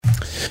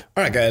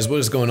All right, guys, what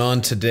is going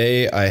on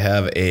today? I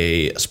have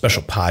a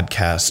special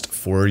podcast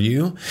for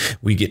you.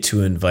 We get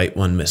to invite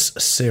one Miss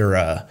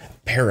Sarah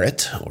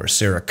Parrott, or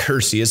Sarah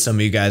Kersey, as some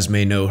of you guys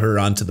may know her,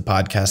 onto the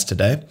podcast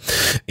today.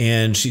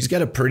 And she's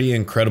got a pretty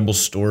incredible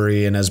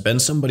story and has been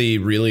somebody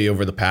really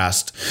over the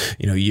past,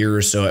 year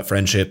or so at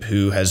Friendship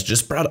who has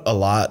just brought a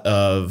lot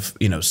of,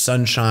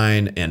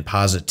 sunshine and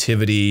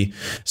positivity,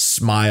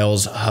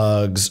 smiles,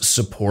 hugs,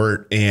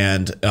 support.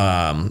 And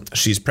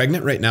she's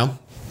pregnant right now.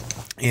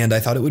 And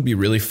I thought it would be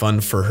really fun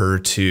for her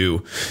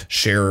to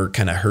share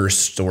kind of her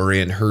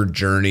story and her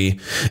journey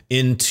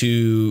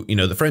into,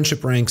 the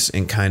friendship ranks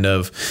and kind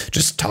of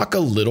just talk a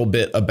little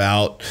bit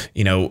about,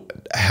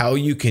 how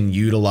you can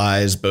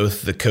utilize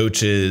both the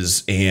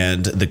coaches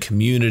and the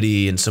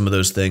community and some of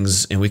those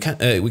things. And we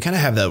kind of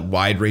have that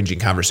wide ranging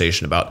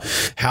conversation about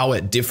how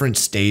at different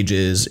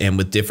stages and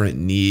with different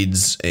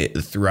needs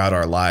throughout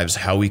our lives,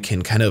 how we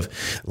can kind of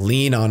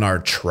lean on our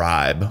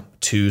tribe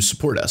to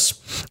support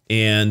us.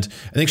 And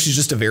I think she's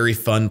just a very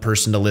fun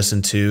person to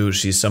listen to.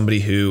 She's somebody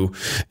who,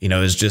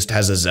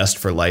 has a zest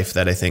for life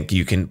that I think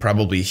you can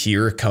probably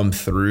hear come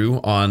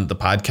through on the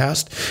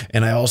podcast.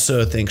 And I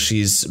also think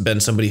she's been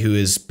somebody who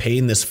is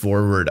paying this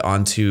forward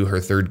onto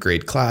her third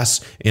grade class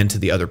and to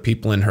the other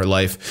people in her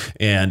life.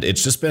 And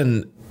it's just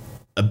been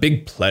a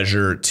big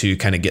pleasure to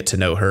kind of get to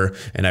know her.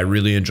 And I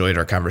really enjoyed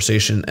our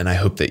conversation, and I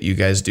hope that you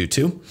guys do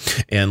too.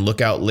 And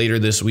look out later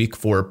this week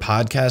for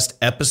podcast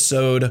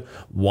episode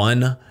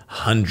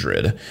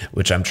 100,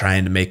 which I'm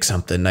trying to make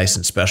something nice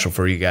and special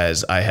for you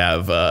guys. I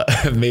have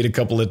made a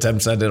couple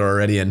attempts at it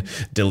already and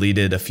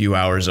deleted a few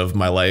hours of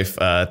my life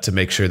to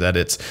make sure that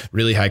it's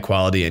really high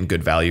quality and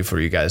good value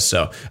for you guys.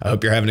 So I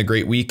hope you're having a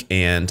great week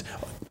and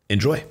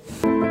enjoy.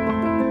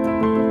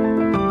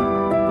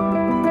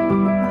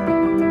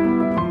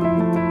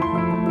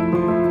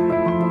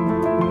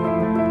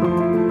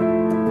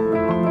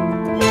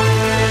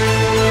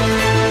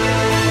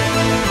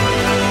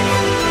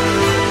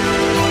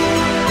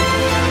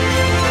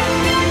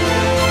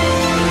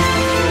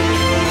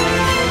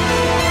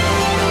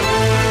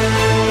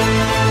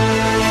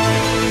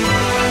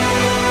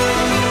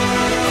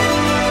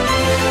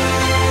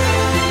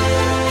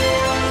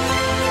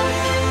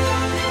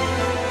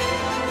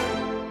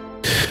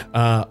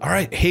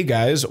 Hey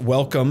guys,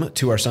 welcome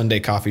to our Sunday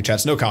coffee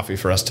chats. No coffee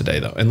for us today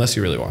though, unless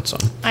you really want some.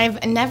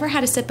 I've never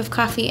had a sip of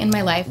coffee in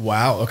my life.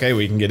 Wow. Okay.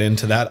 We can get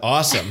into that.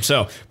 Awesome.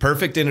 So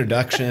perfect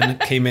introduction.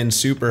 Came in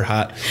super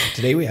hot.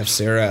 Today we have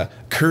Sarah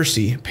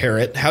Kersey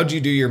Parrott. How'd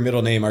you do your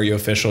middle name? Are you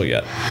official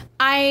yet?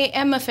 I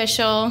am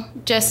official.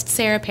 Just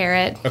Sarah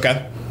Parrott.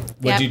 Okay.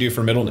 What did you do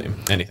for middle name?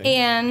 Anything?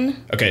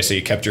 Anne. Okay, so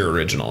you kept your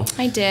original.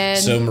 I did.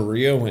 So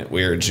Maria went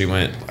weird. She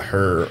went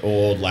her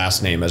old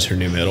last name as her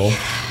new middle.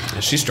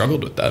 She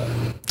struggled with that.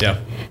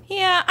 Yeah.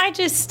 Yeah, I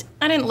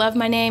didn't love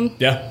my name.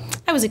 Yeah.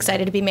 I was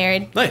excited to be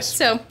married. Nice.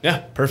 So.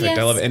 Yeah, perfect. Yes.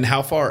 I love it. And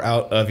how far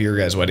out of your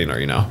guys' wedding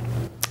are you now?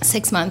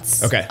 6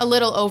 months. Okay. A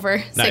little over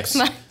Nice. 6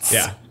 months.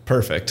 Yeah,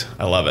 perfect.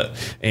 I love it.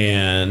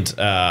 And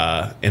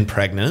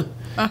pregnant.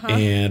 Uh-huh.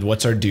 And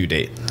what's our due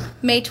date?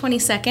 May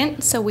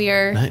 22nd. So we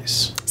are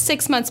nice.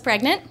 6 months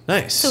pregnant.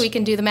 Nice. So we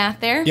can do the math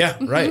there. Yeah,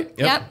 right. Mm-hmm.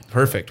 Yep.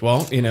 Perfect. Well,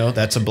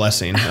 that's a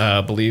blessing.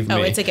 Believe me.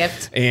 Oh, it's a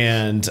gift.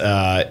 And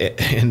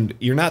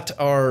you're not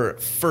our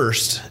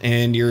first,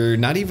 and you're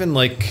not even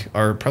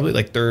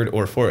probably third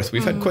or fourth.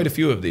 We've had quite a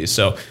few of these,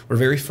 so we're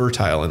very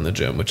fertile in the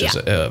gym, which is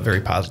a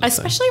very positive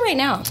especially thing. Right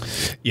now.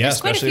 Yeah, there's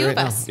especially quite a few right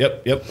of us. now.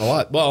 Yep, a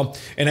lot. Well,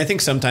 and I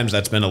think sometimes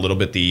that's been a little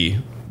bit the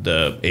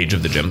age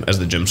of the gym, as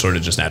the gym sort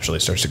of just naturally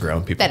starts to grow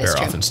and people pair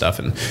off and stuff.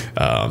 And,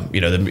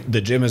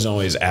 the gym has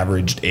always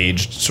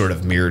aged sort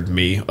of mirrored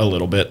me a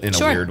little bit in a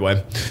weird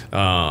way.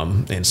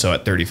 And so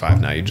at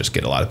 35 now, you just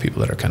get a lot of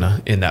people that are kind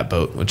of in that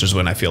boat, which is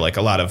when I feel like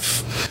a lot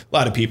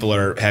of people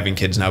are having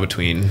kids now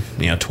between,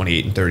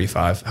 28 and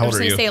 35. How old are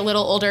you? I was going to say a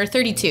little older,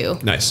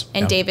 32. Nice.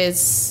 And Dave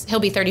he'll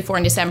be 34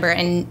 in December.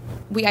 And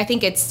I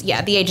think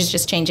the age is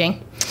just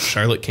changing.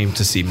 Charlotte came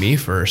to see me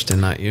first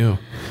and not you.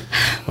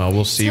 Well,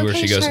 we'll see where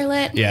she goes.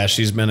 Charlotte. Yeah,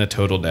 she's been a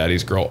total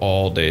daddy's girl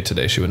all day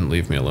today. She wouldn't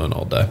leave me alone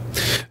all day.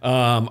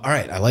 All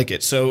right, I like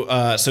it. So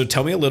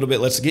tell me a little bit.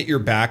 Let's get your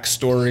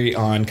backstory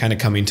on kind of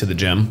coming to the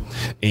gym,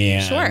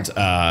 and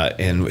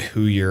and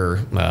who you're,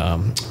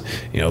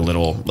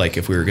 little, like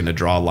if we were going to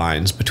draw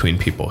lines between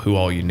people, who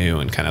all you knew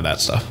and kind of that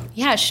stuff.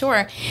 Yeah,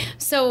 sure.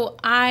 So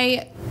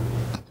I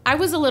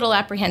was a little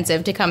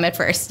apprehensive to come at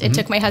first. It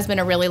took my husband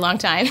a really long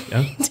time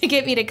to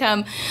get me to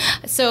come.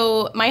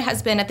 So my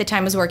husband at the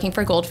time was working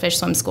for Goldfish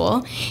Swim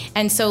School.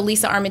 And so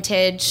Lisa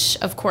Armitage,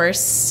 of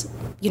course,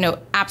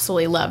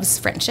 absolutely loves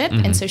Friendship.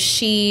 And so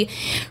she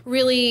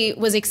really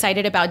was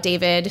excited about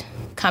David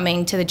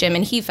coming to the gym,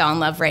 and he fell in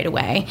love right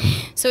away.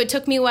 So it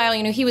took me a while.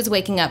 He was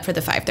waking up for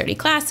the 5:30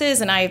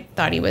 classes, and I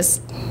thought he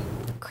was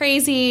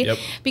crazy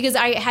because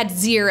I had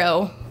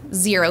zero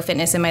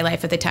fitness in my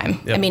life at the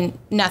time. Yep. I mean,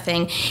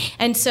 nothing.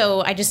 And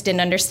so I just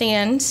didn't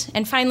understand.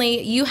 And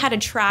finally, you had a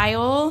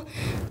trial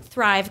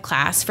Thrive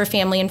class for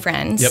family and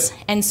friends. Yep.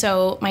 And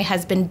so my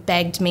husband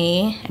begged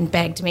me and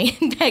begged me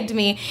and begged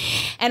me.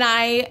 And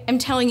I am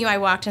telling you, I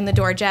walked in the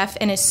door, Jeff,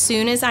 and as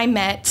soon as I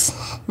met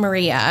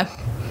Maria,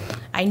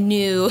 I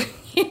knew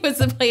it was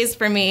the place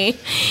for me.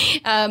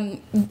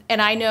 And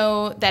I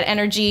know that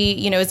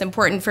energy, is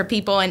important for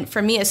people. And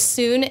for me, as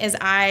soon as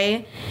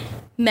I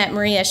met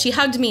Maria, she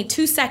hugged me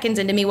 2 seconds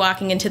into me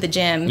walking into the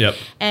gym. Yep.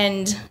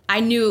 And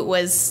I knew it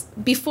was,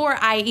 before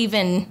I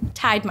even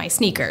tied my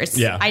sneakers,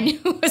 yeah. I knew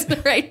it was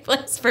the right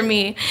place for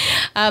me.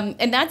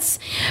 And that's,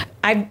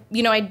 I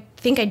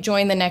think I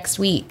joined the next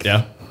week.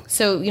 Yeah.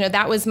 So,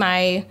 that was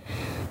my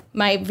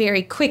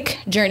very quick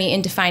journey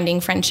into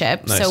finding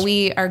friendship. Nice. So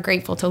we are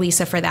grateful to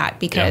Lisa for that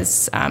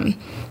because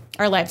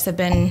our lives have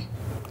been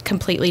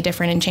completely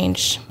different and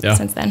changed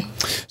since then.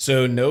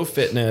 So no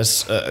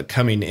fitness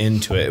coming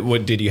into it.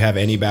 What did you have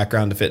any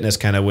background to fitness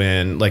kind of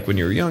when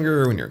you were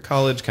younger, when you were in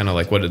college, kind of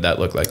like what did that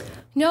look like?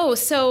 No.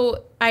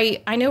 So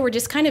I know we're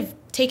just kind of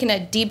taking a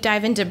deep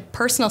dive into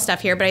personal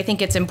stuff here, but I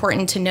think it's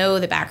important to know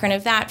the background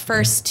of that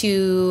first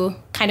to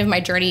kind of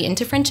my journey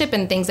into friendship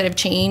and things that have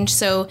changed.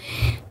 So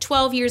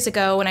 12 years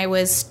ago when I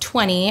was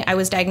 20, I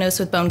was diagnosed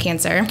with bone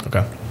cancer.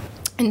 Okay.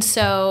 And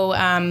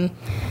so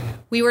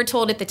we were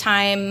told at the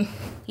time,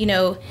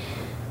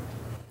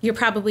 you're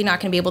probably not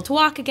going to be able to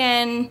walk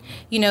again,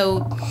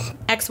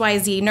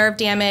 XYZ nerve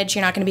damage.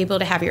 You're not going to be able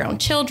to have your own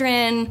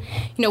children.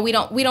 We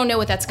don't know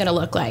what that's going to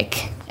look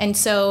like. And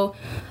so,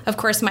 of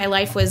course, my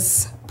life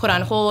was put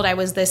on hold. I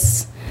was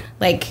this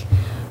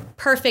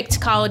perfect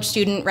college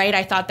student, right?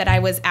 I thought that I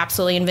was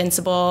absolutely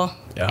invincible.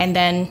 Yeah. And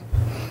then,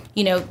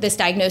 this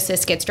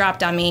diagnosis gets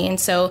dropped on me. And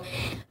so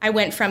I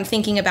went from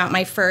thinking about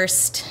my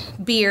first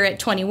beer at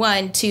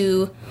 21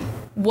 to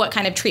what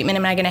kind of treatment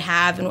am I going to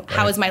have and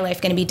how is my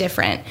life going to be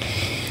different?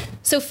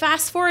 So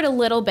fast forward a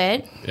little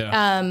bit.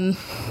 Yeah.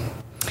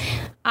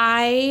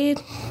 I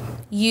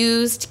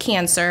used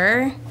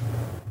cancer.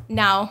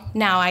 Now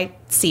I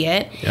see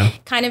it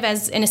kind of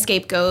as an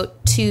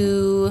scapegoat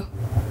to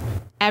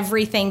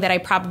everything that I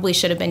probably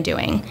should have been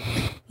doing.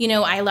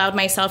 I allowed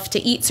myself to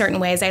eat certain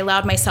ways. I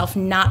allowed myself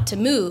not to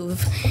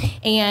move.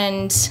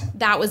 And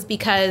that was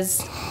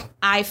because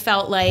I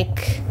felt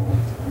like,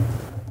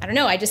 I don't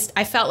know, I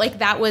felt like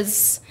that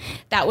was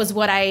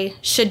what I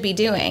should be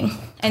doing.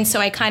 And so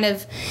I kind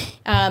of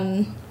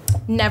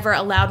never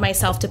allowed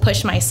myself to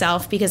push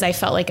myself because I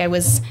felt like I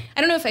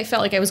don't know if I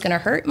felt like I was going to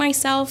hurt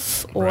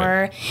myself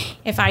or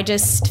if I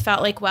just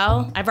felt like,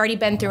 well, I've already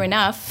been through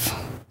enough.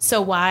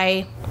 So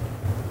why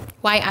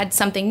add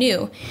something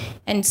new?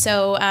 And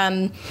so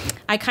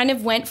I kind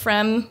of went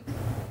from...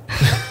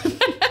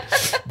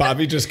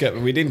 Bobby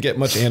we didn't get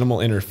much animal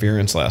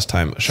interference last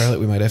time. Charlotte,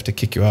 we might have to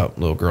kick you out,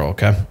 little girl,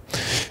 okay?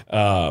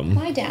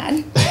 Why,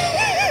 Dad?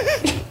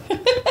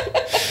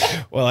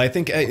 Well, I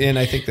think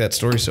that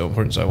story's so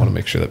important, so I want to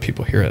make sure that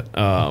people hear it.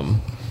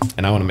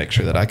 And I want to make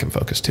sure that I can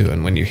focus too.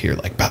 And when you hear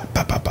like, bop,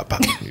 bop, bop, bop,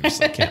 bop, you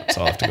just can't.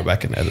 So I'll have to go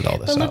back and edit all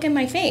this out. But look at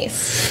my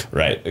face.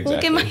 Right, exactly.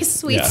 Look at my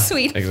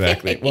sweet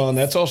exactly. face. Well, and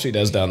that's all she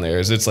does down there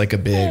is it's like a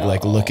big,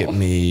 look at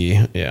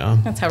me. Yeah.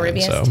 That's how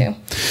Ruby is too.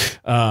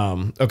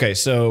 Okay,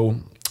 so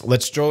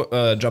let's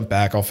jump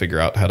back. I'll figure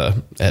out how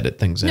to edit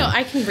things in. No,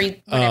 I can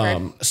read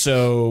whatever.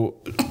 So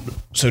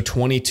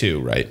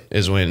 22, right,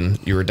 is when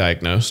you were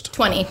diagnosed?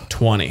 20.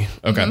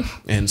 Okay.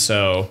 Mm-hmm. And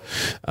so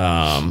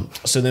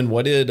then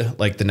what did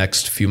the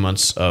next few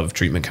months of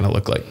treatment kind of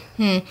look like?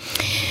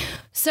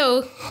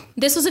 So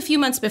this was a few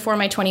months before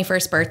my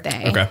 21st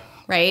birthday. Okay.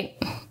 Right?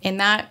 In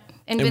that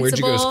Invincible. And where'd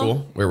you go to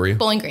school? Where were you?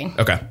 Bowling Green.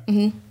 Okay.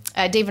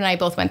 Mm-hmm. Dave and I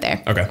both went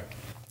there. Okay.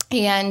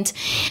 And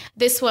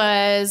this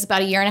was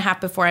about a year and a half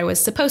before I was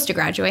supposed to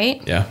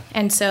graduate. Yeah.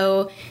 And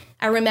so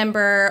I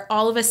remember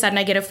all of a sudden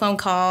I get a phone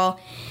call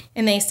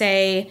and they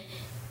say,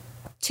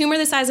 tumor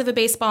the size of a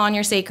baseball on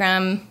your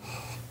sacrum,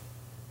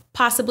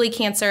 possibly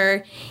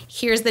cancer.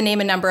 Here's the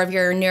name and number of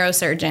your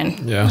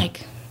neurosurgeon. Yeah.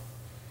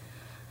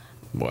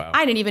 Wow.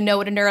 I didn't even know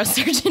what a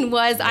neurosurgeon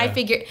was. Yeah.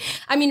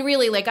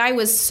 Really, I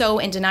was so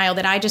in denial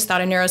that I just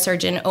thought a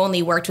neurosurgeon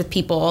only worked with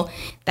people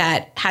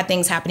that had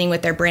things happening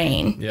with their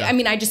brain. Yeah.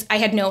 I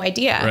had no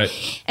idea.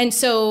 Right. And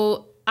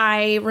so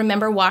I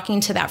remember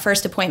walking to that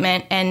first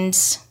appointment, and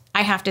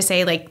I have to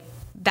say,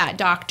 that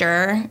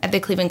doctor at the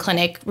Cleveland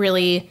Clinic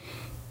really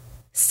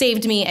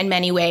saved me in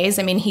many ways.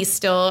 He's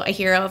still a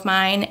hero of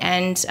mine.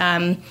 And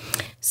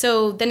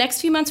so the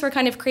next few months were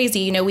kind of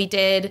crazy. We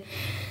did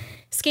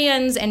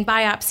scans and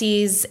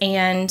biopsies,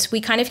 and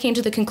we kind of came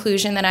to the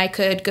conclusion that I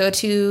could go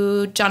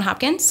to Johns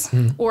Hopkins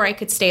or I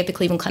could stay at the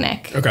Cleveland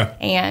Clinic. Okay.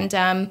 And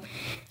I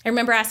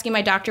remember asking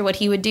my doctor what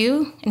he would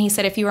do, and he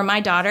said, if you were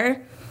my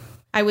daughter,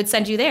 I would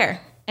send you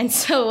there. And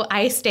so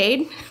I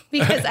stayed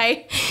because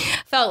I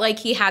felt like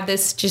he had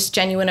this just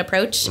genuine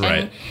approach.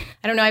 Right. And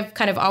I don't know, I've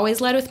kind of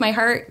always led with my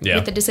heart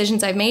with the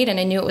decisions I've made, and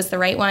I knew it was the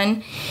right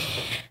one.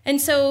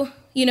 And so...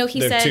 he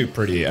they're said... two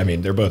pretty,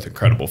 they're both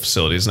incredible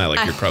facilities. It's not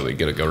like you're probably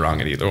going to go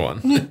wrong at either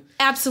one.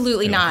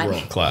 Absolutely not.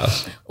 World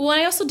class. Well,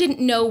 I also didn't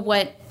know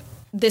what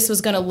this was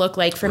going to look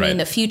like for me in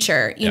the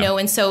future, you know?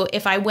 And so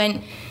if I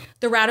went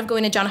the route of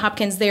going to Johns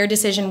Hopkins, their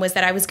decision was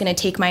that I was going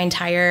to take my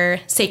entire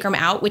sacrum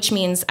out, which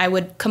means I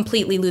would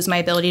completely lose my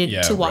ability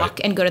to walk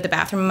and go to the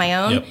bathroom on my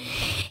own. Yep.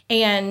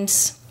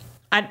 And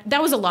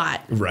that was a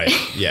lot. Right.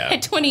 Yeah.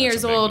 At 20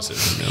 years old.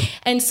 Decision, yeah.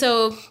 And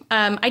so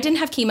I didn't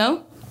have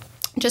chemo,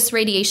 just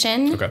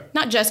radiation. Okay.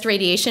 Not just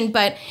radiation,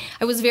 but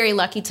I was very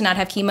lucky to not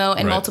have chemo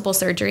and multiple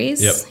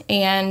surgeries. Yep.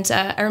 And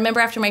I remember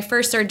after my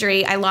first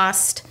surgery, I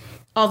lost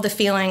all of the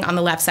feeling on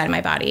the left side of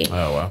my body.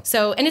 Oh, wow.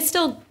 So, and it's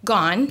still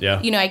gone.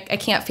 Yeah. You know, I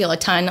can't feel a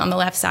ton on the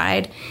left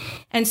side.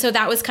 And so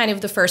that was kind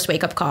of the first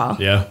wake-up call.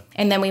 Yeah.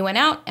 And then we went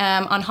out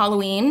on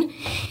Halloween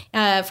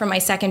for my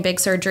second big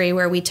surgery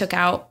where we took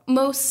out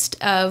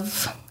most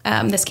of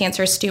this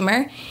cancerous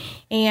tumor.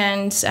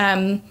 And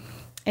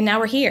now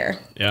we're here.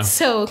 Yeah.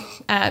 So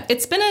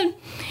it's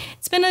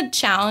been a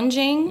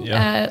challenging,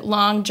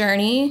 long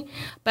journey.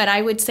 But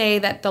I would say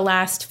that the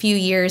last few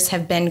years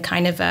have been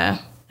kind of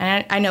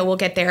I know we'll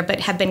get there, but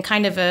have been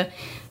kind of a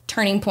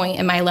turning point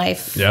in my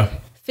life. Yeah.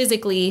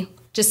 Physically,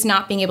 just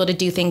not being able to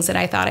do things that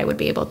I thought I would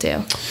be able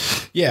to.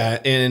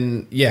 Yeah.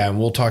 And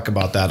we'll talk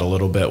about that a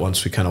little bit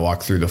once we kind of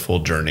walk through the full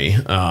journey.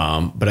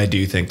 But I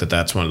do think that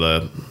that's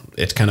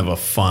it's kind of a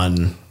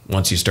fun,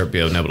 once you start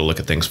being able to look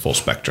at things full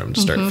spectrum, to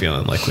start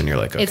feeling like when you're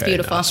like, okay, it's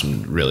beautiful.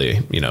 I'm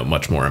really,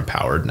 much more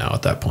empowered now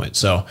at that point.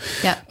 So,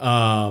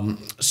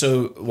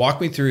 so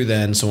walk me through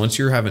then. So once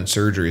you were having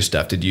surgery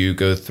stuff, did you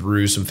go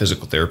through some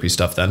physical therapy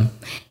stuff then?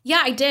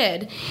 Yeah, I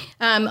did.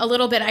 A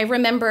little bit. I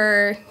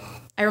remember,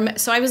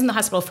 so I was in the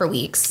hospital for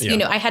weeks.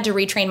 Yeah. I had to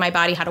retrain my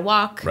body how to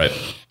walk. Right.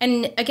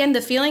 And again,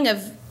 the feeling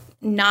of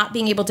not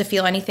being able to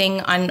feel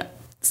anything on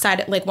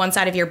one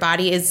side of your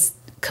body is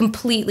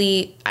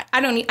completely, I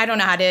don't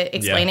know how to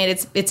explain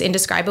it. It's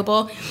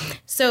indescribable.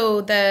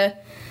 So the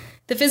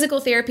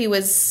physical therapy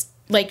was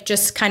like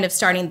just kind of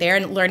starting there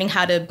and learning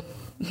how to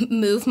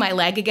move my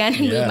leg again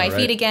and move my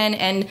feet again.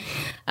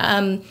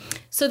 And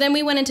so then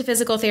we went into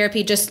physical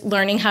therapy, just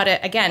learning how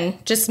to, again,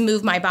 just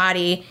move my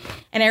body.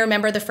 And I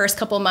remember the first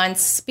couple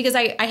months, because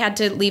I had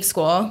to leave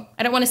school.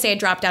 I don't want to say I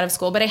dropped out of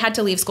school, but I had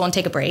to leave school and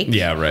take a break.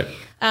 Yeah, right.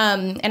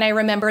 And I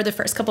remember the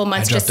first couple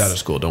months. I dropped out of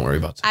school. Don't worry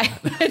about it.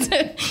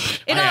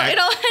 It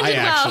all ended I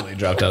actually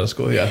dropped out of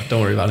school. Yeah,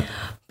 don't worry about it.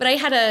 But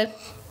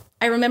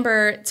I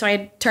remember, so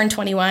I turned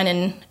 21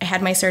 and I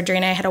had my surgery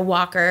and I had a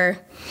walker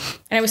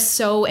and I was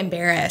so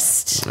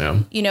embarrassed.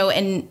 Yeah.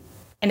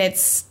 And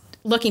it's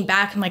looking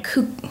back, I'm like,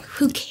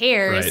 who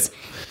cares? Right.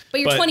 But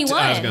you're 21.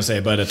 I was going to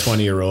say, but a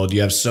 20-year-old, you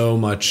have so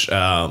much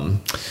of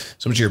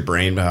your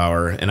brain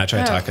power. And I try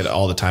to talk it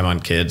all the time on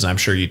kids. I'm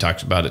sure you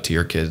talked about it to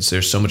your kids.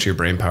 There's so much of your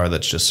brain power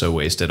that's just so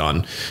wasted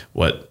on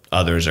what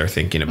others are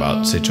thinking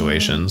about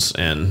situations.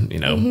 And,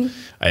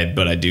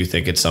 I do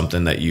think it's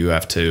something that you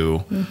have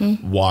to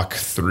walk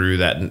through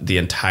the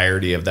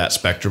entirety of that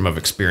spectrum of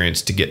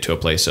experience to get to a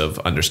place of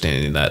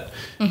understanding that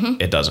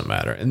it doesn't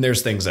matter. And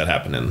there's things that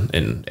happen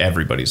in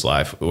everybody's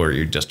life where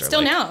you just are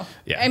still now.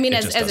 Yeah. I mean,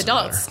 as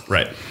adults. Matter.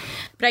 Right.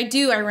 But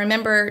I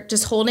remember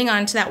just holding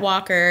on to that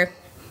walker,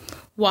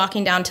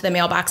 walking down to the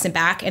mailbox and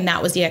back, and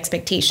that was the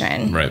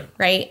expectation. Right.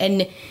 Right.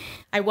 And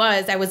I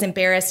was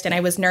embarrassed and I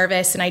was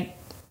nervous. And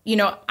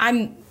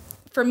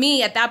for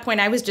me at that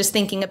point, I was just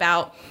thinking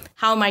about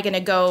how am I going to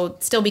go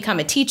still become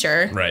a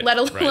teacher, let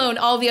alone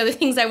all the other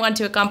things I want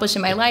to accomplish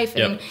in my life.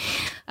 Yep.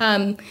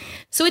 And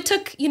so it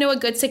took, a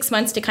good 6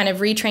 months to kind of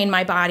retrain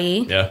my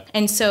body. Yeah.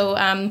 And so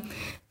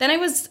then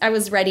I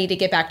was ready to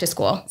get back to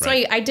school. So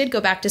I did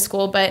go back to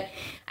school, but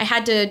I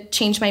had to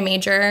change my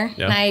major.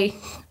 Yeah. And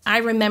I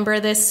remember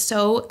this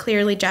so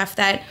clearly, Jeff,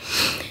 that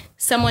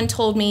someone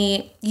told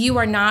me, you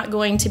are not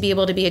going to be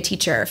able to be a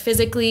teacher.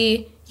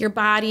 Physically, your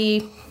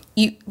body,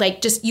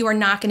 you are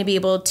not going to be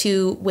able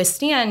to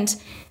withstand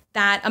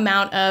that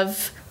amount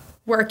of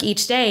work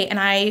each day. And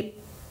I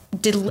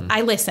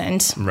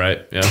listened.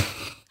 Right. Yeah.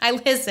 I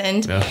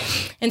listened. Yeah.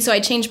 And so I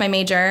changed my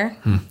major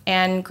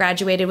and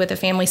graduated with a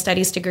family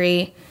studies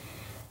degree.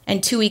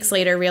 And 2 weeks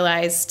later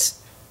realized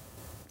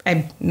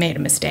I made a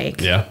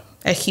mistake. Yeah.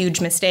 A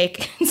huge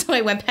mistake. And so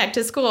I went back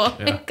to school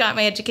and got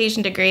my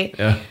education degree.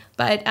 Yeah.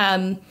 But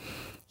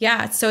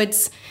so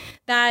it's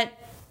that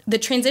the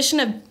transition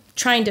of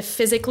trying to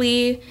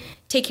physically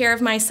take care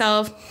of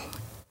myself,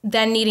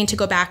 then needing to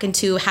go back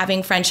into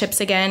having friendships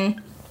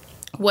again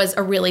was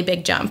a really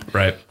big jump.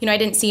 Right. I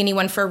didn't see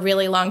anyone for a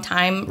really long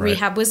time. Right.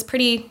 Rehab was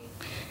pretty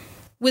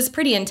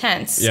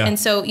intense. Yeah. And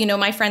so,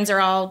 my friends are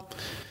all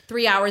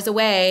 3 hours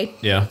away.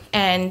 Yeah.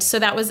 And so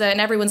that was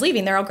and everyone's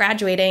leaving. They're all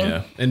graduating.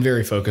 Yeah. And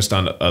very focused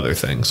on other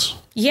things.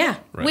 Yeah.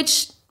 Right.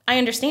 Which I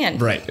understand.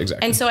 Right.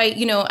 Exactly. And so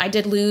I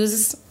did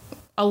lose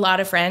a lot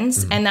of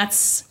friends, and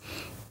that's,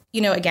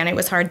 again, it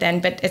was hard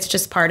then, but it's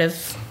just part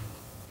of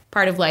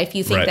life.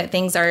 You think that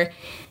things are,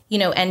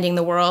 ending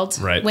the world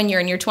when you're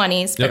in your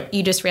 20s, but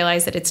you just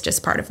realize that it's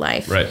just part of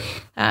life. Right.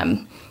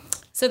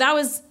 So that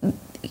was,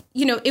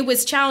 it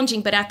was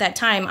challenging, but at that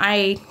time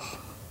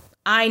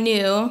I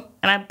knew,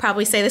 and I'd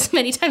probably say this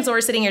many times while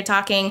we're sitting here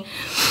talking,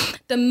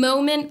 the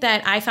moment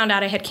that I found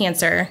out I had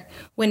cancer,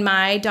 when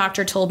my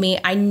doctor told me,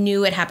 I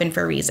knew it happened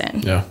for a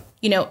reason. Yeah.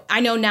 I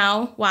know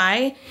now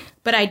why,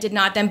 but I did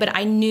not then. But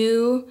I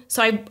knew,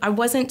 so I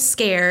wasn't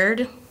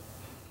scared.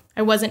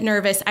 I wasn't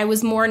nervous. I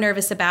was more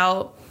nervous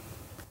about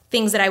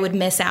things that I would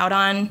miss out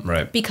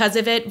on because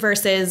of it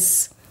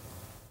versus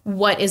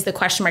what is the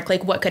question mark,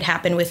 like what could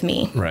happen with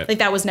me. Right. Like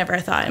that was never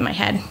a thought in my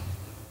head.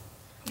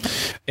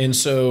 And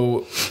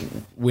so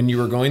when you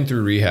were going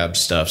through rehab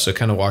stuff, so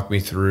kind of walk me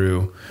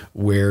through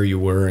where you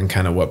were and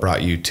kind of what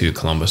brought you to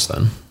Columbus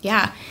then.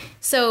 Yeah.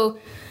 So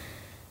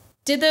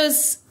did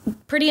those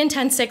pretty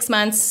intense 6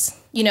 months,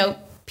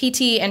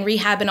 PT and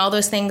rehab and all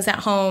those things at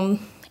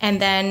home.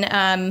 And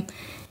then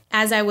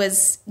as I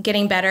was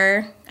getting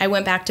better, I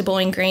went back to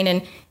Bowling Green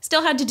and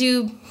still had to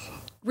do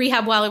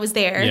rehab while I was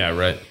there. Yeah,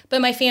 right. But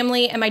my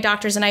family and my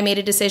doctors and I made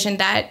a decision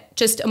that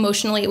just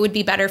emotionally it would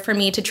be better for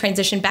me to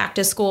transition back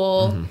to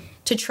school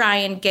to try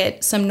and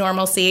get some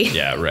normalcy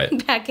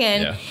back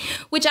in,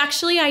 which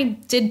actually I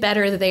did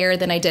better there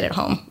than I did at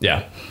home.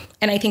 Yeah.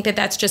 And I think that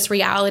that's just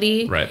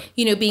reality, right?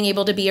 Being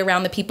able to be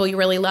around the people you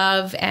really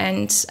love.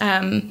 And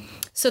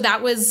so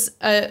that was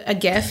a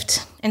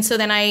gift. And so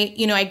then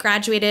I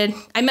graduated.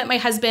 I met my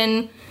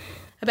husband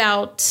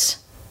about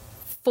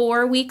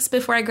 4 weeks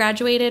before I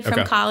graduated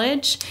from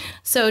college.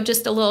 So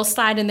just a little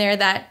slide in there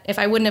that if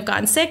I wouldn't have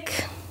gotten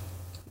sick,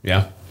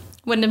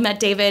 wouldn't have met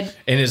David.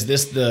 And is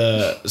this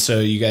so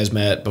you guys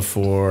met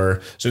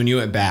before, so when you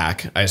went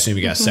back, I assume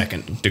you got a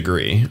second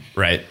degree,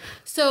 right?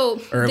 So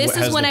this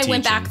is when I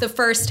went back the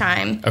first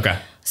time. Okay.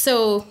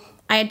 So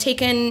I had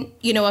taken,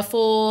 a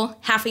full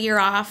half a year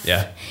off.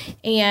 Yeah.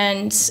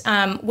 And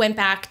went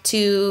back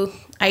to,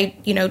 I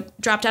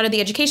dropped out of the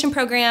education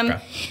program.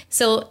 Okay.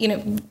 So,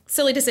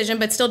 silly decision,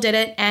 but still did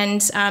it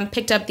and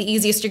picked up the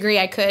easiest degree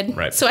I could.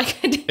 Right. So I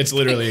could. It's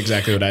literally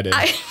exactly what I did.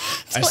 I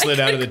slid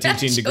out of the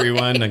teaching degree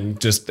one and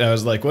I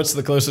was like, what's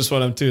the closest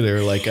one I'm to? They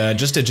were like,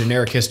 just a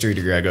generic history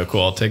degree. I go,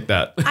 cool, I'll take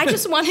that. I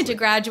just wanted to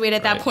graduate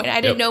at that point.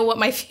 I didn't know what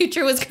my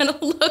future was going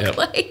to look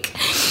like.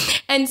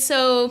 And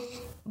so,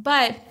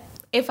 but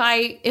if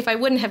I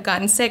wouldn't have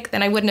gotten sick,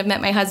 then I wouldn't have met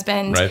my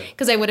husband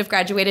because I would have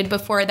graduated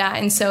before that.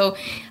 And so,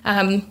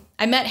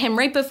 I met him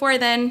right before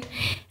then,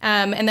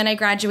 and then I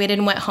graduated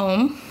and went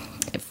home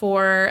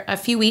for a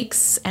few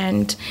weeks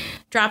and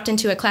dropped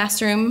into a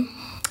classroom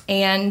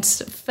and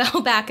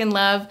fell back in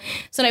love.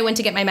 So then I went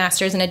to get my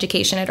master's in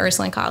education at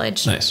Ursuline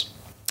College. Nice.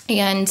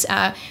 And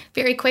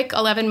very quick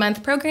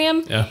 11-month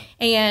program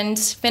and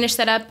finished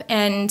that up.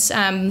 And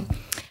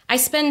I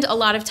spend a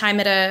lot of time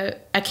at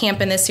a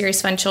camp in the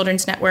Serious Fun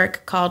Children's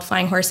Network called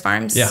Flying Horse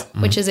Farms,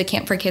 which is a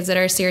camp for kids that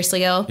are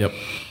seriously ill. Yep.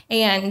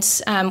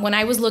 And when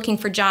I was looking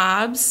for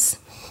jobs,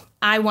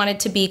 I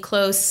wanted to be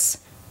close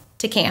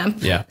to camp.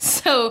 Yeah.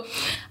 So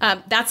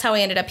that's how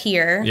I ended up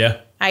here. Yeah.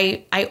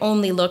 I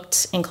only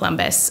looked in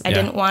Columbus.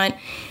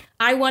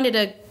 I wanted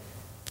a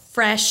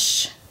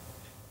fresh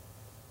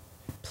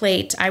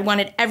plate. I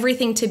wanted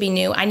everything to be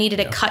new. I needed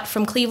a cut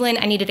from Cleveland.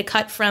 I needed a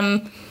cut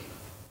from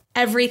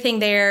everything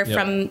there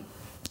from,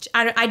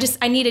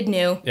 I needed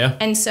new. Yeah.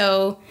 And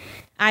so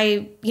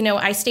I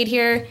stayed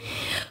here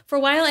for a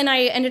while and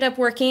I ended up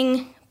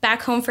working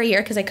back home for a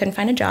year because I couldn't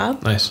find a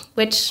job. Nice.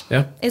 Which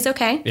is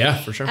okay. Yeah,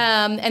 for sure.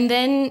 And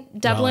then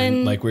Dublin.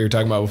 And like we were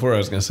talking about before, I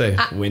was going to say,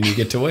 when you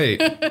get to wait,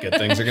 good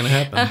things are going to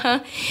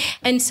happen.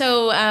 And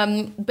so,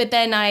 but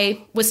then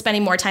I was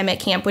spending more time at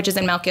camp, which is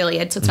in Mount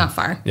Gilead, so it's not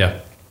far. Yeah.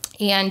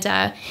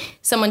 And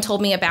someone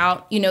told me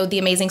about, the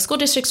amazing school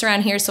districts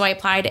around here. So I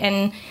applied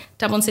and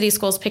Dublin City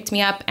Schools picked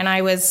me up and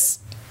that was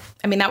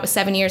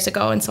 7 years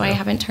ago. And so I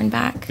haven't turned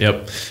back.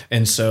 Yep.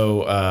 And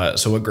so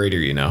what grade are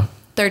you now?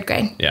 Third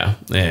grade. Yeah.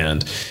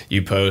 And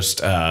you post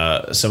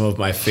some of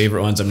my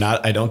favorite ones.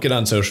 I don't get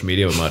on social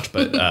media much,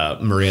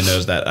 but Maria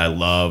knows that I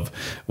love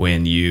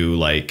when you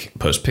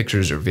post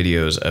pictures or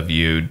videos of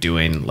you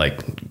doing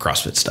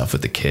CrossFit stuff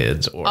with the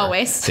kids or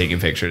always taking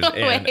pictures.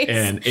 Always.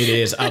 And it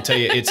is, I'll tell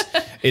you,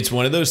 it's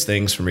one of those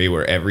things for me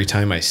where every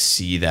time I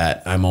see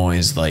that, I'm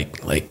always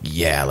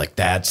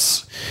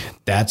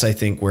that's I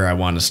think where I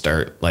want to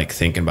start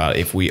thinking about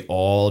if we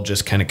all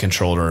just kind of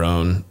controlled our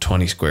own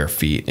 20 square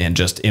feet and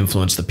just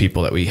influence the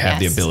people that we have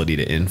the ability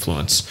to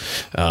influence.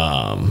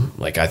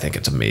 I think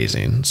it's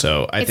amazing.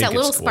 So I think it's that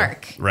little cool.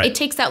 spark. Right. It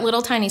takes that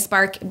little tiny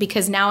spark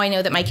because now I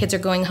know that my kids are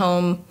going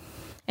home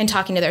and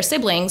talking to their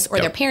siblings or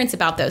their parents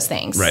about those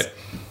things. Right.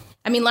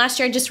 I mean, last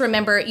year I just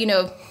remember,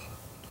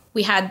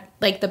 we had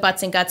the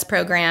Butts and Guts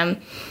program.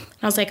 And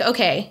I was like,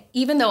 okay,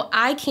 even though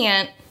I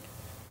can't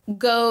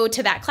go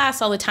to that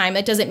class all the time,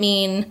 that doesn't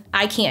mean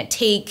I can't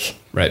take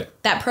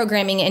that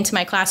programming into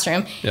my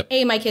classroom. Yep.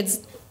 My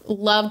kids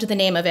loved the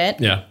name of it.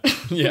 Yeah.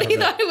 Yeah. They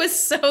thought it was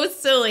so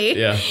silly.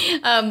 Yeah.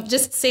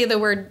 Just say the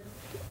word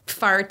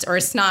fart or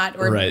snot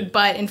or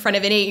butt in front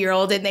of an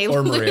 8-year-old and they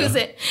lose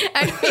it.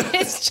 I mean,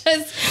 it's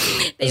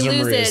just, they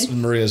lose it.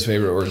 Maria's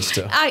favorite words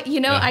too. I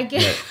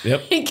get,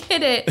 I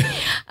get it.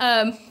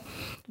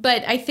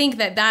 But I think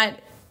that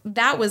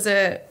was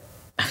I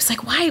was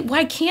like,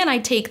 why can't I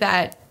take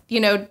that,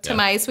 to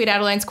my Sweet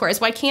Adelines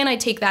course? Why can't I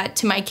take that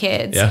to my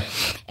kids? Yeah.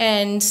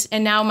 And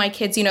now my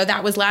kids,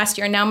 that was last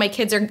year. And now my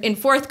kids are in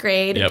 4th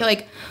grade. Yep. They're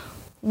like,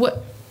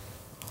 what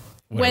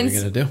What are we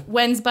going to do?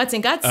 When's Butts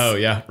and Guts? Oh,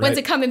 yeah. Right. When's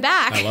it coming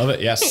back? I love it.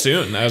 Yeah,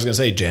 soon. I was going to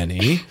say,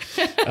 Jenny.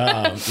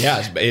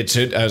 Yeah, it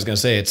should. I was going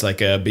to say it's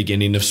like a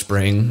beginning of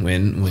spring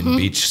when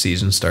beach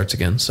season starts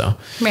again. So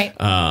right.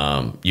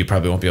 You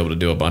probably won't be able to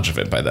do a bunch of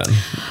it by then.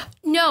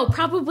 No,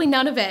 probably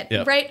none of it.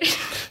 Yep. Right.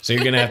 So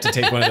you're going to have to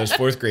take one of those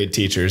 4th grade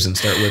teachers and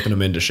start whipping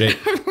them into shape.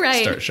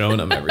 Right. Start showing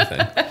them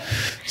everything.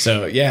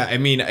 So, yeah, I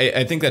mean,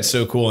 I think that's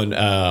so cool.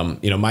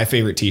 And, my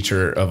favorite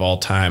teacher of all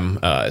time.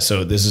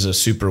 So this is a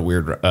super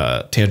weird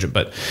tangent,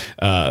 but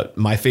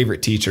my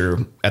favorite teacher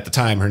at the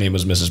time, her name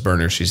was Mrs.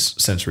 Berner.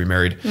 She's since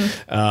remarried.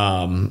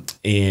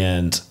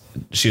 And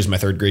she was my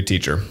 3rd grade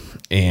teacher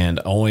and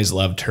always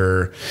loved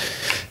her.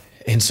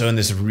 And so in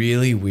this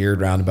really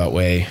weird roundabout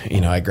way,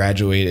 I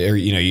graduated, or,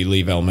 you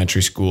leave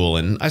elementary school,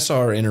 and I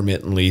saw her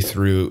intermittently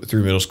through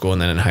middle school,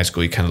 and then in high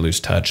school you kind of lose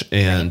touch.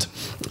 And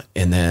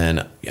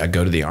then I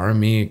go to the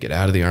Army, get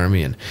out of the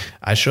Army, and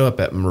I show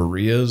up at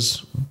Maria's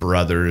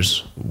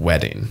brother's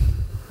wedding.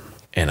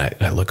 And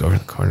I look over in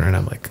the corner and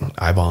I'm like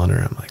eyeballing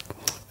her. I'm like,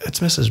 that's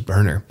Mrs.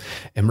 Berner.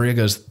 And Maria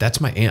goes, that's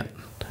my aunt.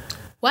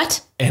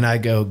 What? And I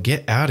go,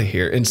 get out of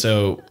here. And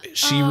so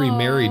she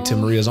remarried to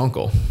Maria's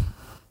uncle.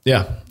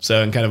 Yeah.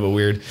 So, and kind of a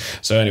weird.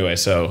 So anyway,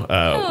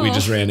 we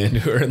just ran into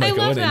her in like a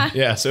wedding. That.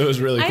 Yeah. So it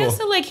was really cool. I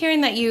also like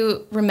hearing that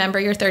you remember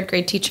your 3rd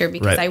grade teacher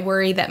because right. I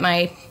worry that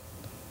my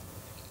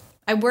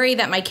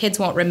kids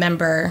won't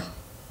remember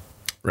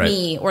right.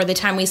 me or the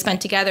time we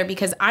spent together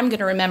because I'm going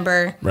to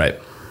remember right.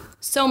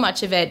 so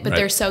much of it, but right.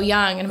 they're so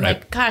young. And I'm right.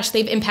 like, gosh,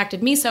 they've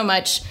impacted me so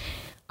much.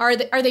 Are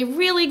they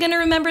really going to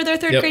remember their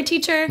 3rd grade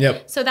teacher?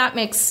 Yep. So that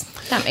makes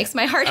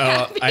my heart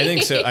happy. I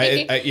think so.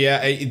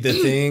 The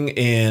thing,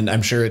 and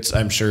I'm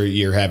sure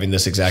you're having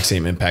this exact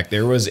same impact.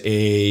 There was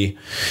a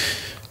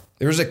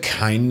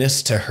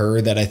kindness to her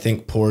that I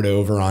think poured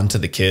over onto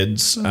the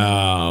kids.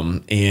 Mm-hmm.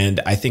 And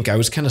I think I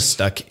was kind of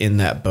stuck in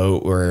that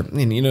boat where,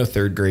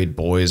 3rd grade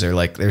boys are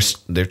like,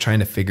 they're trying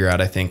to figure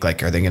out, I think,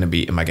 like, am I going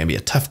to be a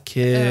tough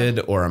kid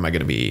or am I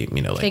going to be,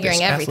 like figuring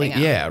this everything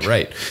athlete? out. Yeah.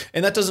 Right.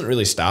 And that doesn't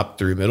really stop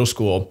through middle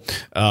school.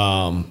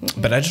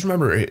 But I just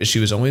remember she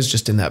was always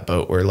just in that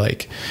boat where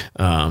like,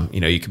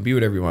 you can be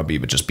whatever you want to be,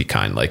 but just be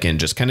kind, like, and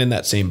just kind of in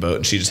that same boat.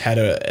 And she just had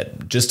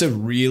a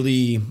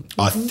really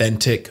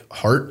authentic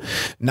heart.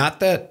 Not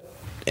that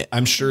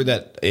I'm sure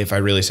that if I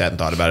really sat and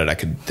thought about it, I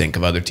could think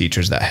of other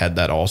teachers that had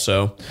that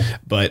also,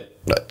 but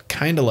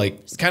kind of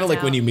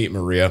like when you meet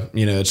Maria,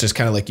 it's just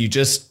kind of like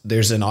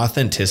there's an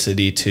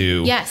authenticity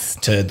to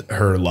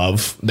her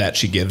love that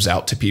she gives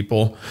out to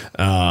people.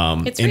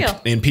 It's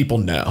real. And people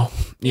know,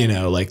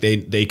 like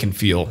they can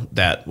feel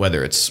that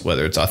whether it's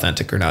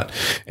authentic or not.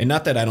 And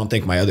not that I don't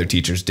think my other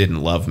teachers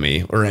didn't love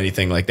me or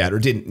anything like that, or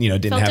didn't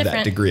have different.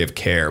 That degree of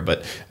care,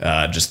 but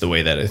just the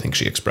way that I think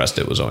she expressed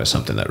it was always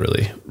something that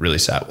really, really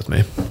sat with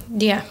me.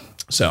 Yeah.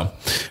 So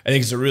I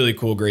think it's a really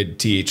cool grade to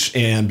teach.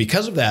 And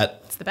because of that,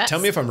 the best. Tell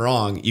me if I'm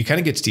wrong. You kind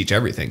of get to teach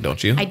everything,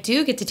 don't you? I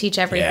do get to teach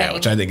everything. Yeah,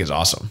 which I think is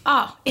awesome.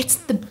 Oh, it's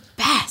the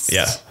best.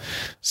 Yeah.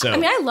 So I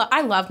mean,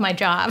 I love my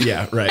job.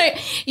 Yeah, right.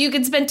 You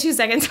could spend 2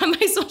 seconds on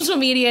my social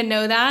media and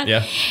know that.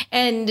 Yeah.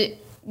 And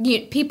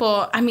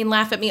people,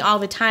 laugh at me all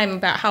the time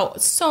about how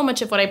so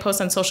much of what I post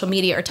on social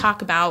media or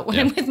talk about when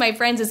I'm with my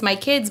friends is my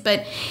kids,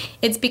 but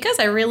it's because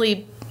I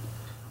really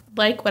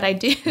like what I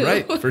do.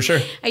 Right, for sure.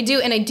 I do,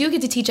 and I do get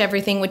to teach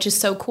everything, which is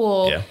so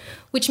cool. Yeah.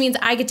 Which means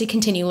I get to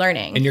continue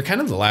learning. And you're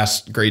kind of the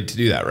last grade to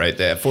do that, right?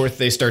 The 4th,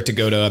 they start to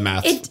go to a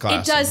math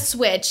class. It does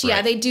switch. Right.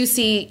 Yeah, they do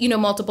see,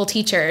 multiple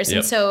teachers. Yep.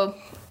 And so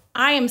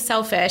I am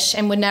selfish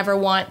and would never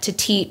want to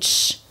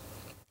teach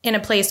in a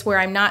place where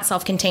I'm not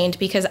self-contained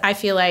because I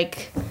feel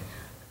like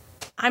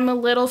I'm a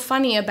little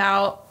funny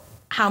about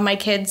how my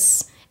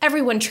kids...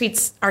 Everyone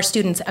treats our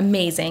students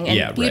amazing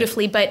and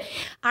beautifully, but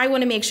I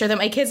want to make sure that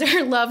my kids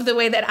are loved the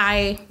way that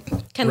I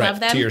can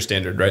love them. To your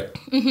standard, right?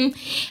 Mm-hmm.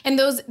 And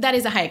that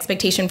is a high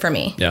expectation for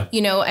me. Yeah.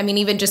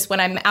 Even just when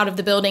I'm out of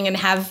the building and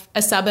have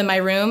a sub in my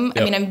room,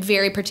 yep. I'm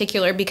very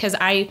particular because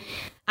I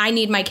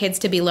need my kids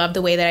to be loved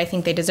the way that I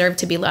think they deserve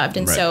to be loved.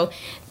 And so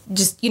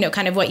just,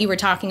 kind of what you were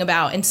talking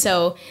about. And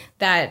so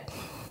that,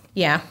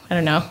 I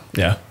don't know.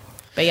 Yeah.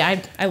 But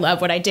yeah, I love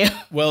what I do.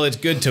 Well, it's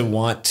good to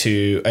want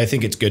to, I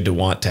think it's good to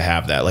want to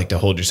have that, like to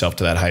hold yourself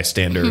to that high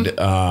standard.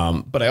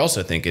 Mm-hmm. But I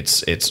also think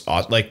it's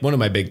like one of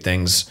my big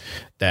things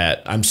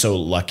that I'm so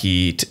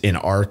lucky in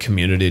our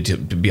community to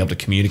be able to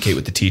communicate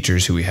with the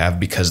teachers who we have,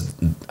 because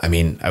I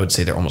would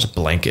say they're almost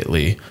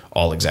blanketly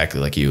all exactly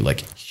like you,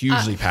 like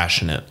hugely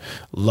passionate,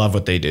 love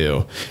what they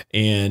do.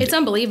 And it's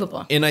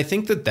unbelievable. And I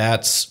think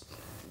that's,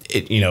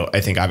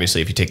 I think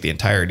obviously if you take the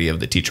entirety of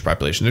the teacher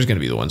population, there's going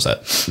to be the ones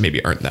that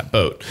maybe aren't in that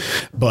boat,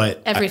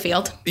 but every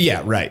field.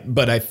 Yeah, right.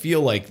 But I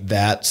feel like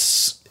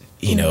that's,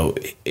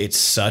 it's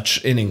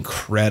such an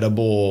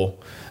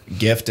incredible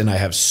gift, and I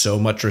have so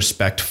much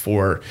respect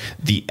for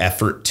the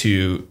effort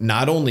to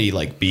not only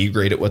like be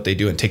great at what they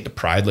do and take the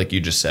pride, like you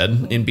just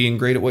said, in being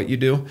great at what you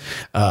do,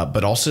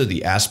 but also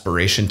the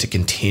aspiration to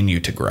continue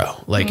to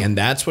grow. Like, and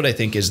that's what I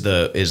think is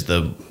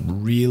the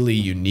really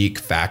unique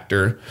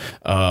factor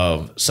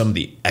of some of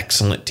the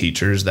excellent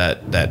teachers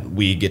that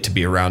we get to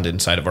be around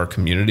inside of our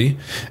community,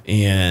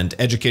 and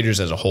educators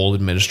as a whole,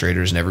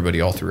 administrators and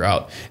everybody all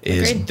throughout,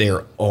 is Agreed.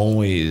 they're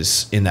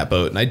always in that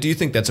boat. And I do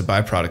think that's a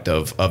byproduct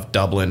of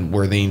Dublin,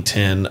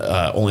 Worthington,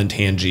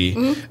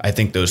 Olentangy. I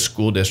think those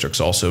school districts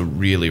also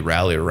really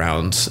rally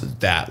around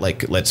that.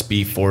 Like, let's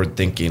be forward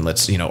thinking.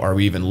 Let's, are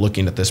we even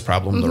looking at this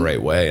problem the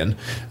right way? And,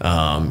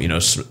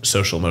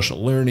 social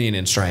emotional learning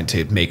and trying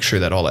to make sure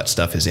that all that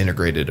stuff is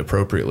integrated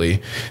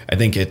appropriately. I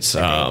think it's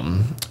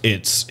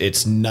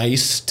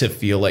nice to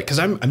feel like, cause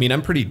I'm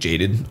pretty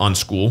jaded on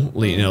school,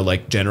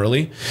 like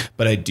generally,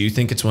 but I do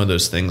think it's one of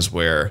those things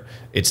where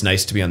it's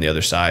nice to be on the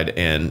other side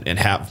and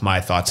have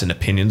my thoughts and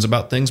opinions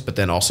about things, but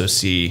then also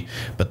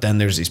but then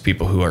there's these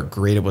people who are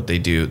great at what they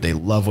do. They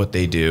love what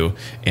they do,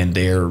 and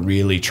they're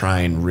really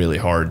trying really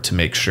hard to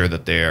make sure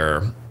that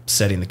they're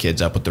setting the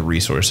kids up with the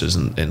resources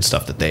and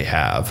stuff that they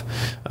have.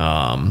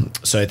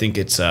 So I think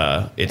it's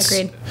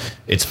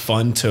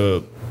fun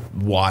to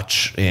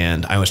watch,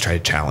 and I always try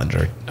to challenge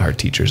our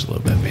teachers a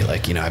little bit and be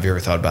like, have you ever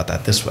thought about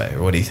that this way?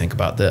 Or what do you think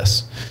about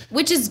this?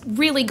 Which is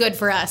really good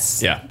for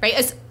us. Yeah. Right?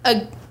 As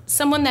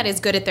someone that is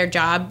good at their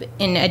job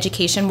in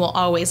education will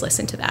always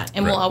listen to that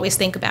and will always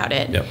think about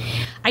it. Yep.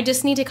 I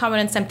just need to comment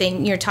on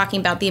something. You're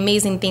talking about the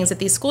amazing things that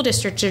these school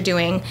districts are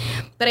doing,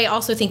 but I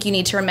also think you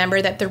need to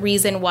remember that the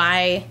reason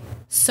why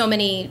so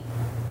many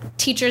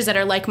teachers that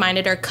are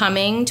like-minded are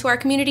coming to our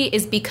community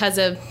is because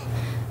of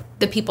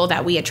the people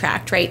that we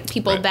attract, right?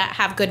 People that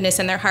have goodness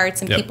in their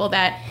hearts and people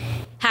that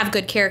have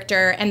good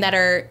character and that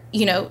are,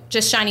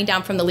 just shining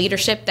down from the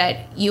leadership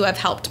that you have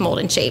helped mold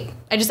and shape.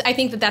 I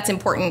think that that's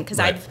important because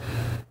I've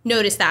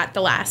noticed that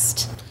the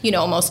last,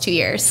 almost 2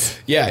 years.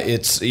 Yeah,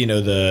 it's,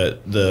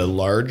 the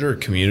larger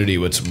community,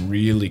 what's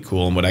really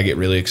cool and what I get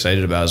really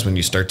excited about is when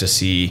you start to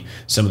see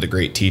some of the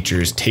great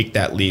teachers take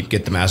that leap,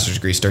 get the master's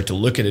degree, start to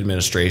look at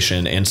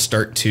administration and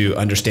start to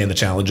understand the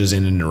challenges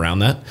in and around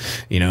that,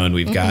 and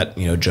we've got,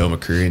 Joe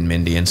McCreary and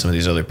Mindy and some of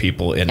these other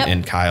people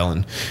and Kyle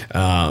and,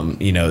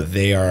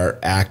 they are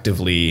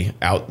actively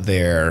out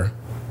there,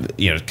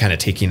 kind of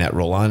taking that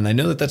role on. And I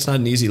know that that's not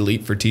an easy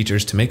leap for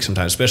teachers to make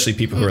sometimes, especially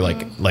people who are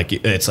like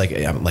it's like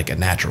I'm like a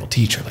natural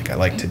teacher. Like I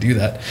like to do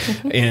that.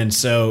 And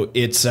so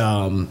it's,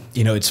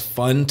 it's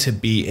fun to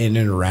be in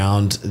and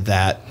around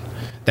that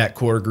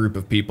core group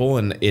of people.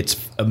 And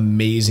it's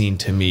amazing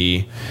to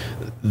me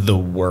the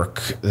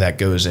work that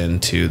goes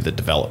into the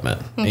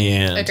development.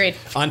 And agreed.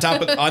 on top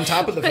of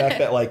the fact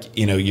that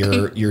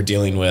you're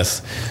dealing with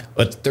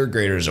third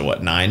graders are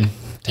what, 9?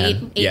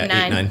 10? Eight,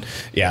 9.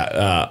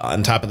 Yeah.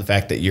 On top of the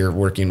fact that you're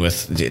working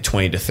with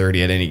 20 to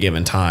 30 at any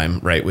given time,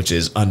 right, which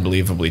is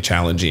unbelievably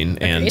challenging.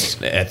 Agreed.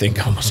 And I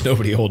think almost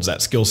nobody holds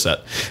that skill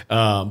set.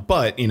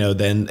 But,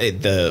 then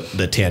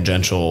the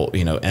tangential,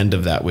 end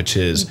of that, which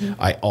is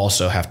I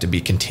also have to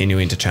be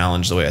continuing to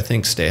challenge the way I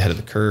think, stay ahead of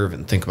the curve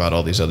and think about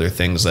all these other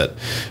things that,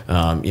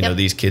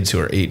 these kids who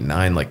are 8 and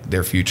 9, like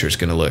their future is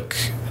going to look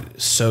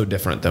so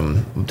different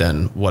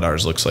than what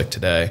ours looks like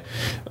today.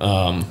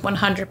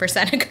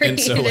 100% agree. And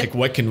so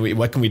what can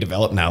we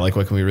develop now? Like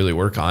what can we really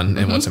work on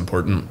and what's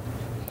important?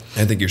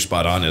 I think you're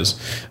spot on is,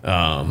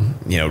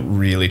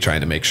 really trying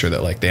to make sure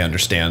that they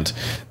understand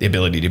the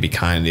ability to be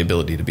kind, the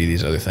ability to be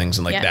these other things.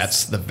 And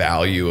that's the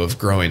value of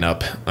growing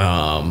up,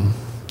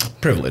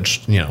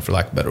 privileged, for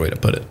lack of a better way to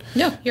put it.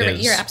 No,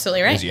 you're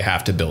absolutely right. Is you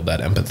have to build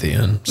that empathy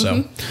in.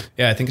 So,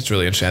 I think it's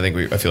really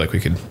interesting. I feel like we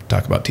could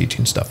talk about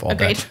teaching stuff all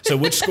day. So,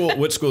 what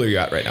school are you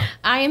at right now?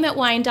 I am at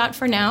Wyandotte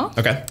for now.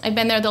 Okay. I've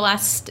been there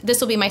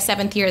this will be my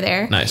 7th year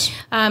there. Nice.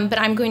 But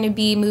I'm going to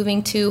be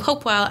moving to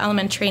Hopewell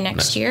Elementary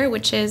next year,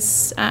 which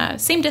is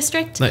same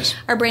district. Nice.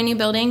 Our brand new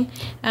building.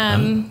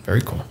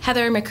 Very cool.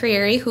 Heather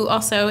McCreary, who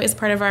also is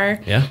part of our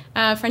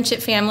friendship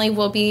family,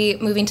 will be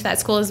moving to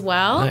that school as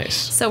well. Nice.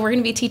 So we're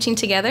going to be teaching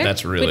together.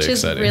 That's really exciting.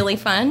 Which is really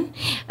fun.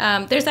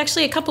 There's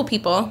actually a couple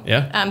people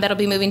that'll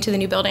be moving to the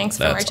new buildings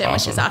from our gym,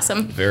 which is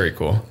awesome. Very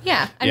cool.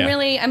 Yeah.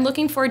 I'm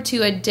looking forward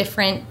to a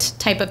different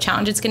type of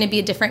challenge. It's going to be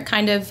a different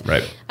kind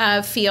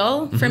of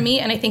feel for me,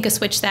 and I think a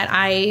switch that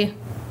I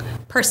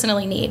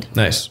personally need.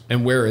 Nice.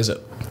 And where is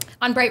it?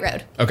 On Bright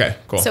Road. Okay,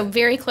 cool. So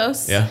very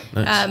close. Yeah,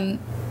 nice.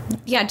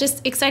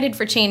 Just excited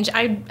for change.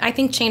 I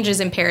think change is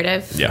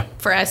imperative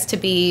for us to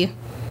be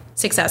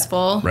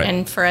successful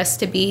and for us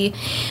to be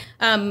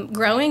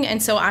growing.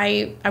 And so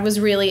I was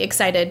really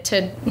excited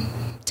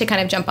to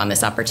kind of jump on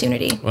this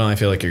opportunity. Well, I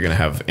feel like you're going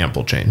to have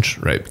ample change,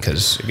 right?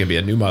 Because you're going to be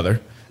a new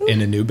mother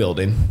in a new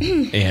building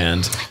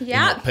and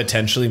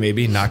potentially,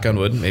 maybe, knock on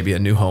wood, maybe a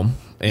new home.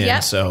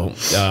 And so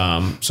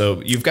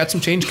you've got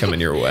some change coming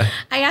your way.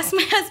 I asked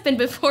my husband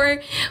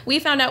before we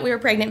found out we were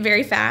pregnant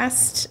very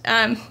fast.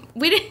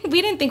 We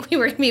didn't think we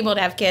were going to be able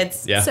to have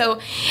kids. Yeah. So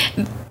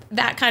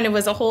that kind of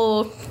was a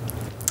whole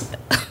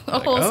a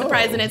whole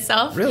surprise in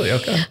itself. Really?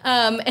 Okay.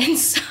 And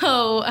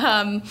so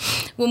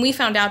when we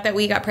found out that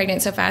we got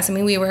pregnant so fast, I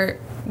mean, we were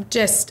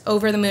just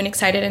over the moon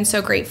excited and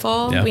so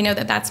grateful. Yeah. We know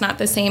that that's not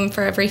the same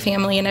for every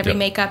family and every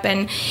makeup.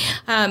 And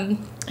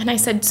I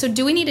said, so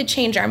do we need to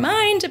change our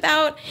mind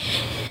about,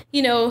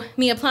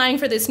 me applying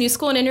for this new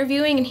school and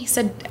interviewing? And he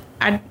said,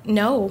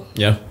 no.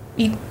 Yeah.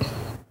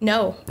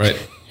 No.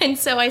 Right. And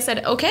so I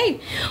said, okay,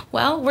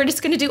 well, we're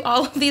just going to do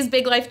all of these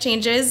big life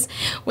changes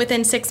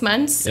within 6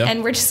 months,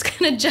 and we're just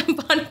going to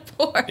jump on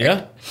board.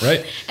 Yeah,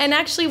 right. And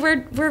actually,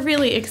 we're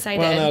really excited.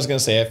 Well, and I was going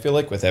to say, I feel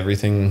like with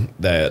everything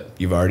that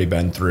you've already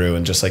been through,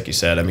 and just like you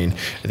said, I mean,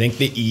 I think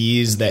the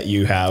ease that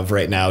you have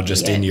right now,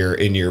 just in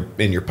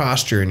your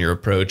posture and your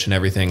approach and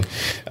everything,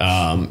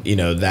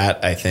 that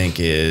I think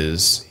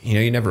is,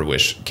 you never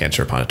wish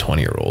cancer upon a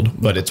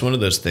 20-year-old, but it's one of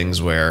those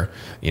things where,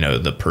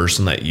 the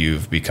person that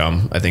you've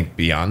become, I think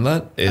beyond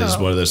that is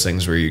one of those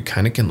things where you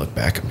kind of can look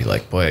back and be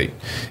like, boy,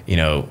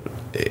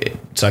 it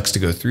sucks to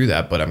go through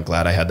that, but I'm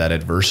glad I had that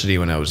adversity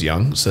when I was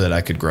young so that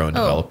I could grow and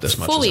develop this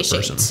much as a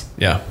person. Shaped.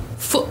 Yeah.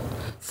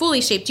 Fully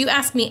shaped. You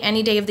ask me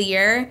any day of the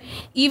year,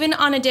 even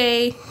on a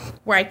day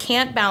where I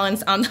can't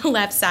balance on the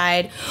left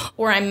side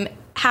or I'm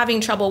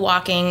having trouble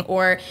walking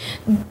or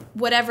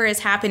whatever is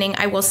happening,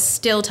 I will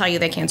still tell you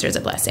that cancer is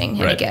a blessing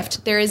and a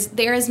gift. There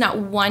is not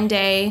one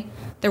day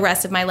the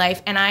rest of my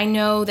life. And I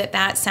know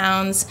that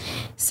sounds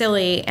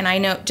silly. And I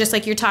know, just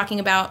like you're talking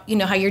about,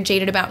 how you're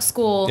jaded about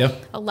school,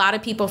 a lot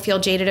of people feel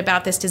jaded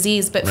about this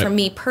disease. But for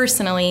me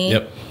personally,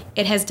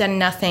 it has done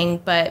nothing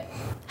but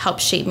help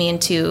shape me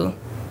into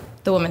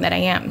the woman that I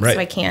am. So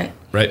I can't.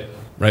 Right.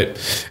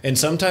 And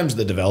sometimes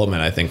the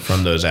development, I think,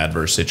 from those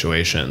adverse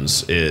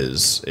situations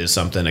is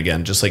something,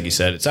 again, just like you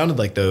said, it sounded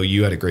like, though,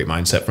 you had a great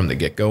mindset from the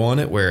get-go on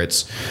it, where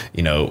it's,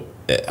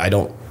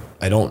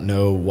 I don't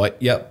know what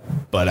yet,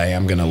 but I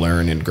am going to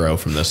learn and grow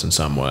from this in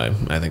some way.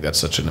 I think that's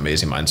such an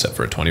amazing mindset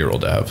for a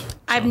 20-year-old to have. So.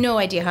 I have no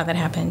idea how that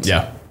happened.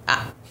 Yeah.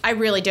 I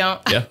really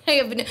don't. Yeah. I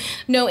have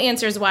no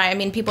answers why. I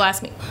mean, people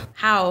ask me,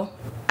 how?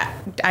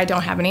 I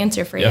don't have an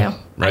answer for you.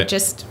 Right.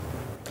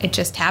 It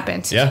just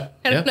happened. Yeah.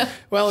 I don't know.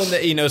 Well,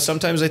 and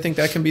sometimes I think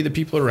that can be the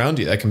people around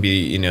you. That can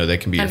be,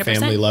 that can be your 100%.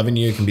 family loving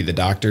you. It can be the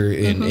doctor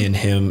in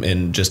him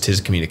and just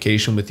his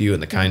communication with you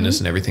and the kindness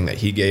and everything that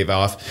he gave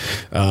off.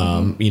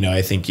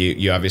 I think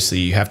you obviously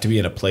you have to be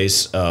in a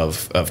place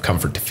of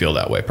comfort to feel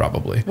that way,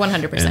 probably.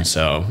 100%. And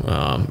so,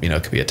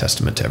 it could be a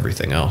testament to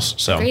everything else.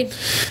 So, agreed.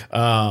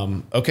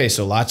 Okay.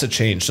 So lots of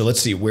change. So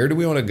let's see, where do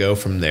we want to go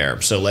from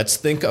there? So let's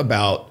think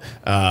about,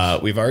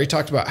 we've already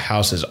talked about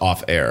houses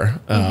off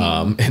air.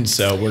 And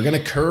so we're going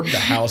to curb the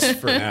house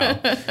for now.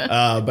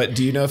 But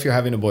do you know if you're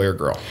having a boy or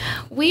girl?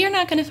 We are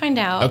not going to find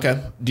out. Okay.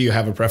 Do you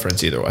have a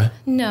preference either way?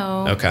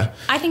 No. Okay.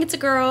 I think it's a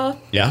girl.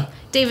 Yeah.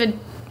 David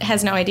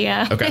has no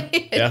idea.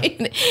 Okay. Yeah.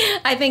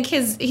 I think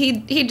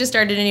he just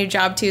started a new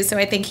job too, so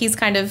I think he's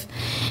kind of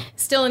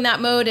still in that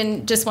mode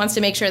and just wants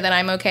to make sure that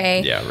I'm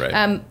okay. Yeah,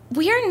 right.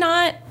 We are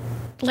not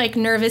like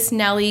nervous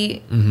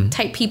Nelly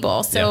type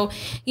people. So,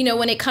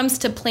 when it comes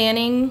to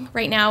planning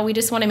right now, we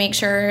just want to make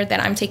sure that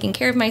I'm taking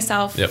care of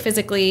myself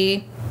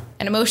physically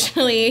and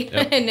emotionally.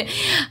 And,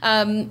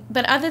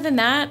 but other than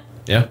that,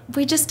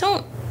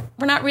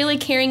 we're not really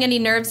carrying any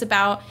nerves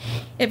about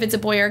if it's a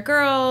boy or a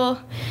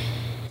girl,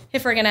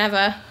 if we're going to have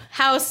a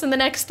house in the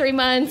next 3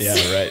 months.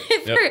 Yeah,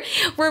 right.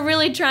 We're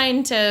really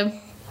trying to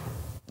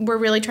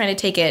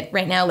take it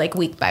right now, like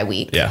week by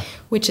week,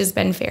 which has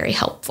been very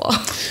helpful.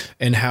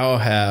 And how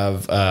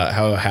have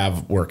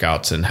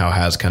workouts and how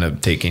has kind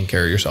of taking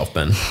care of yourself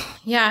been?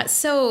 Yeah.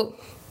 So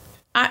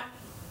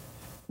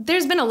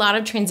there's been a lot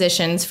of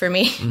transitions for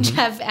me,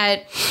 Jeff,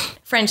 at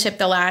Friendship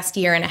the last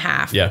year and a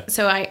half. Yeah.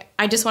 So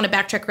I just want to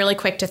backtrack really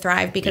quick to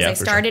Thrive because I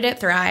started at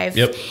Thrive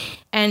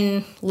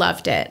and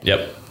loved it.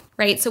 Yep.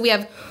 Right. So we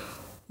have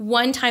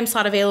one time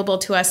slot available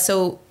to us.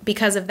 So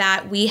because of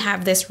that, we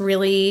have this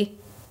really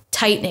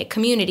tight-knit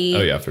community.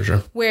 Oh, yeah, for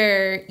sure.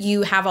 Where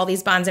you have all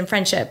these bonds and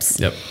friendships.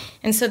 Yep.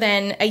 And so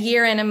then a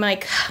year in, I'm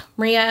like,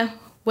 Maria,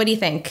 what do you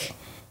think?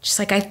 Just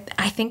like, I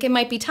think it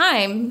might be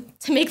time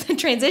to make the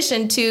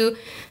transition to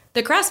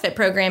the CrossFit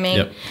programming.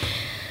 Yep.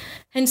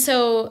 And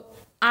so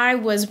I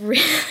was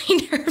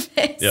really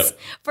nervous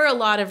for a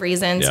lot of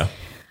reasons. Yeah.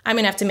 I'm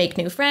going to have to make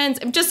new friends.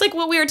 Just like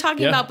what we were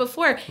talking about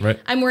before. Right.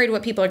 I'm worried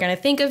what people are going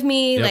to think of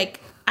me. Yep. Like,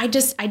 I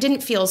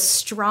didn't feel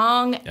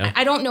strong. Yeah.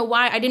 I don't know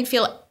why. I didn't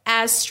feel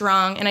as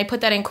strong. And I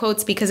put that in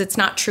quotes because it's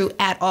not true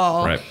at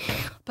all. Right.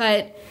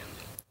 But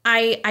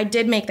I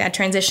did make that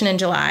transition in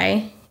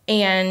July.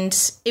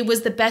 And it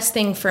was the best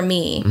thing for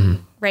me.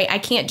 Right. I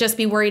can't just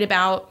be worried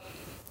about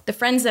the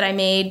friends that I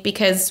made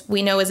because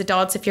we know as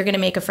adults, if you're going to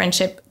make a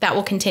friendship, that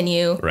will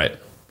continue. Right.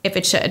 If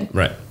it should.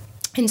 Right.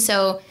 And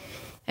so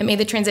I made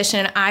the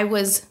transition. I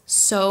was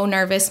so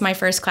nervous my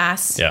first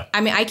class. Yeah.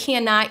 I mean, I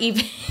cannot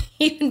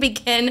even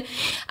begin.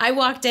 I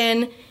walked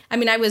in. I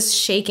mean, I was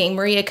shaking.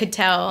 Maria could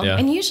tell. Yeah.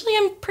 And usually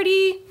I'm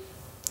pretty...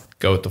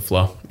 Go with the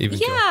flow.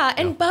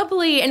 And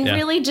bubbly and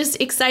really just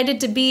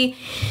excited to be.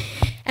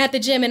 at the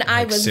gym, and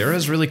I was...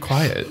 Sarah's really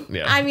quiet.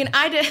 Yeah. I mean,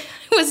 I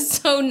was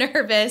so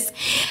nervous,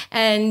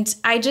 and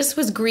I just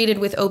was greeted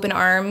with open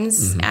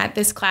arms at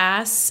this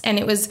class, and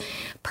it was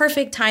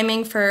perfect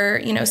timing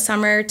for,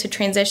 summer to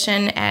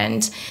transition,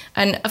 and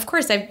of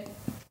course I've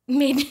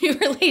made new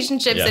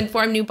relationships and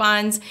formed new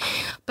bonds,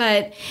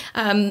 but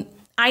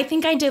I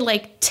think I did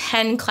like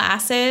 10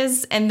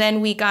 classes, and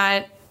then we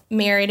got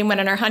married and went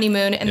on our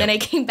honeymoon, and then I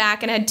came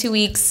back and had 2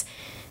 weeks,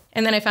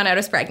 and then I found out I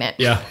was pregnant.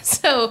 Yeah.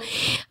 So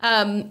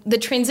the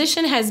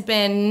transition has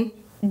been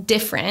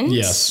different.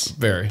 Yes,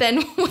 very.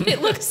 Than what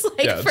it looks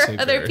like for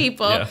other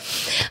people.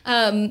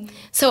 Yeah.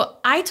 So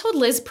I told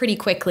Liz pretty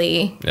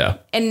quickly. Yeah.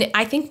 And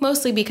I think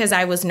mostly because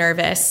I was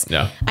nervous.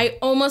 Yeah. I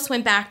almost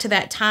went back to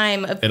that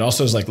time of... It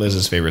also is like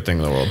Liz's favorite thing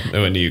in the world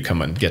when you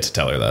come and get to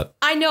tell her that.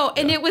 I know.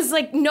 And it was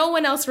like no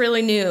one else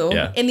really knew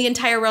in the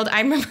entire world. I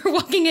remember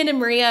walking in and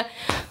Maria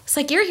was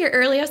like, "You're here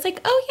early." I was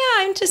like, "Oh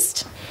yeah, I'm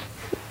just..."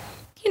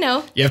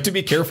 You have to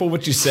be careful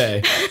what you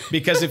say,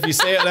 because if you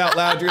say it out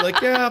loud, you're like,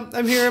 "Yeah,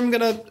 I'm here. I'm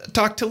going to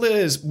talk to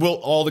Liz."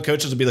 All the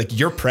coaches will be like,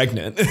 "You're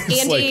pregnant."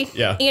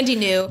 Andy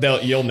knew.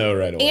 You'll know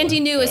right away. Andy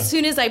knew as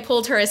soon as I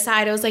pulled her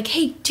aside. I was like,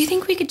 "Hey, do you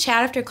think we could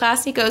chat after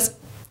class?" And he goes,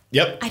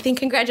 "Yep. I think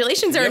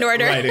congratulations are in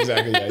order." Right,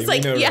 exactly. Yeah,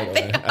 like, know right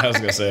away. I was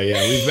gonna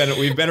say,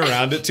 we've been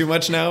around it too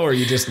much now, or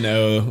you just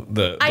know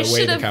the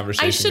way the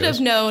conversation. I should have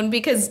known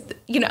because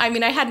I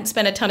hadn't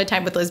spent a ton of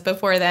time with Liz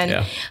before then.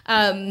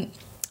 Yeah.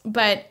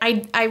 But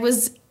I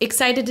was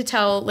excited to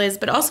tell Liz,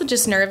 but also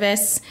just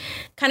nervous.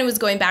 Kind of was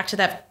going back to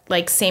that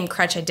like same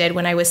crutch I did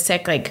when I was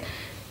sick. Like,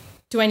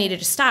 do I need to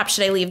just stop?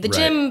 Should I leave the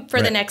gym for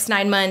the next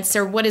 9 months,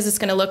 or what is this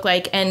going to look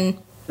like? And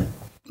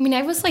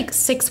I was like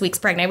 6 weeks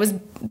pregnant. I was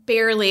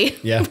barely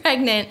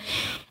pregnant.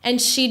 And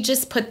she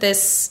just put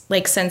this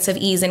like sense of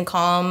ease and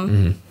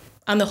calm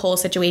on the whole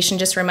situation,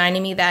 just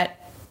reminding me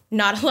that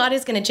not a lot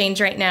is going to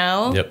change right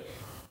now. Yep.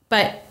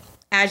 But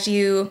as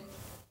you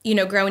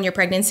grow in your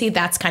pregnancy,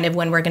 that's kind of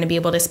when we're going to be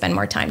able to spend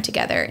more time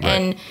together. Right.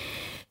 And,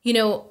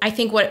 I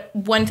think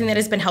one thing that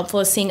has been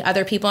helpful is seeing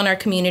other people in our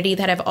community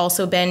that have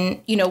also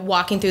been,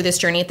 walking through this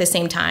journey at the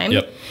same time.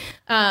 Yep.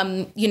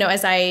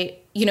 As I,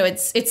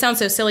 it sounds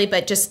so silly,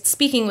 but just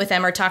speaking with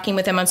them or talking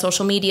with them on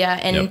social media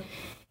and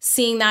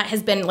seeing that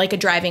has been like a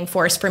driving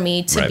force for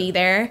me to be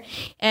there.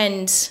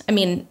 And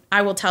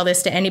I will tell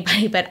this to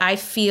anybody, but I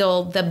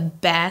feel the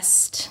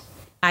best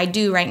I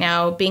do right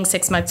now being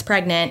 6 months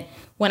pregnant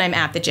when I'm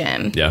at the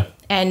gym. Yeah.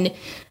 And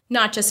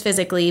not just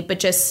physically, but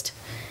just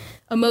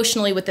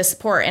emotionally with the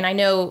support. And I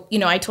know,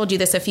 I told you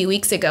this a few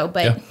weeks ago,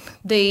 but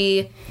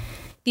the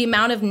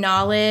amount of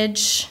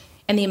knowledge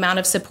and the amount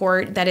of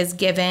support that is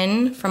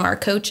given from our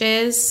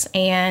coaches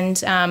and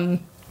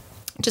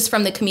just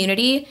from the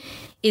community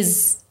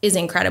is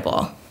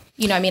incredible.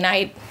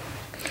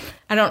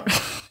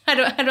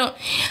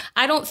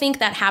 I don't think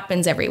that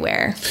happens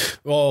everywhere.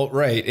 Well,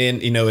 right.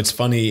 And, it's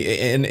funny.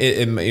 And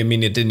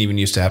it didn't even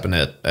used to happen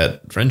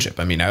at Friendship.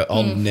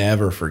 I'll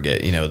never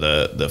forget,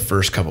 the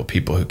first couple of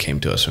people who came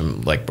to us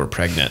and were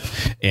pregnant,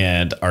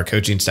 and our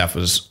coaching staff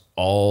was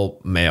all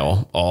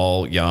male,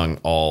 all young,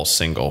 all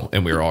single.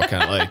 And we were all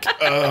kind of like,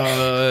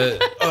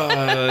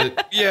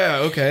 yeah,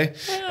 okay.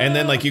 And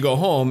then you go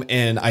home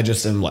and I'm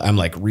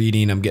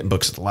reading, I'm getting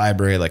books at the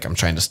library. I'm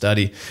trying to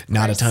study,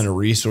 not a ton of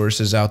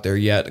resources out there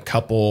yet. A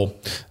couple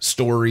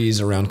stories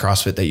around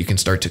CrossFit that you can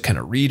start to kind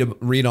of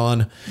read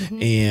on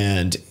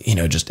and,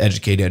 just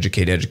educate.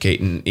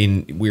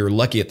 And we were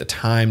lucky at the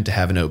time to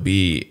have an OB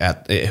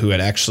who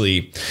had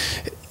actually,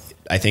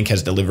 I think,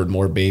 has delivered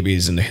more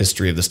babies in the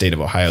history of the state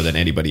of Ohio than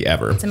anybody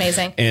ever. It's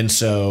amazing. And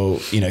so,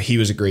 he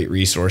was a great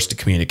resource to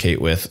communicate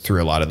with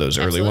through a lot of those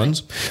early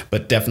ones,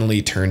 but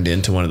definitely turned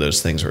into one of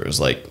those things where it was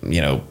like,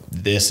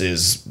 this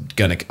is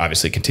going to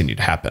obviously continue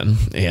to happen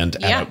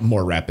and at a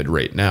more rapid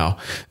rate now.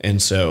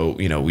 And so,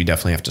 we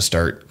definitely have to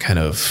start kind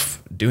of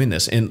doing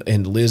this.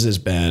 And Liz has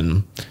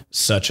been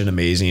such an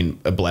amazing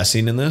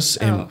blessing in this.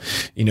 And,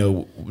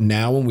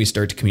 now when we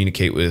start to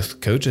communicate with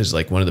coaches,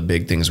 one of the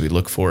big things we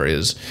look for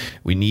is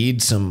we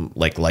need some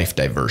life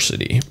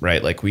diversity,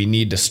 right? We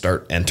need to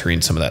start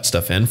entering some of that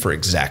stuff in for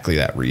exactly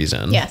that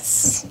reason.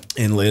 Yes.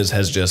 And Liz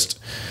has just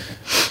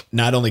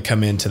not only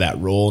come into that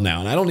role now,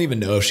 and I don't even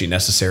know if she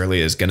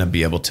necessarily is going to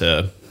be able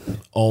to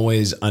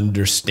always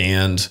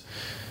understand,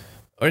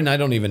 and I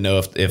don't even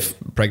know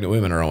if pregnant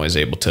women are always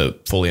able to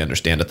fully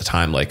understand at the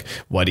time,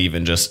 what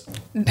even just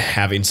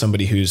having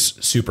somebody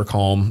who's super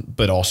calm,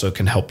 but also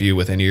can help you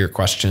with any of your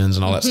questions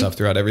and all that stuff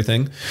throughout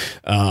everything.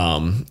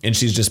 And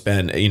she's just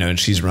been, and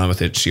she's run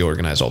with it. She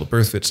organized all the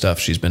BirthFit stuff.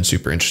 She's been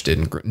super interested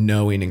in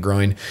knowing and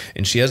growing.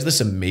 And she has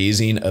this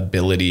amazing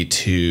ability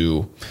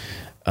to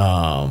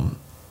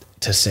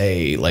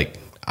say,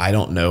 I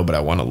don't know, but I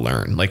want to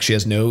learn. She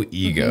has no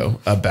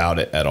ego about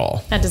it at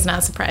all. That does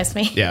not surprise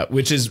me. Yeah,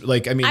 which is I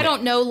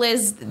don't know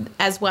Liz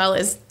as well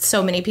as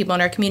so many people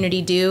in our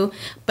community do,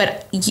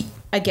 but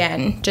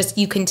again, just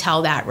you can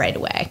tell that right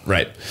away.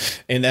 Right.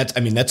 And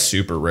that's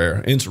super rare.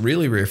 And it's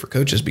really rare for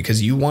coaches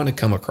because you want to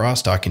come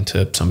across talking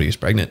to somebody who's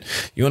pregnant.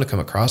 You want to come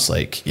across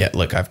like, yeah,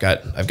 look, I've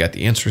got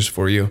the answers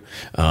for you.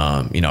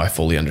 I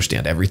fully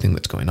understand everything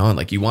that's going on.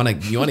 Like you want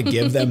to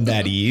give them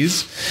that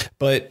ease,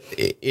 but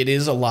it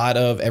is a lot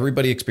of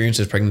everybody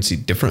experiences pregnancy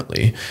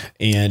differently.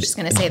 And just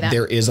gonna say that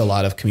there is a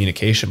lot of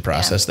communication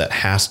process that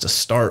has to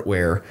start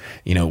where,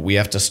 we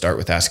have to start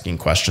with asking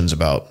questions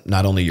about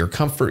not only your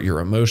comfort, your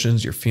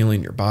emotions, your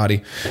feeling, your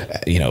body,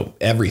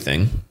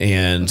 everything,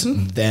 and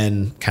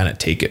then kind of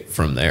take it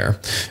from there.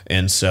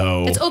 And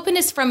so it's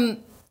openness from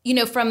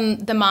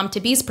the mom to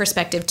be's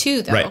perspective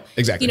too, though. Right.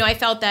 Exactly. I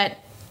felt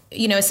that,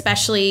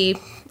 especially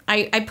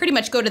I pretty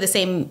much go to the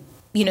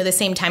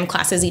same time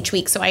classes each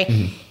week. So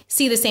I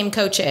see the same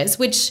coaches,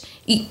 which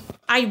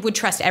I would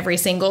trust every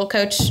single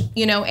coach,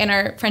 in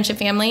our friendship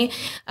family.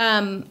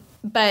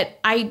 But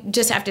I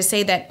just have to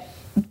say that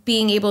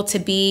being able to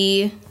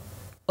be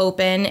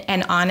open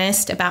and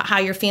honest about how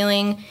you're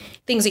feeling,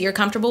 things that you're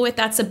comfortable with,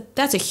 that's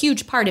a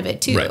huge part of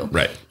it too.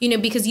 Right.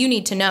 Because you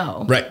need to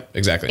know. Right.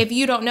 Exactly. If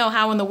you don't know,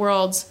 how in the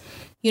world,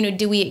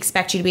 do we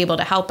expect you to be able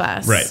to help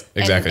us? Right.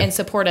 Exactly. And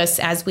support us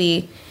as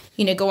we,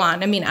 go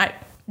on. I mean,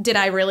 did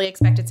I really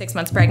expect at 6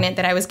 months pregnant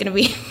that I was going to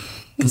be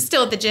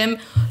still at the gym?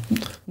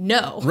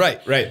 No. Right.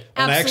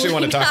 And I actually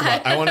want to talk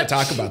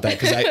about that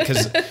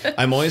because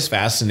I'm always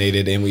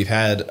fascinated, and we've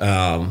had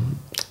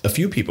a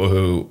few people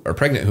who are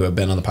pregnant who have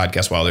been on the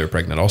podcast while they were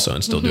pregnant also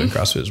and still doing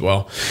CrossFit as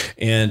well.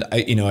 And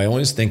I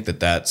always think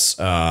that's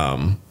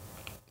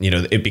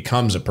it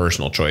becomes a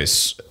personal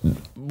choice.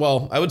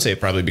 Well, I would say it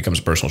probably becomes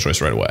a personal choice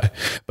right away,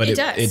 but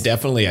it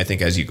definitely, I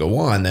think as you go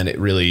on, then it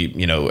really,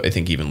 I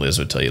think even Liz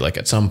would tell you, like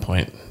at some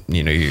point,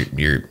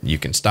 you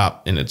can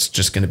stop and it's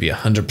just going to be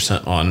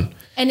 100% on.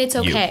 And it's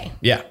okay. You.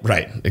 Yeah,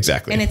 right.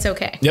 Exactly. And it's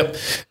okay. Yep.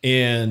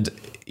 And,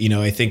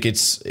 I think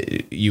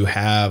you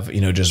have,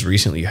 just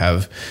recently you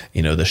have,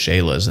 the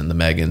Shaylas and the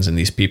Megans and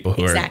these people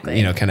who are,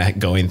 kind of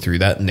going through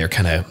that, and they're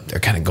kind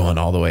of going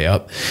all the way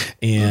up.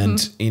 And,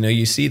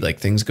 you see like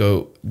things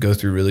go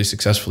through really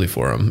successfully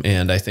for them.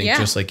 And I think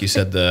just like you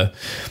said, that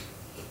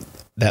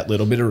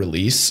little bit of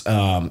release,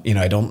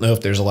 I don't know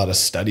if there's a lot of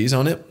studies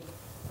on it,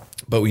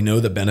 but we know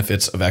the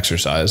benefits of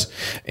exercise.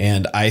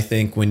 And I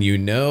think when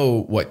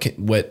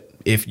what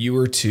if you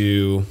were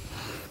to,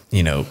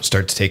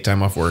 start to take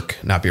time off work,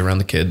 not be around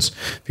the kids,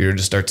 if you were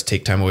to start to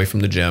take time away from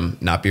the gym,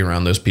 not be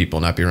around those people,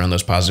 not be around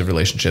those positive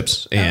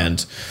relationships,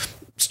 and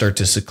start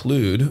to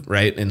seclude,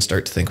 right? And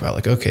start to think about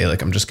like, okay,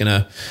 like I'm just going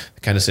to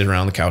kind of sit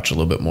around the couch a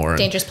little bit more.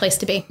 Dangerous place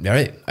to be.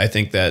 Right. I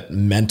think that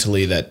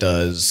mentally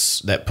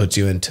that puts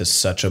you into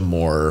such a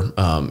more,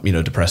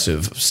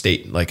 depressive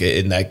state. Like,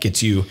 and that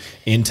gets you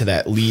into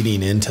that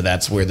leading into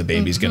that's where the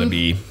baby's going to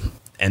be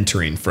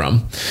entering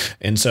from.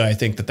 And so I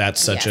think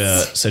that's such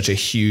a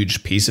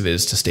huge piece of it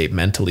is to stay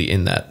mentally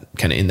in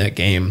that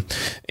game.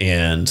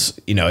 And,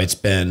 it's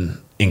been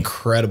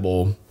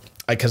incredible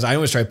because I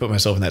always try to put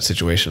myself in that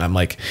situation. I'm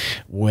like,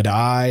 would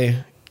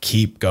I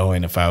keep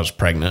going if I was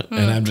pregnant?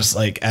 And I'm just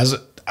like,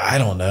 I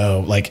don't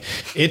know, like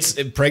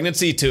it's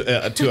pregnancy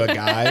to a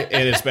guy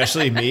and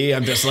especially me.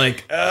 I'm just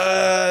like,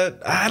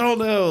 I don't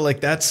know.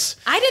 Like I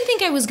didn't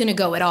think I was going to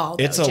go at all.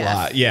 It's a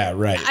lot. Yeah.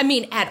 Right. I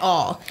mean, at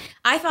all.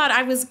 I thought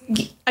I was,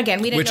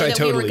 again, we didn't know that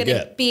we were going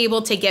to be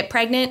able to get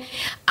pregnant.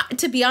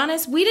 To be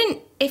honest, we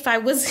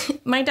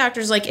didn't, my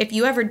doctor's like, if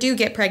you ever do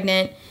get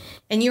pregnant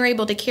and you're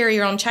able to carry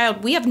your own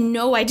child, we have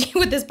no idea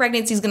what this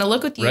pregnancy is going to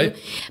look with you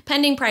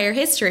pending prior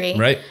history.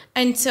 Right.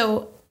 And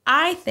so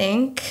I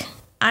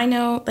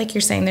know, like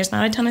you're saying, there's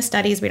not a ton of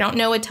studies. We don't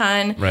know a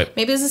ton. Right.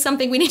 Maybe this is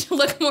something we need to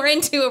look more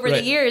into over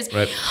the years.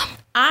 Right.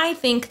 I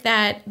think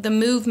that the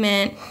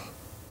movement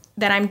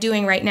that I'm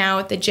doing right now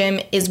at the gym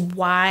is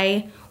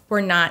why we're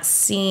not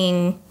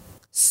seeing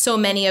so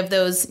many of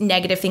those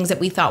negative things that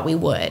we thought we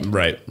would.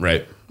 Right.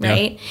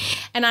 Yeah.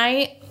 And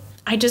I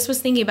just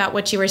was thinking about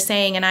what you were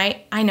saying, and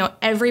I know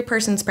every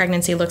person's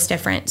pregnancy looks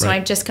different. So I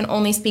just can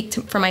only speak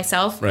for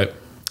myself. Right.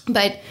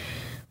 But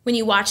when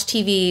you watch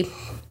TV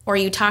or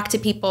you talk to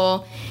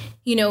people,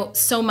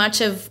 so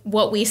much of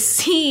what we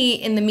see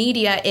in the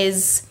media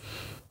is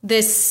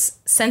this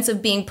sense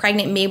of being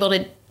pregnant and being able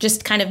to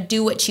just kind of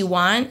do what you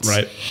want.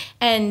 Right.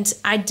 And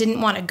I didn't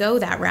want to go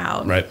that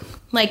route. Right.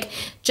 Like,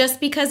 just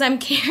because I'm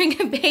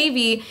carrying a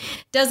baby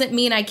doesn't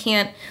mean I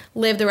can't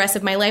live the rest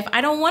of my life.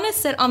 I don't want to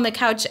sit on the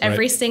couch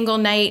every single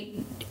night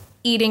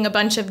eating a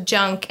bunch of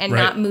junk and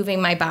not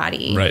moving my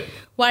body. Right.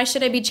 Why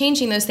should I be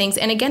changing those things?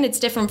 And again, it's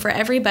different for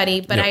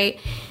everybody, but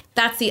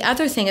that's the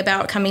other thing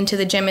about coming to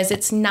the gym is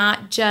it's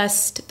not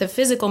just the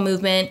physical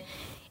movement.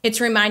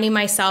 It's reminding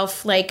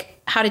myself like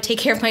how to take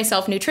care of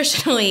myself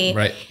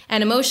nutritionally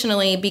and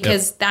emotionally,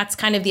 because that's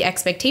kind of the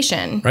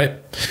expectation. Right.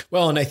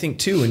 Well, and I think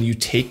too, when you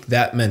take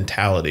that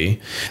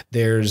mentality,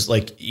 there's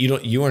like,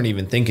 you aren't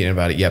even thinking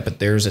about it yet, but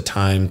there's a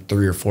time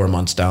 3 or 4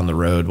 months down the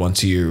road,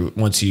 once you've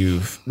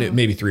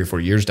maybe 3 or 4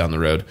 years down the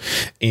road,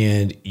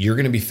 and you're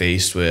going to be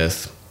faced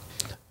with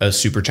a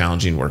super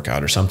challenging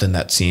workout or something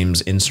that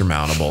seems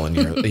insurmountable, and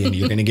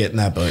you're going to get in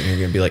that boat and you're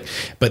going to be like,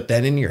 but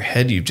then in your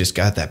head, you've just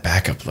got that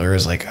backup blur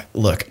is like,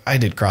 look, I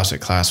did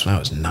CrossFit class when I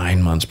was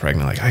 9 months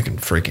pregnant. Like I can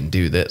freaking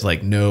do this.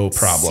 Like no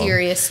problem.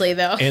 Seriously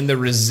though. And the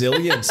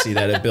resiliency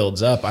that it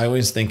builds up, I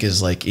always think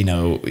is like, you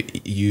know,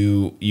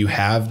 you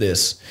have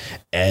this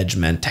edge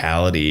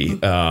mentality.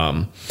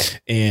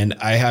 And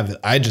I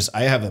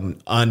have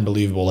an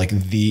unbelievable, like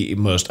the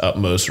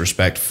utmost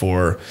respect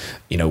for,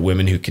 you know,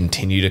 women who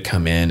continue to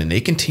come in and they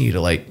continue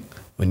to, like,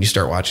 when you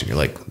start watching, you're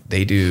like,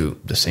 they do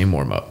the same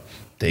warm up.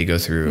 They go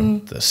through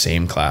the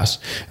same class.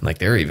 And like,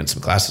 there are even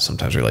some classes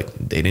sometimes where you're like,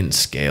 they didn't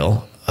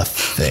scale a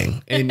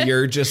thing. And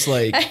you're just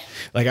like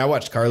I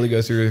watched Carly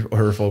go through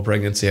her full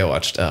pregnancy. I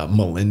watched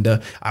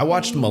Melinda.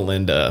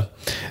 Melinda.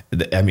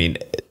 I mean,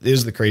 this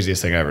is the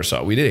craziest thing I ever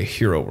saw. We did a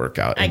hero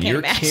workout and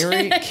you're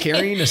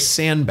carrying a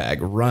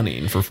sandbag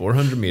running for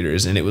 400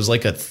 meters. And it was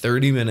like a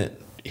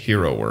 30-minute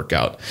hero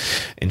workout.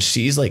 And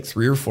she's like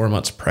 3 or 4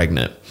 months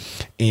pregnant.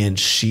 And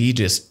she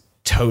just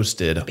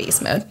toasted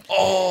beast mode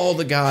all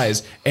the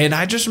guys. And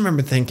I just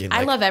remember thinking, like,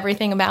 I love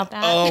everything about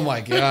that. Oh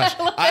my gosh.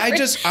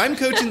 I'm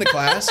coaching the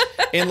class,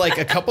 and like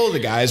a couple of the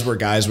guys were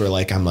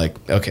like, I'm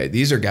like, okay,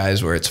 these are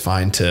guys where it's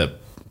fine to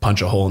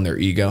punch a hole in their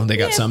ego. They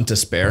got some to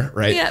spare.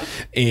 Right. Yeah.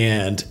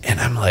 And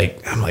I'm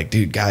like,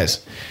 dude,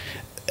 guys,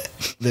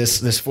 this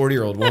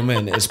 40-year-old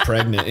woman is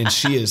pregnant and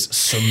she is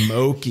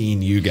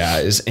smoking you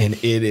guys, and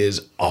it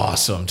is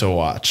awesome to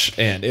watch.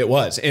 And it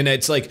was, and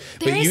it's like,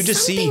 there but you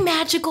just see something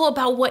magical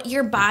about what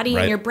your body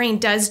and your brain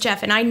does,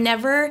 Jeff. And I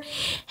never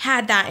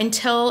had that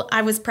until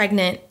I was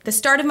pregnant. The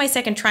start of my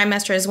second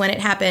trimester is when it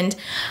happened.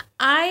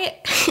 I've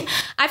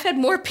had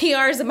more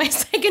PRs in my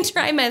second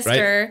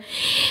trimester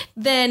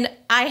than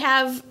I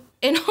have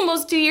in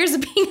almost 2 years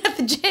of being at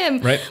the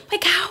gym. Right.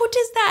 Like, how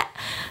does that?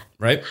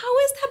 Right. How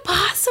is that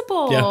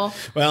possible? Yeah.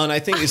 Well, and I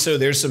think so.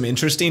 There's some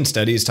interesting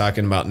studies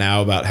talking about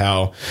now about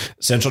how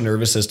central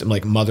nervous system,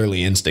 like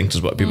motherly instinct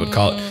is what people would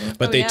call it.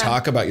 But they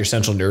talk about your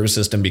central nervous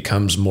system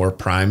becomes more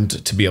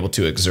primed to be able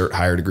to exert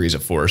higher degrees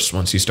of force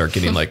once you start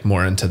getting like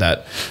more into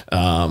that,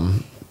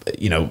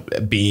 you know,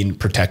 being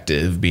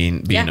protective,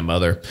 being a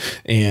mother.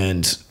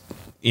 And,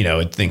 you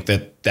know, I think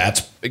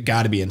that's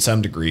got to be in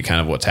some degree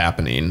kind of what's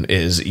happening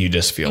is you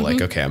just feel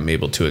like, okay, I'm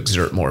able to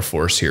exert more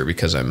force here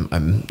because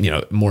I'm, you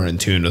know, more in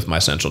tune with my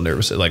central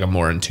nervous system. Like I'm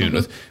more in tune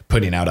with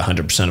putting out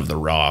 100% of the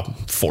raw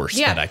force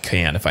that I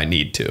can if I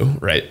need to.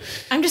 Right.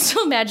 I'm just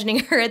still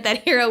imagining her at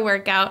that hero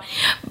workout.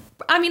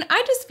 I mean,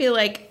 I just feel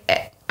like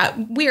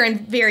we're in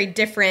very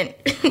different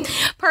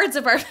parts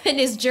of our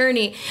fitness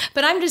journey,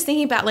 but I'm just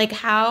thinking about like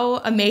how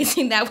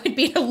amazing that would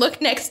be to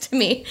look next to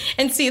me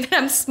and see that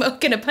I'm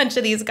smoking a bunch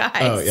of these guys.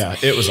 Oh yeah,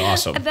 it was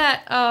awesome.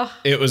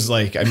 It was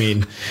like, I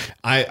mean,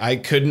 I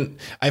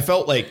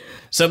felt like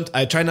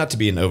I try not to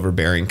be an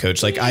overbearing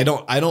coach. Like I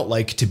don't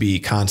like to be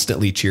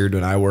constantly cheered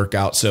when I work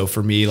out. So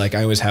for me, like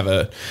I always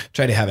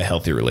try to have a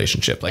healthy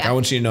relationship. Like I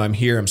want you to know I'm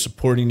here, I'm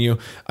supporting you.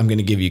 I'm going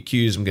to give you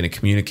cues. I'm going to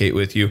communicate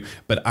with you,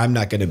 but I'm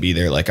not going to be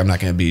there. Like I'm not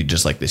going to be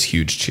just like this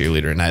huge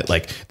cheerleader. And that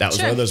was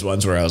one of those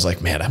ones where I was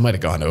like, man, I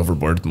might've gone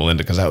overboard with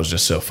Melinda because I was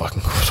just so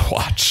fucking cool to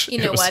watch. You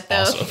know what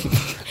though? Awesome.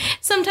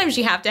 Sometimes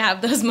you have to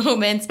have those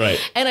moments. Right.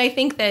 And I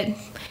think that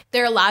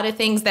there are a lot of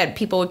things that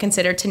people would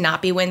consider to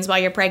not be wins while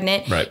you're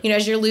pregnant. Right. You know,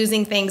 as you're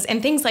losing things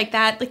and things like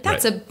that. Like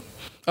that's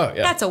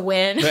that's a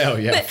win. Oh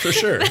yeah, for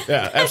sure.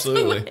 Yeah,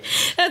 absolutely.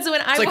 That's when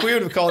It's like we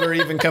would have called her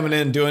even coming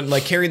in doing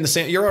like carrying the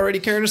sand. You're already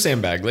carrying a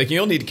sandbag. Like you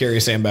don't need to carry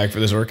a sandbag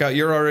for this workout.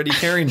 You're already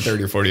carrying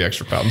 30 or 40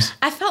 extra pounds.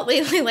 I felt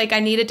lately like I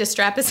needed to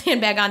strap a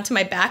sandbag onto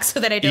my back so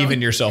that I don't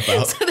even yourself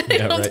out, so that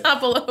I don't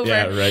topple over.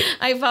 Yeah, right.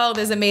 I follow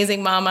this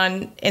amazing mom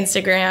on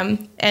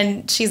Instagram,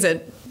 and she's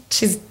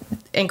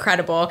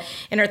incredible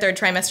in her third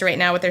trimester right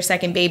now with her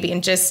second baby,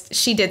 and just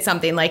she did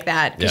something like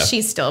that because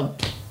she's still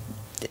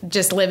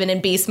just living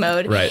in beast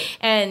mode. Right.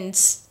 And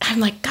I'm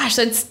like, gosh,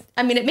 it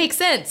makes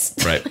sense.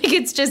 Right. Like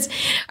it's just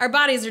our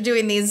bodies are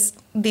doing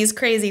these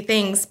crazy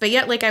things. But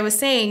yet, like I was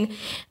saying,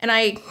 and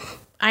I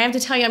have to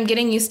tell you, I'm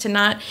getting used to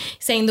not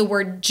saying the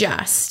word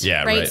just.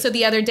 Yeah. Right. So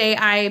the other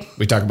day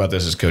we talk about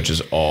this as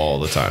coaches all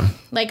the time.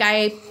 Like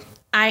I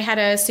had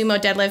a sumo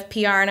deadlift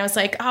PR and I was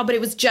like, oh, but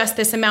it was just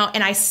this amount.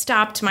 And I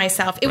stopped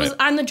myself. It was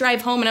on the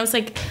drive home and I was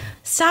like,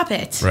 stop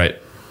it. Right.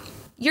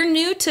 You're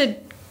new to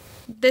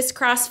this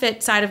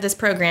CrossFit side of this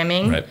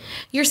programming. Right.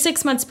 You're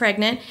 6 months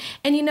pregnant.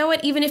 And you know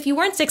what? Even if you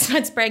weren't 6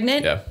 months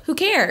pregnant, who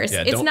cares?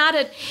 Yeah,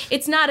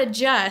 it's not a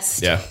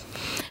just. Yeah.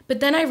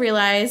 But then I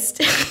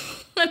realized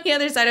on the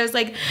other side, I was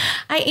like,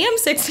 I am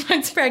 6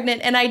 months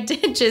pregnant. And I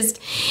did just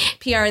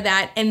PR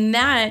that. And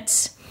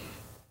that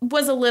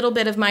was a little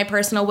bit of my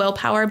personal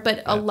willpower,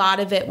 but a lot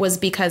of it was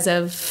because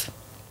of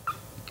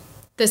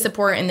the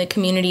support and the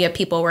community of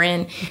people we're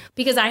in.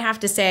 Because I have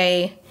to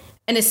say,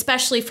 and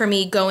especially for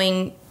me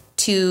going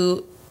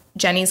to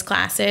Jenny's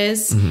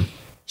classes,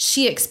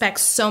 she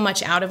expects so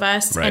much out of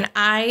us. Right. And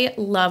I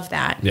love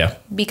that. Yeah.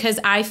 Because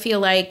I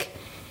feel like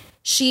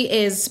she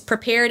is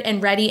prepared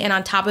and ready and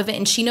on top of it.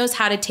 And she knows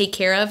how to take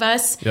care of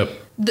us. Yep.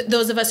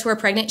 Those of us who are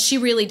pregnant, she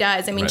really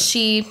does. I mean,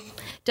 she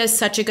does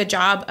such a good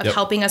job of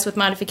helping us with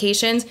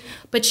modifications,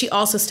 but she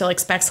also still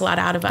expects a lot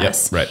out of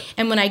us. Right.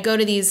 And when I go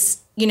to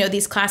these,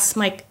 these classes, I'm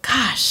like,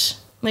 gosh,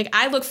 like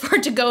I look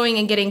forward to going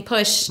and getting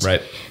pushed.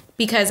 Right.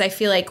 Because I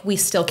feel like we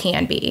still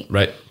can be.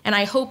 Right. And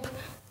I hope,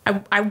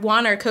 I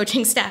want our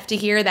coaching staff to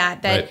hear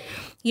that, Right.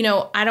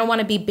 I don't want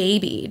to be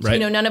babied. Right.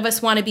 None of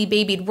us want to be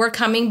babied. We're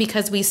coming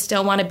because we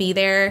still want to be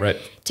there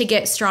to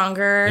get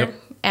stronger. Yep.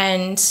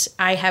 And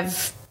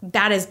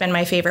that has been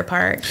my favorite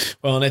part.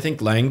 Well, and I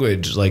think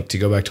language, like to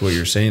go back to what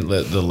you're saying,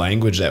 the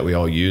language that we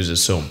all use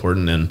is so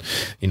important.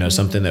 And,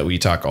 something that we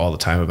talk all the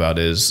time about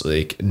is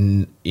like,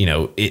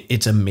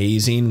 it's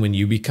amazing when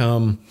you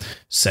become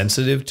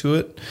sensitive to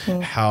it,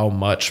 how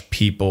much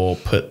people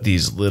put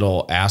these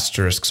little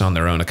asterisks on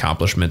their own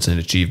accomplishments and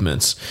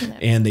achievements,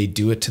 and they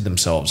do it to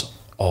themselves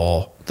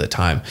all the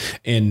time.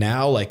 And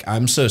now, like,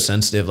 I'm so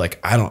sensitive, like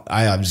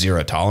I have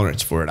zero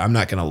tolerance for it. I'm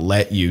not going to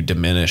let you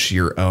diminish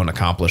your own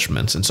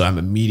accomplishments. And so I'm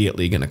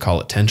immediately going to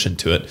call attention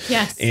to it.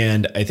 Yes.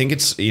 And I think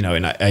it's,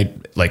 and I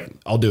like,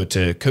 I'll do it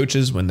to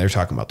coaches when they're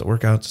talking about the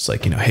workouts. It's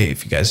like, hey,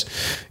 if you guys,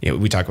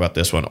 we talk about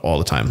this one all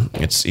the time.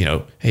 It's,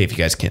 hey, if you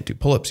guys can't do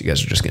pull-ups, you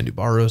guys are just going to do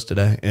bar rows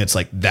today. And it's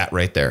like that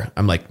right there.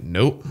 I'm like,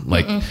 nope,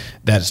 like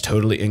that is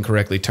totally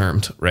incorrectly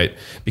termed, right?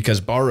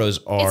 Because bar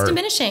rows are it's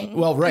diminishing.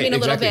 Well, right. A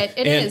exactly. little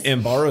bit. It is.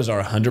 And bar rows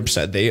are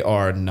 100%. They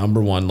are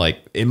number one.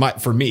 Like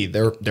for me,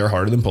 they're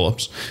harder than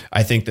pull-ups.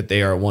 I think that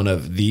they are one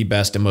of the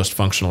best and most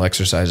functional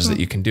exercises that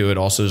you can do. It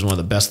also is one of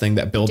the best things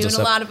that builds us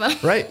up. A lot of them.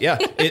 Right. Yeah.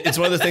 It's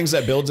one of the things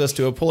that builds us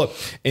to a pull-up.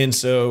 And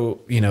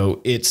so,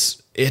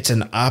 it's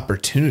an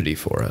opportunity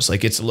for us.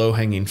 Like it's low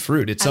hanging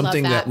fruit. It's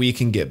something that we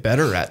can get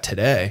better at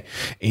today.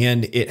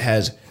 And it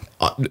has,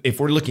 if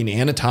we're looking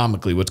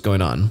anatomically, what's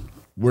going on,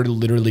 we're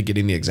literally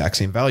getting the exact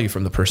same value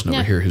from the person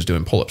over here who's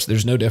doing pull-ups.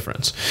 There's no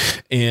difference.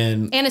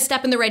 And a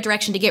step in the right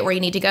direction to get where you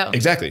need to go.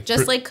 Exactly.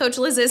 Just like Coach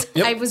Liz's.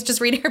 Yep. I was just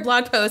reading her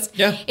blog post.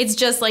 Yeah. It's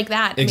just like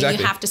that. Exactly. I mean,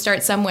 you have to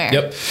start somewhere.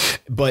 Yep.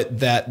 But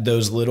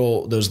those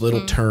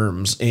little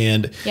terms,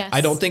 and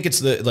I don't think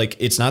it's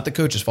it's not the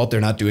coach's fault.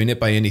 They're not doing it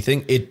by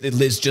anything. It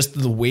is just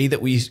the way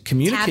that we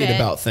communicate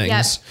about things.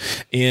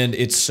 Yep. And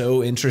it's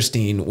so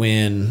interesting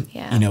when,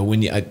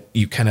 when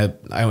you kind of,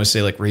 I always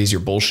say like raise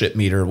your bullshit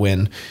meter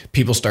when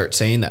people start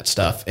saying that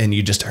stuff and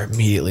you just are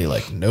immediately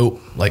like,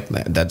 nope, like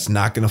that's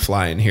not going to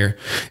fly in here.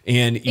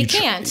 And you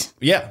can't.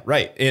 Yeah.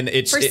 Right. And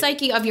it's for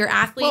psyche of your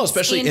athletes. Well,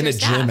 especially in a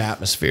gym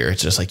atmosphere,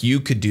 it's just like, you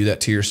could do that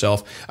to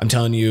yourself. I'm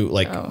telling you,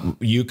 like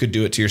you could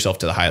do it to yourself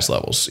to the highest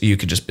levels. You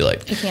could just be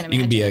like, you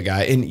can be a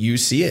guy, and you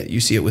see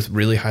it with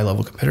really high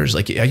level competitors.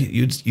 Like you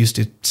used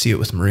to see it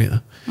with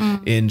Maria,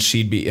 and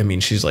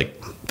she's like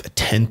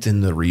 10th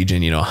in the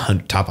region,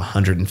 top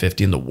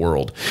 150 in the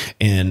world.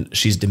 And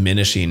she's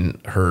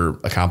diminishing her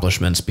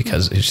accomplishments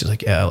because she's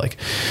like,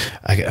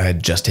 I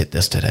just hit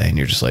this today. And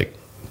you're just like,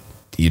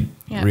 you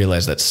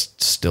realize that's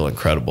still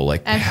incredible.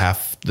 Like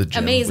half the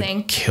gym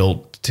would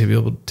kill to be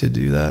able to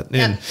do that.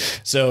 And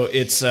so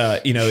it's,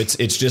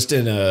 it's just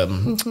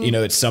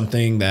it's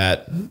something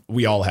that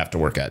we all have to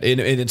work at. And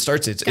it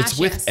starts, it's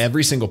with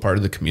every single part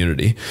of the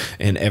community,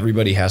 and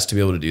everybody has to be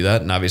able to do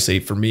that. And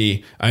obviously for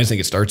me, I just think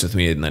it starts with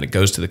me, and then it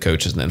goes to the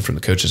coaches, and then from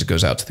the coaches, it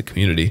goes out to the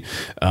community.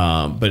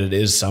 But it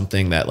is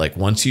something that, like,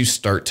 once you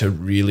start to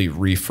really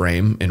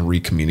reframe and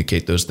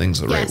recommunicate those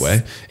things the right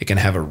way, it can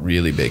have a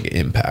really big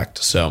impact.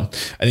 So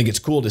I think it's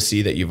cool to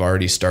see that you've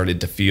already started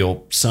to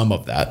feel some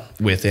of that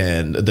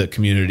within the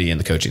community and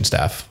the coaching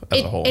staff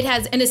as a whole. It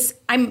has,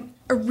 and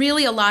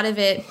a lot of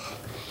it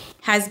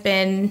has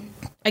been,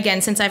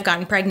 again, since I've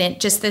gotten pregnant,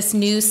 just this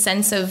new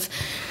sense of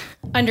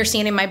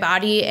understanding my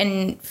body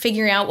and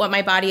figuring out what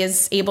my body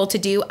is able to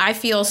do. I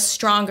feel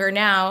stronger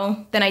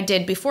now than I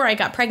did before I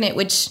got pregnant,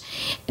 which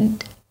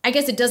I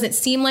guess it doesn't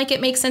seem like it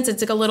makes sense.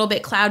 It's like a little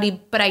bit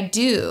cloudy, but I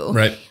do.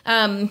 Right.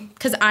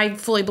 Because I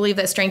fully believe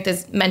that strength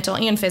is mental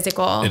and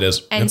physical. It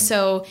is. And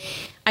so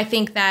I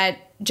think that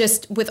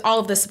just with all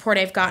of the support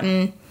I've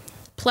gotten,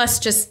 plus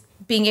just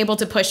being able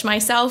to push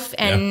myself.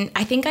 And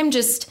I think I'm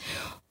just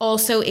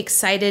also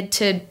excited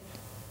to,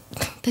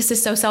 this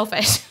is so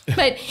selfish,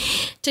 but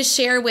to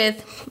share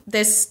with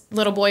this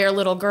little boy or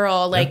little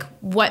girl, like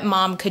what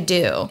mom could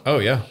do. Oh,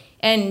 yeah.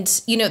 And,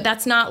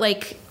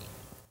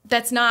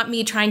 that's not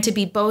me trying to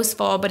be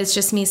boastful, but it's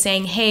just me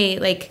saying, hey,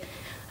 like,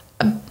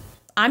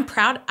 I'm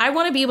proud. I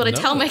want to be able to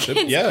tell my kids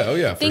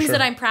things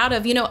that I'm proud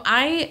of.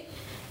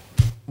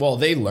 Well,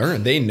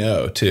 they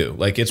know too.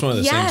 Like, it's one of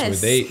those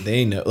things where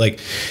they know, like,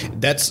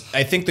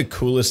 I think the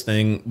coolest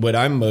thing, what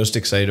I'm most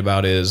excited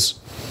about is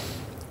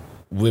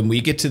when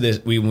we get to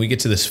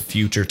this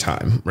future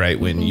time, right?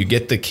 When you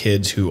get the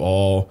kids who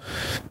all,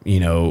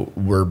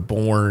 were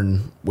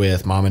born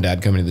with mom and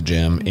dad coming to the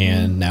gym,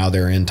 and now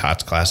they're in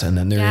TOTS class, and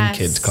then they're in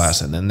kids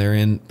class, and then they're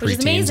in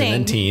preteens, and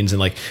then teens,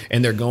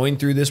 and they're going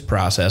through this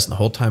process, and the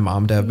whole time mom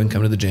and dad have been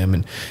coming to the gym,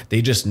 and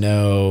they just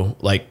know,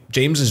 like,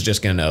 James is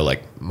just going to know,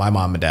 like, my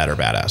mom and dad are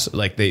badass.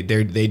 Like,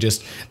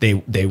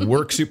 they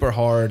work super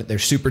hard. They're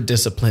super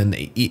disciplined.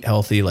 They eat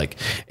healthy, like,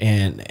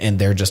 and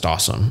they're just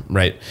awesome.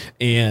 Right.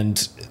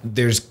 And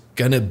there's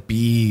going to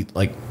be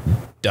like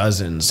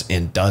dozens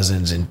and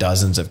dozens and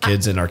dozens of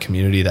kids in our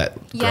community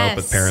that grow up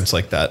with parents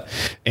like that.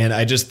 And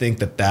I just think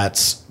that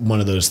that's one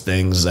of those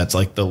things that's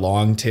like the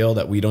long tail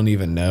that we don't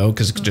even know,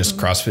 because just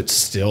CrossFit's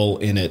still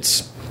in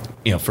its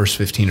first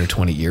 15 or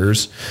 20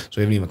 years. So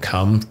we haven't even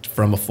come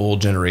from a full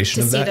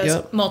generation of that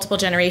yet. Multiple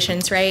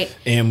generations, right?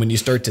 And when you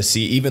start to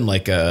see even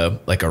like a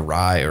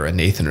Rye or a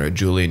Nathan or a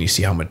Julie, and you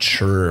see how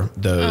mature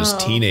those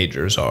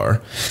teenagers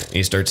are, and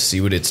you start to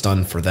see what it's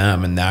done for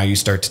them. And now you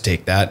start to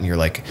take that and you're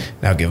like,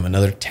 now give them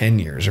another 10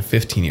 years or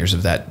 15 years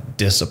of that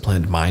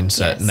disciplined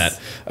mindset and that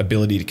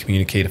ability to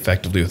communicate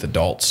effectively with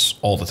adults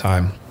all the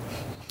time.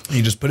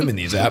 You just put them in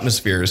these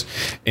atmospheres,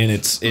 and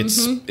it's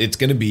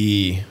going to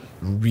be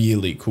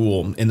really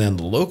cool. And then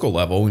the local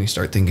level, when you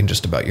start thinking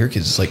just about your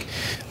kids, it's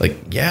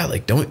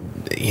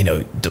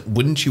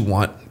wouldn't you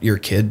want your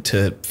kid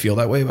to feel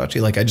that way about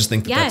you? Like, I just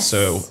think I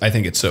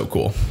think it's so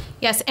cool.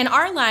 Yes. And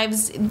our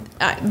lives,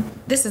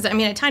 this is,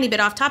 a tiny bit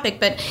off topic,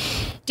 but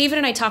David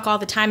and I talk all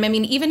the time.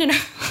 Even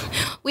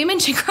we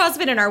mentioned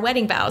CrossFit in our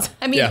wedding vows.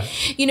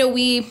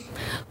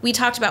 We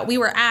talked about, we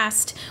were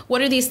asked,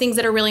 what are these things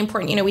that are really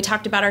important? We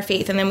talked about our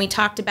faith, and then we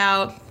talked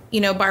about,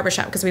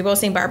 barbershop, because we both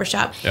sing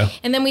barbershop. Yeah.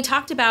 And then we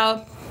talked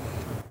about,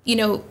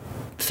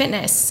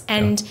 fitness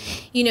and,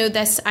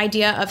 this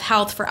idea of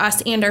health for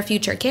us and our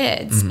future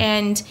kids. Mm-hmm.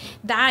 And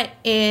that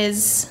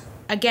is,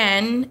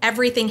 again,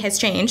 everything has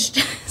changed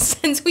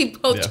since we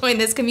both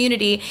joined this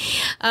community.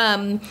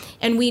 And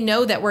we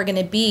know that we're going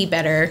to be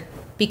better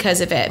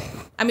because of it.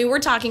 We're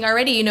talking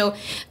already,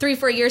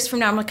 3-4 years from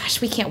now, I'm like,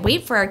 gosh, we can't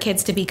wait for our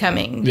kids to be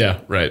coming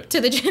to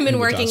the gym and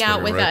working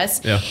out with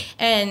us. Yeah.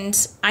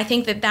 And I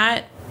think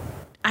that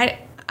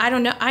I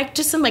don't know. I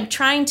just am like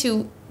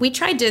we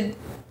tried to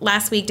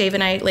last week, Dave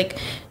and I, like,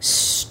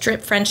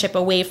 strip friendship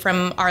away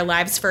from our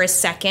lives for a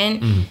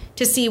second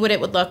to see what it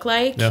would look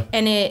like. Yeah.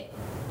 And it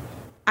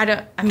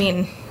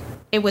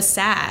was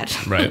sad.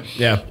 Right.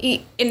 Yeah.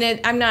 And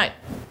I'm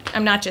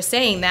not just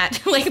saying that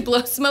like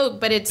blow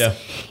smoke, but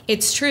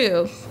it's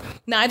true.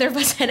 Neither of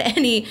us had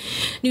any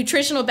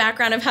nutritional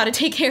background of how to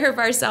take care of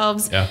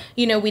ourselves. Yeah.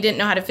 We didn't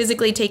know how to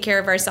physically take care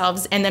of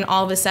ourselves. And then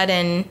all of a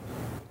sudden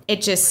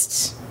it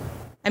just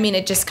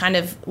kind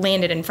of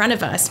landed in front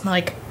of us. I'm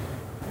like,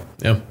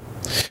 yeah.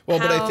 Well,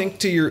 but I think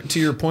to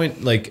your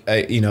point, like,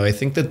 I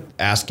think that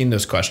asking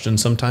those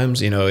questions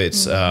sometimes,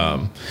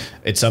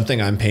 it's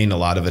something I'm paying a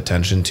lot of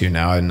attention to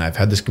now. And I've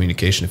had this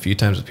communication a few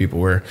times with people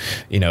where,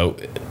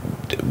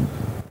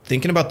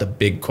 thinking about the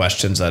big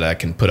questions that I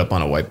can put up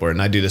on a whiteboard.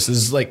 And I do this.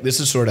 This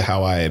is sort of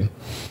how I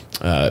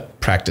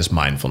practice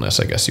mindfulness,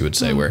 I guess you would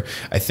say, where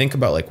I think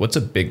about, like, what's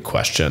a big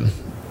question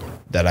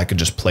that I could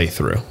just play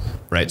through,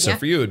 right? Yeah. So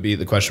for you,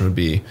 the question would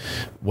be,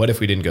 what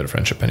if we didn't go to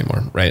friendship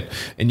anymore, right?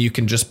 And you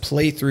can just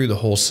play through the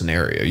whole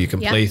scenario. You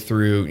can play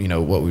through,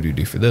 what would you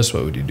do for this?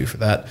 What would you do for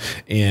that?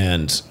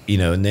 And,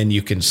 and then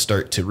you can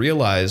start to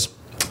realize,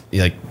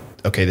 like,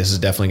 okay, this is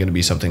definitely going to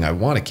be something I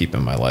want to keep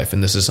in my life.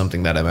 And this is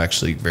something that I'm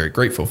actually very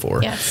grateful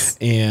for. Yes.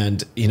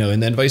 And,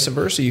 and then vice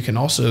versa, you can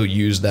also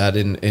use that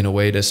in a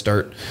way to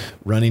start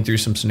running through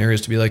some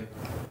scenarios to be like,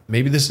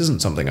 maybe this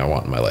isn't something I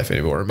want in my life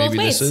anymore. Or maybe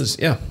this is.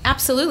 Yeah.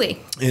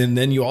 Absolutely. And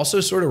then you also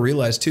sort of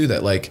realize too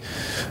that, like,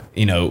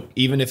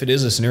 even if it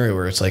is a scenario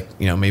where it's like,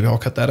 maybe I'll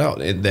cut that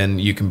out, and then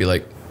you can be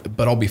like,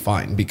 but I'll be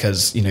fine,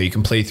 because, you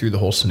can play through the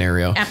whole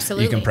scenario.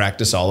 Absolutely. You can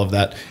practice all of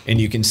that,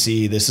 and you can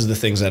see this is the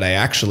things that I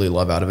actually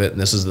love out of it.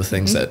 And this is the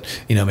things that,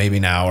 maybe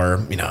now are,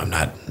 I'm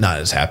not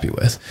as happy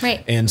with.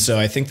 Right. And so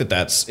I think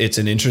that it's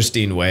an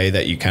interesting way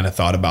that you kind of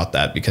thought about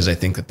that, because I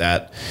think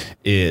that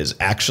is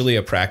actually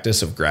a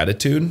practice of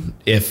gratitude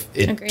if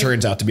it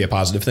turns out to be a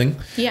positive thing.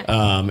 Yeah.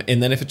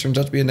 And then if it turns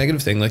out to be a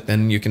negative thing, like,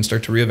 then you can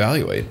start to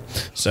reevaluate.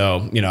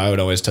 So, I would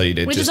always tell you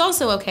to Which is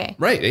also okay.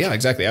 Right. Yeah,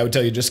 exactly. I would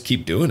tell you, just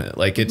keep doing it.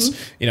 Like, it's,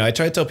 I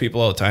try to tell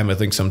people all the time, I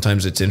think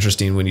sometimes it's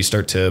interesting when you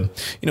start to,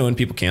 when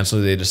people cancel,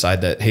 they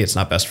decide that, hey, it's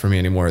not best for me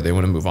anymore, they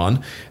want to move on.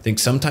 I think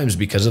sometimes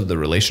because of the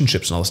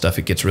relationships and all the stuff,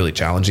 it gets really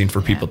challenging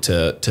for people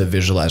to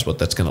visualize what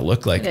that's going to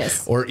look like,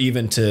 or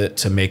even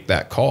to make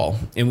that call.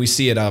 And we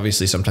see it,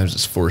 obviously, sometimes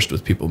it's forced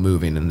with people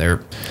moving, and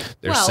they're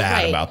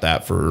sad about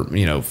that for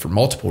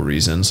multiple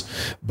reasons.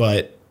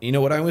 But,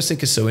 what I always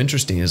think is so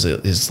interesting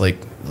is like,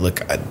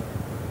 look,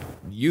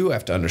 you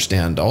have to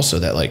understand also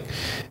that, like,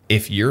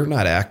 if you're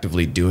not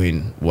actively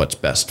doing what's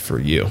best for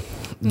you,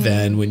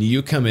 then when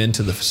you come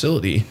into the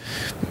facility,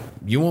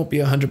 you won't be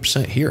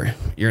 100% here.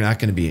 You're not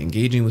going to be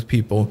engaging with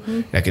people.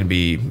 You're not going to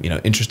be,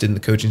 interested in the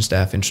coaching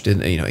staff,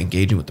 interested in,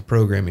 engaging with the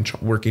programming,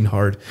 working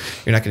hard.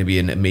 You're not going to be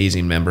an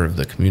amazing member of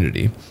the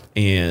community.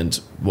 And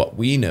what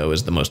we know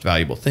is the most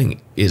valuable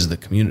thing is the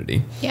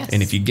community. Yes.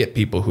 And if you get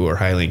people who are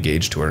highly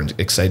engaged, who are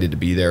excited to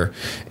be there,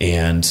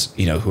 and,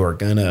 who are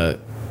going to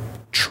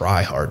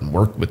try hard and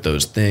work with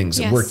those things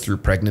and work through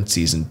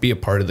pregnancies and be a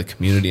part of the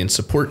community and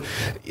support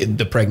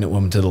the pregnant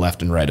woman to the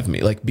left and right of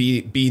me, like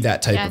be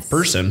that type of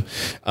person,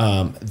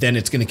 then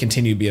it's going to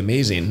continue to be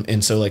amazing.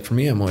 And so, like, for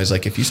me, I'm always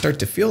like, if you start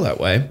to feel that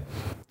way,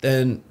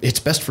 then it's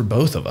best for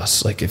both of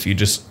us. Like if you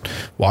just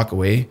walk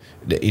away,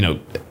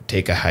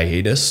 take a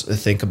hiatus,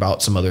 think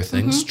about some other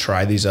things,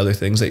 try these other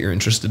things that you're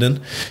interested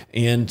in,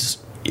 and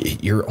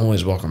you're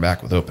always welcome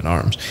back with open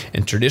arms.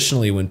 And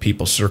traditionally when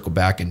people circle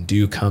back and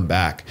do come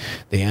back,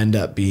 they end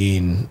up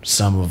being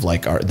some of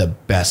like the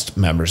best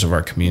members of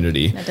our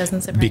community. That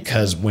doesn't surprise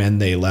because me. when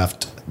they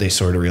left, they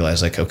sort of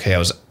realized like, okay, I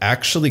was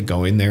actually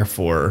going there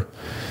for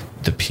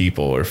the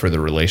people or for the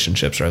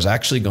relationships, or I was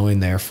actually going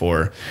there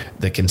for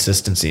the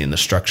consistency and the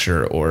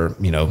structure, or,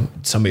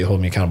 somebody hold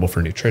me accountable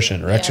for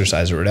nutrition or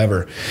exercise or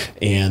whatever.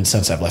 And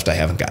since I've left, I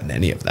haven't gotten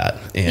any of that.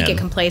 And you get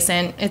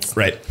complacent. It's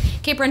right.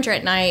 Kate Bruntrett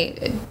and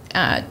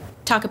I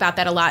talk about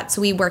that a lot.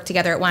 So we work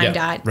together at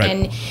Wyandotte,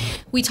 and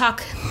we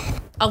talk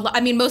a lot.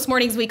 I mean, most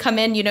mornings we come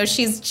in,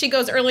 she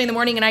goes early in the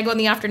morning and I go in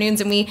the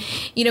afternoons, and we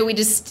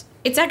just,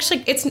 it's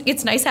actually,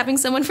 it's nice having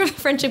someone from the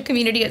friendship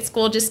community at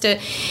school just to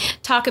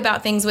talk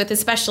about things with,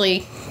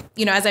 especially,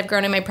 as I've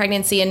grown in my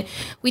pregnancy. And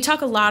we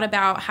talk a lot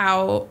about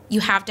how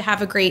you have to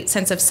have a great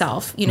sense of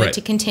self,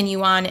 to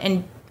continue on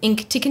and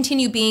to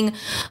continue being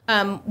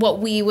what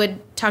we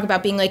would talk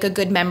about being like a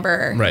good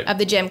member of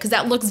the gym, because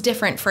that looks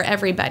different for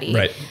everybody.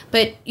 Right.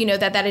 But,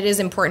 that it is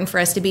important for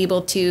us to be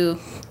able to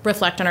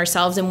reflect on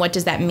ourselves and what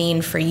does that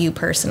mean for you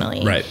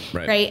personally.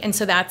 Right. And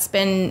so that's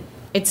been,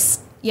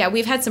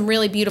 we've had some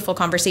really beautiful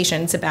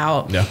conversations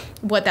about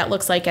what that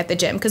looks like at the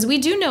gym, because we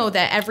do know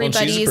that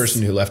everybody's... she's the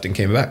person who left and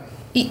came back.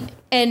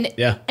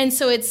 And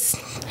so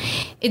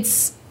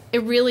it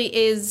really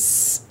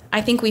is,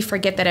 I think we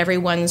forget that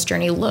everyone's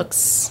journey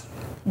looks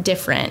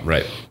different.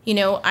 Right.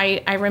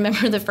 I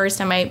remember the first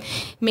time I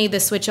made the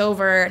switch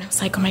over, and I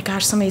was like, oh my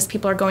gosh, some of these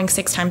people are going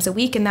 6 times a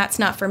week, and that's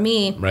not for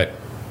me. Right.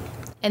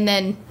 And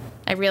then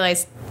I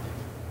realized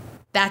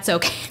that's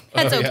okay.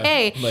 That's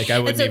okay. Like I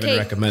wouldn't even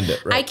recommend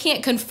it. Right. I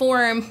can't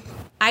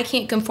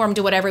conform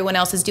to what everyone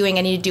else is doing.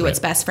 I need to do what's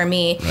best for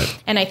me.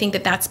 Right. And I think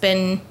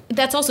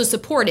that's also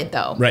supported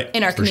though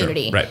in our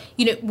community. Sure.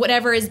 Right.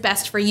 Whatever is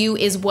best for you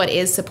is what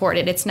is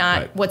supported. It's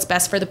not what's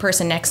best for the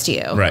person next to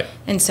you. Right.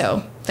 And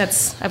so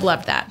I've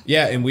loved that.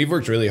 Yeah. And we've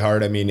worked really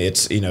hard. I mean,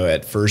 it's,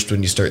 at first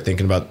when you start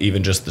thinking about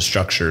even just the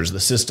structures, the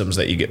systems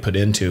that you get put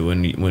into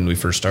when we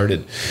first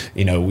started,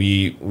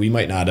 we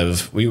might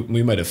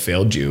have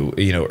failed you,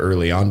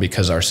 early on,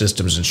 because our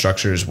systems and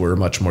structures were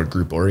much more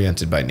group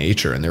oriented by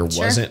nature. And there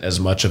wasn't as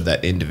much of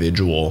that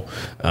individual,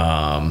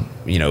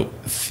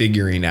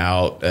 figuring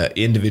out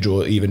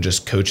individual, even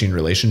just coaching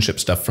relationship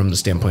stuff from the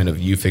standpoint of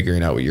you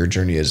figuring out what your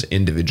journey is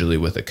individually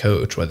with a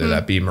coach, whether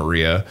that be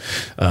Maria,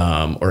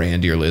 or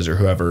Andy or Liz or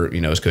whoever,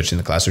 is coaching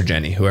the class, or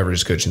Jenny, whoever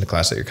is coaching the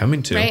class that you're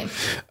coming to. Right.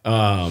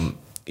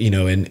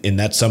 And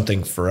that's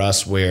something for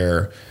us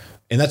where,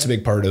 and that's a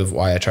big part of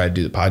why I try to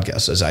do the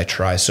podcast, is I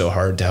try so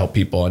hard to help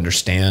people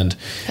understand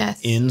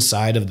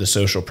inside of the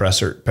social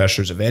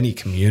pressures of any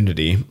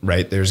community,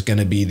 right? There's going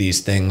to be these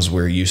things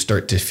where you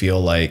start to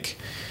feel like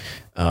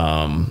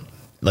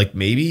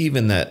maybe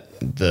even that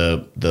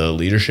the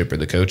leadership or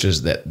the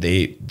coaches, that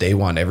they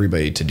want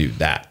everybody to do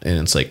that. And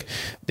it's like,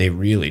 they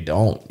really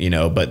don't,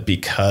 but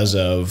because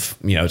of,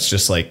 it's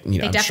just like,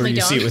 I'm sure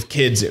you see it with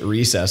kids at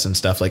recess and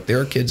stuff. Like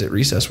there are kids at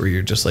recess where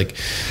you're just like,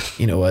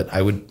 what,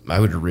 I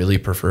would really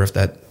prefer if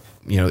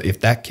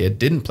that kid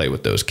didn't play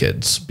with those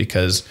kids,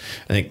 because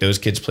I think those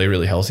kids play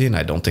really healthy, and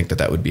I don't think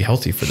that would be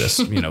healthy for this,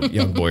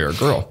 young boy or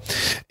girl.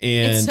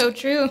 And it's so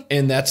true.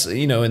 And that's,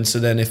 and so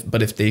then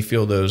if they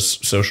feel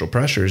those social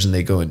pressures and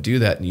they go and do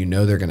that, and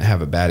they're going to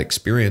have a bad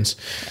experience,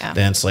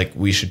 then it's like,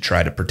 we should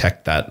try to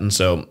protect that. And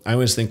so I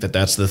always think that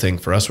that's the thing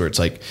for us, where it's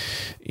like,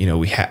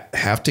 we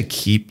have to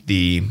keep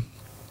the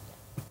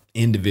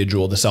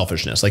individual, the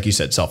selfishness, like you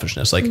said,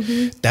 selfishness, like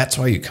that's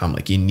why you come,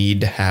 like you need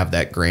to have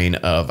that grain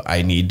of,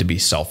 I need to be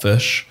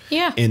selfish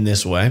in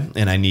this way.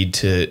 And I need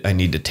to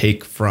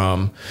take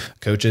from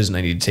coaches, and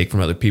I need to take from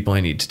other people. I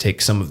need to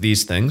take some of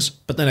these things,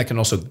 but then I can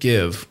also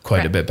give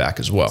quite a bit back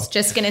as well.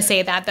 Just going to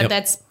say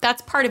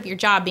that's part of your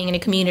job being in a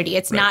community.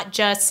 It's not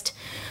just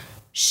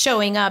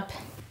showing up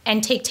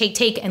and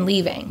take and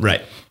leaving.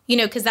 Right.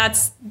 Cause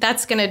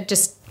that's going to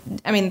just,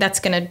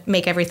 that's going to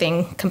make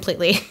everything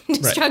completely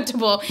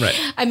destructible.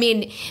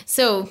 Right.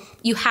 So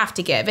you have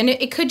to give. And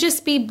it could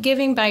just be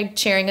giving by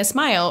sharing a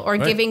smile, or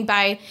giving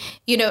by,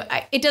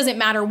 it doesn't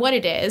matter what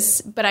it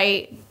is, but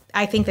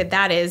I think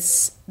that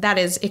is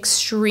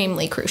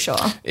extremely crucial.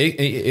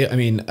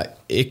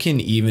 It can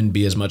even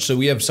be as much. So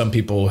we have some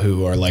people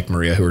who are like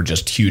Maria, who are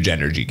just huge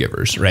energy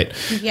givers, right?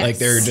 Yes. Like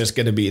they're just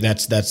going to be,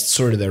 that's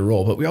sort of their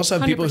role. But we also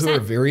have 100%. People who are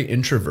very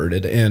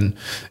introverted, and,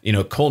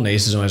 Cole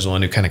Nace is always the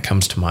one who kind of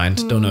comes to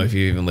mind. Don't know if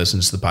you even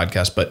listens to the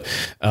podcast, but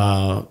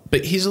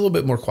he's a little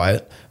bit more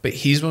quiet, but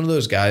he's one of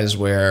those guys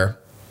where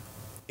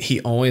he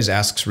always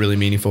asks really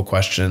meaningful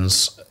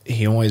questions.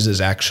 He always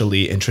is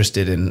actually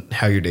interested in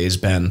how your day's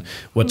been,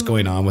 what's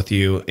going on with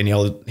you. And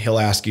he'll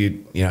ask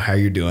you, how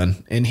you're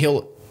doing, and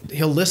he'll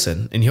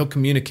listen, and he'll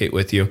communicate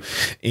with you.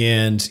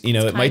 And,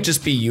 it might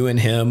just be you and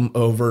him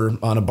over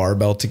on a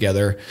barbell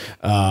together.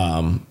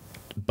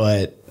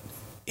 But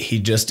he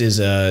just is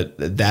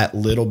that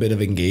little bit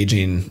of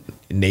engaging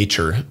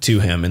nature to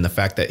him, and the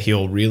fact that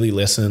he'll really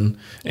listen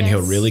and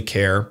he'll really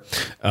care.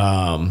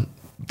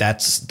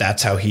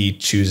 That's how he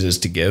chooses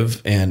to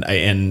give.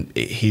 And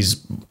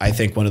he's, I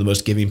think, one of the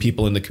most giving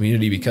people in the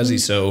community because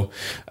he's so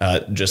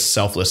just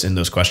selfless in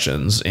those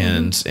questions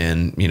and,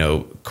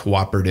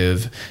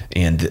 cooperative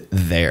and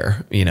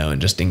there,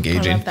 and just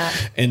engaging. I love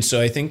that. And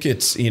so I think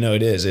it's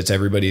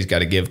everybody's got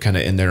to give kind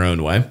of in their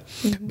own way.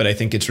 But I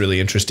think it's really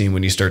interesting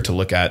when you start to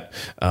look at,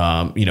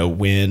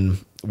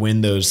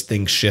 when those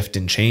things shift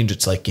and change,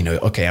 it's like,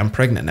 okay, I'm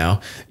pregnant now.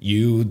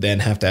 You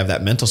then have to have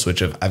that mental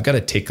switch of, I've got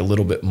to take a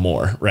little bit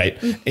more.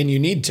 Right. And you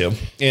need to,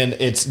 and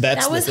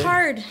that was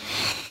hard.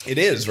 It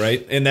is,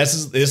 right. And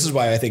this is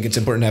why I think it's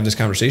important to have this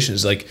conversation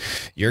is like,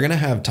 you're going to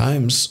have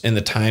times, and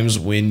the times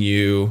when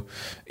you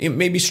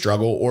maybe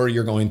struggle or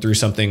you're going through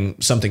something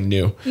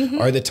new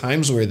are the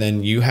times where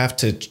then you have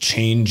to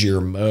change your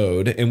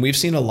mode. And we've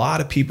seen a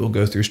lot of people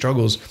go through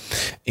struggles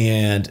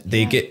and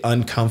they get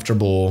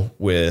uncomfortable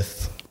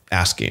with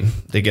asking.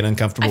 They get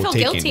uncomfortable with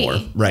taking guilty. more.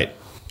 Right.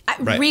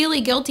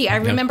 Really guilty. I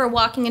remember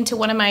walking into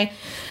one of my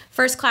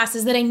first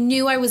classes that I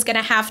knew I was going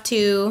to have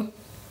to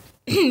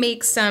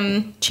make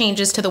some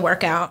changes to the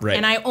workout. Right.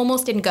 And I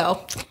almost didn't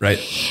go.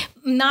 Right.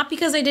 Not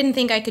because I didn't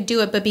think I could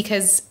do it, but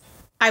because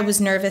I was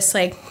nervous.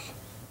 Like,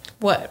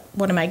 what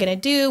am I going to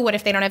do? What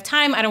if they don't have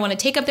time? I don't want to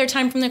take up their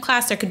time from their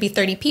class. There could be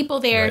 30 people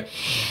there. Right.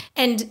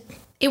 And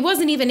it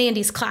wasn't even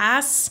Andy's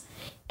class.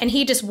 And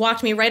he just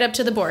walked me right up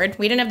to the board.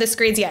 We didn't have the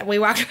screens yet. We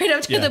walked right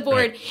up to the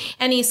board. Right.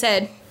 And he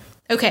said,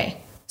 okay,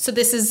 so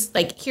this is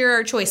like, here are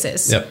our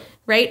choices. Yep.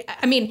 Right?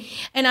 I mean,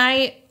 and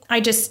I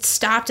just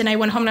stopped and I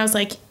went home and I was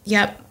like,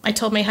 yep. I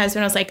told my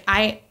husband, I was like,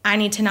 I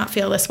need to not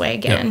feel this way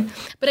again. Yep.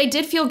 But I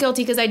did feel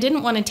guilty because I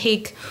didn't want to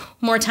take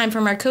more time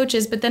from our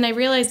coaches. But then I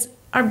realized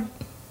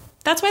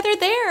that's why they're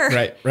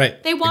there.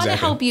 Right. They want to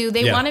help you.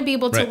 They want to be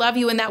able to love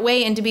you in that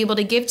way and to be able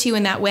to give to you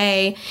in that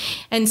way.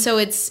 And so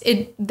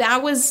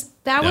that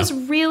was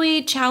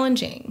really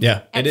challenging.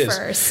 Yeah, at it is.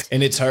 First.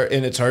 And it's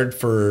hard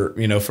for,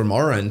 from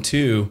our end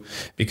too,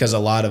 because a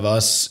lot of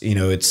us,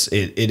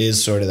 it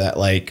is sort of that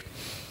like,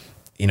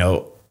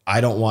 I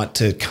don't want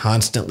to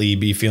constantly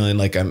be feeling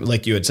like I'm,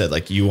 like you had said,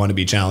 like you want to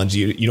be challenged.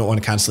 You don't want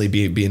to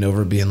constantly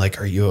being like,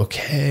 are you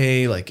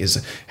okay? Like,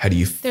 how do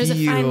you feel? There's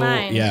a fine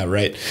line. Yeah.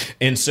 Right.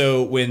 And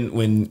so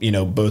when,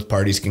 both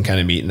parties can kind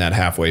of meet in that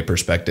halfway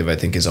perspective, I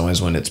think is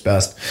always when it's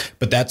best.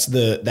 But that's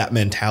that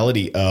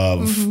mentality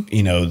of,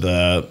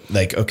 the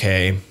like,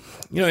 okay,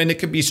 and it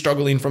could be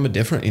struggling from a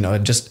different,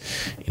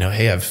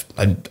 hey,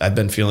 I've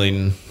been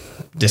feeling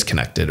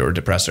disconnected or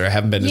depressed, or I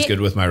haven't been as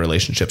good with my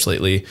relationships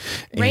lately.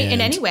 Right.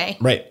 In any way.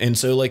 Right. And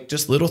so like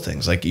just little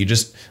things, like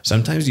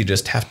sometimes you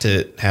just have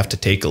to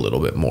take a little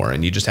bit more,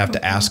 and you just have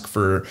to ask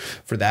for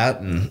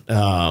that. And,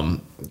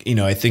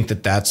 I think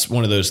that's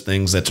one of those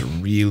things that's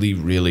really,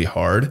 really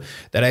hard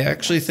that I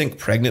actually think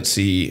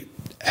pregnancy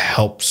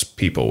helps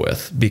people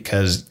with,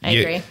 because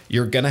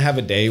you're going to have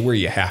a day where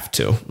you have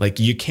to, like,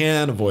 you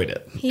can't avoid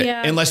it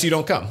unless you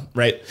don't come.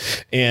 Right.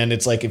 And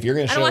it's like, if you're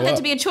going to show up, I don't want that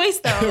to be a choice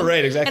though.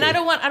 Right. Exactly. And I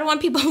don't want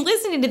people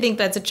listening to think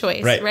that's a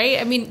choice. Right.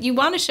 I mean, you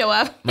want to show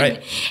up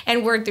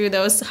and work through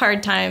those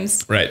hard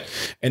times. Right.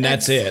 And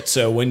that's it.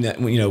 So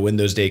when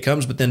those day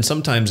comes, but then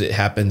sometimes it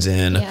happens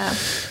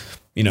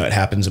it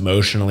happens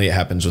emotionally, it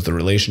happens with a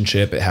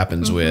relationship, it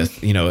happens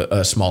with,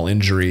 a small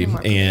injury,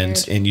 and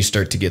you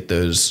start to get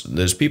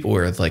those people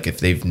where it's like,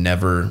 if they've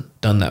never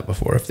done that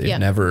before, if they've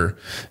never,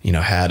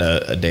 had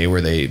a day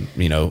where they,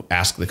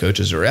 ask the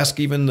coaches or ask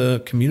even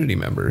the community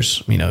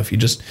members, if you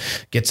just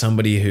get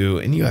somebody who,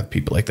 and you have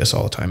people like this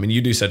all the time, and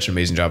you do such an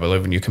amazing job. I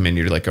love when you come in,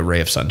 you're like a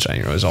ray of sunshine,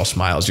 you're always all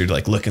smiles, you're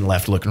like looking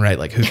left, looking right,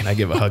 like, who can I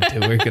give a hug to?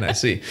 Where can I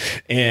see?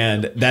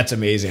 And that's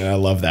amazing. And I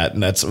love that.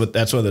 And that's one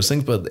of those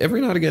things. But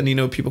every now and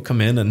again, people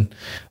come in and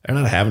they're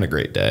not having a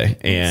great day,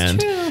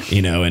 and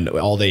and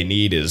all they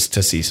need is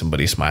to see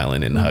somebody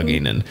smiling and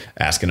hugging and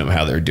asking them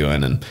how they're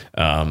doing, and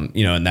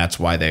and that's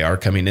why they are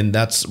coming in.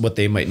 That's what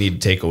they might need to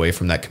take away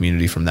from that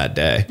community from that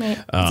day. Right.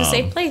 It's a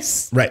safe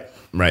place.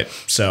 Right.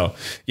 So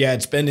yeah,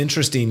 it's been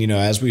interesting,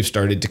 as we've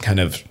started to kind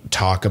of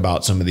talk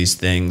about some of these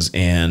things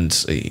and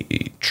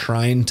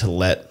trying to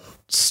let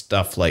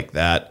stuff like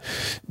that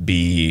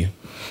be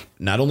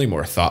not only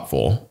more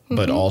thoughtful,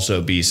 but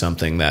also be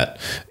something that,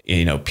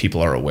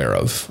 people are aware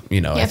of,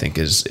 I think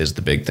is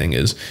the big thing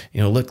is,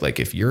 look, like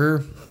if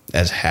you're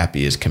as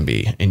happy as can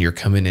be and you're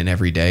coming in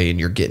every day and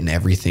you're getting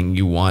everything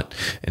you want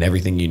and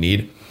everything you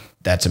need,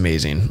 that's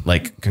amazing.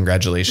 Like,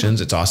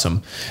 congratulations. It's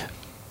awesome.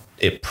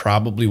 It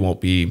probably won't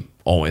be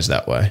always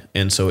that way.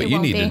 And so what you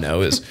need to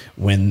know is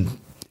when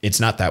it's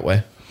not that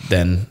way,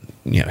 then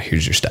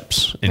here's your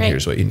steps and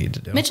here's what you need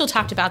to do. Mitchell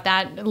talked about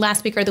that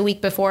last week or the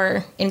week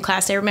before in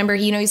class. I remember,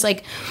 he's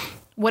like,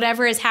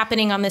 whatever is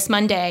happening on this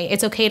Monday,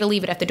 it's okay to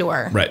leave it at the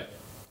door. Right.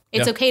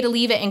 It's okay to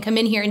leave it and come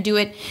in here and do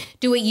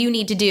what you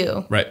need to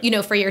do,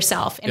 right, for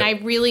yourself. And I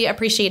really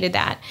appreciated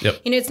that.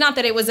 Yep. It's not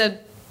that it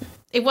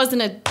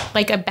wasn't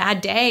a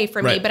bad day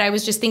for me, but I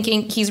was just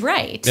thinking he's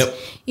right. Yep.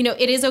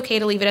 It is okay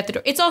to leave it at the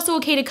door. It's also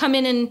okay to come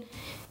in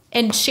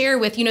and share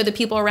with, the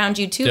people around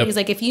you too. Yep. He's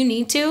like, if you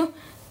need to,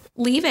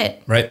 leave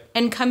it. Right.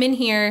 And come in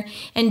here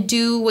and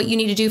do what you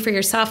need to do for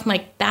yourself. I'm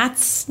like,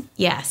 that's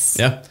yes.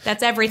 Yeah.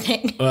 That's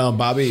everything. Well,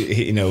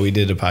 Bobby, we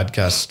did a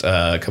podcast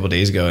a couple of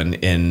days ago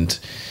and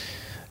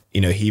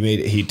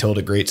he told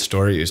a great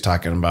story. He was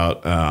talking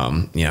about,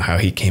 how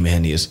he came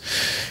in, he was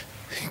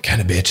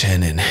kind of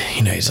bitching and,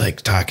 he's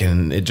like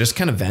talking, just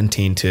kind of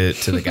venting to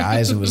the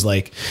guys and was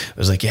like,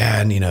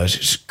 yeah. And,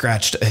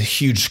 scratched a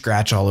huge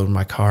scratch all over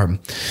my car.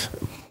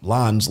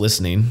 Lon's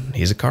listening.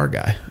 He's a car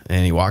guy,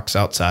 and he walks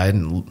outside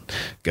and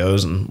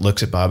goes and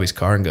looks at Bobby's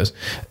car and goes,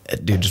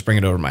 dude, just bring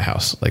it over to my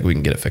house. Like, we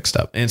can get it fixed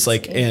up. And it's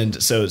like,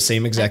 and so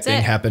same exact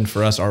thing happened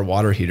for us. Our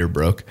water heater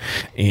broke,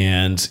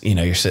 and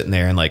you're sitting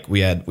there and like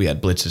we had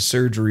Blitz's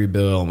surgery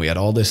bill and we had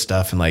all this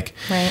stuff. And like,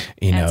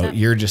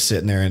 you're just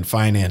sitting there and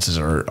finances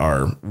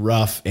are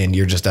rough. And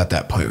you're just at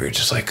that point where you're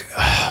just like,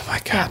 oh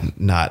my God,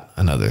 not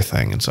another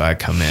thing. And so I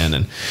come in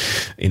and,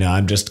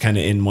 I'm just kind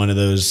of in one of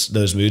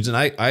those moods. And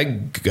I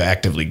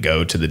actively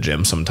go to the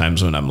gym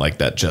sometimes when I'm like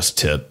that, just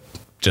to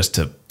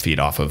feed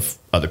off of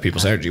other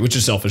people's energy, which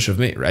is selfish of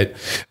me. Right.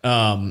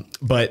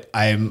 But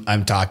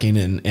I'm talking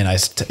and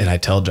I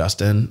tell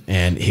Justin,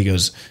 and he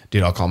goes,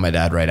 dude, I'll call my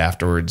dad right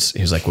afterwards.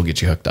 He's like, we'll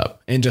get you hooked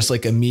up. And just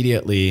like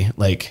immediately,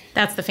 like,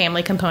 that's the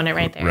family component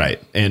right there. Right.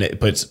 And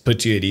it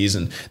puts you at ease.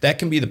 And that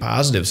can be the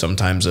positive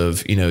sometimes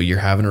of, you're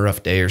having a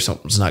rough day or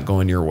something's not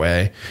going your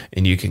way,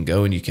 and you can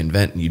go and you can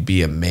vent, and you'd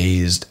be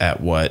amazed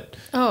at what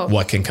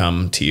can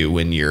come to you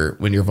when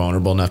you're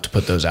vulnerable enough to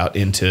put those out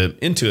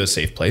into a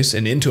safe place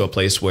and into a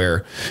place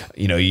where,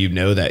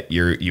 that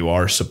you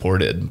are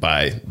supported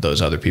by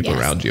those other people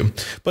around you.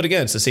 But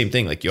again, it's the same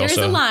thing. Like There's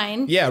a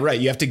line. Yeah, right.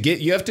 You have to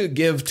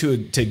give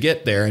to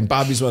get there. And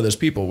Bobby's one of those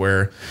people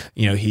where,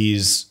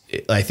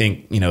 I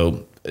think,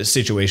 a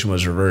situation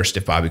was reversed.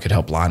 If Bobby could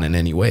help Lon in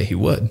any way, he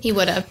would. He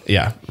would have.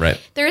 Yeah, right.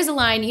 There is a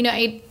line,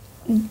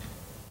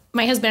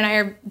 my husband and I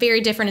are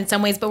very different in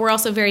some ways, but we're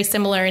also very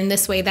similar in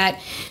this way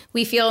that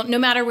we feel no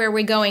matter where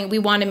we're going, we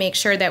want to make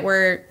sure that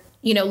we're,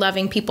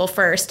 loving people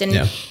first.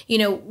 And,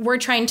 we're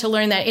trying to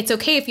learn that it's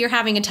okay if you're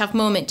having a tough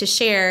moment to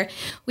share.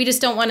 We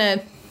just don't want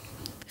to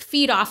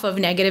feed off of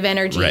negative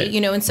energy, right.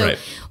 And so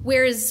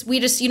we just,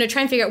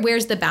 try and figure out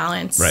where's the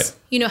balance, right.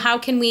 How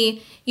can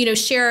we,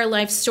 share our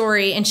life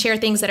story and share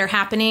things that are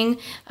happening,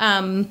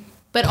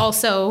 but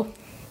also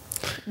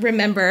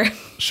remember.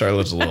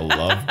 Charlotte's a little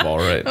love ball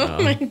right now.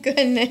 Oh my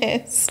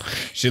goodness.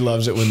 She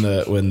loves it when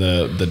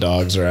the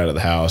dogs are out of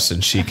the house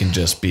and she can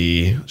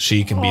be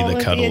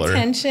the cuddler. The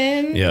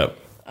attention. Yep.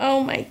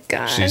 Oh my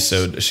gosh.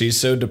 She's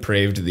so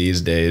depraved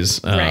these days,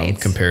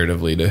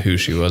 comparatively to who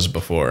she was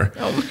before.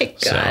 Oh my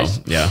gosh.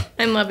 So, yeah.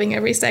 I'm loving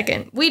every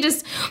second.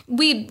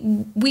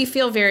 We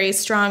feel very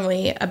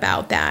strongly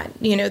about that,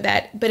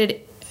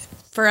 but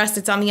for us,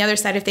 it's on the other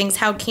side of things.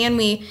 How can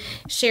we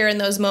share in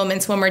those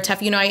moments when we're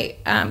tough?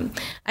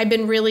 I've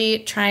been really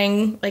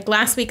trying, like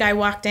last week I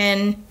walked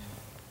in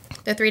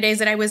the 3 days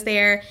that I was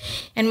there,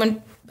 and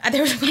when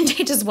there was one day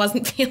I just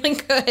wasn't feeling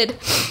good.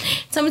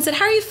 Someone said,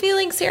 how are you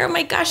feeling, Sarah? Oh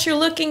my gosh, you're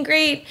looking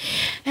great.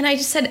 And I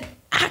just said,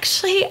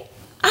 actually,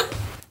 I'm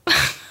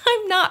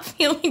not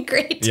feeling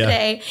great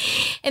today.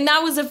 Yeah. And that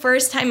was the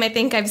first time I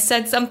think I've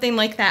said something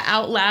like that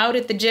out loud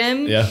at the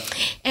gym. Yeah.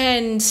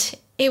 And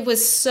it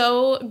was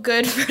so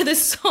good for the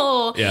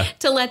soul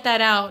to let that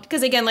out.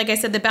 Because again, like I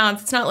said, the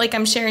balance, it's not like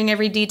I'm sharing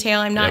every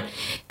detail. I'm not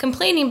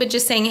complaining, but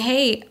just saying,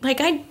 hey,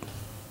 like I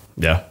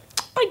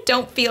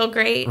don't feel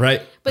great.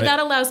 Right. But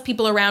that allows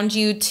people around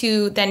you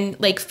to then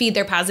like feed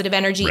their positive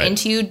energy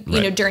into you,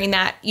 you know, during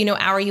that,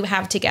 hour you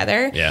have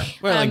together. Yeah.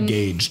 Well, like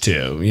gauge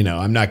too,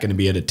 I'm not going to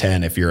be at a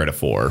 10 if you're at a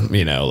 4, so.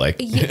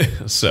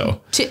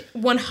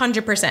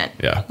 100%.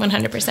 Yeah.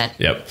 100%.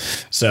 Yep.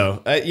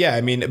 So,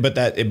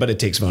 but it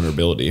takes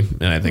vulnerability.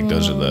 And I think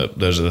those are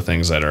the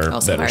things that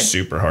are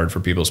super hard for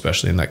people,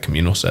 especially in that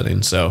communal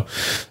setting. So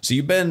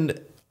you've been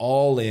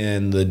all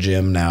in the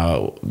gym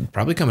now,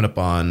 probably coming up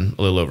on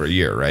a little over a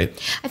year, right?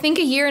 I think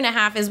a year and a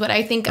half is what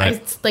I think.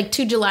 Right. Like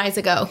 2 Julys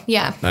ago.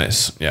 Yeah.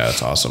 Nice. Yeah,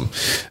 that's awesome.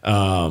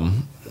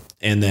 And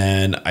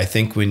then I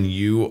think when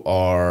you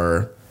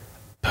are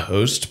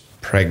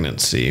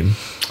post-pregnancy,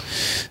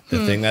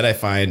 the thing that I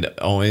find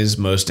always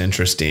most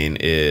interesting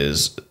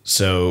is,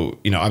 so,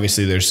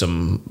 obviously there's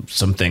some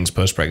things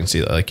post-pregnancy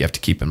that like you have to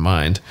keep in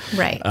mind.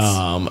 Right.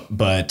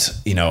 But,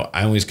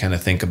 I always kind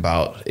of think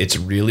about, it's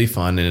really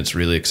fun and it's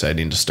really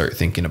exciting to start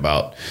thinking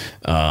about,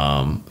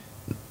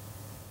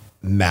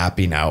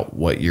 mapping out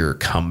what your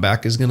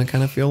comeback is going to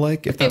kind of feel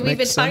like. If that we've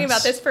been sense. Talking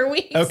about this for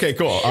weeks. Okay,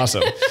 cool.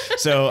 Awesome.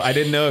 So I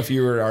didn't know if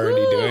you were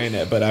already doing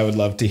it, but I would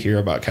love to hear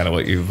about kind of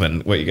what you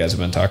guys have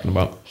been talking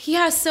about.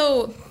 Yeah.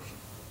 So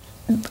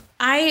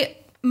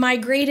my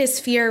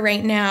greatest fear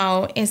right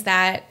now is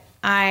that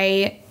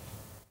I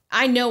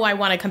know I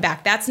want to come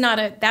back. That's not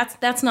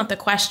the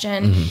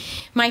question.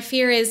 Mm-hmm. My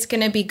fear is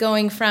going to be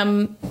going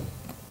from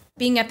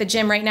being at the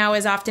gym right now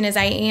as often as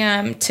I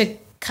am to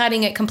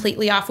cutting it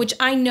completely off, which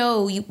I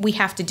know we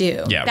have to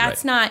do. Yeah,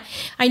 that's not,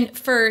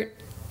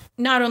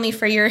 not only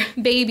for your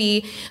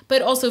baby,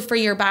 but also for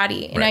your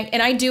body. And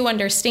I do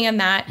understand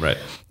that, Right.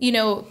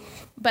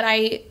 But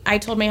I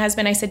told my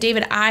husband, I said,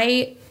 David,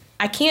 I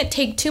can't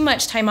take too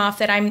much time off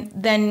that I'm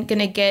then going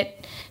to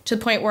get to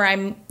the point where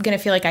I'm going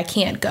to feel like I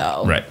can't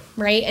go. Right.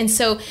 Right. And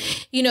so,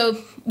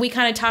 we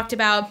kind of talked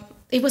about,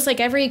 it was like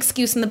every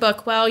excuse in the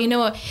book. Well,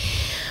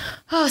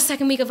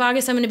 second week of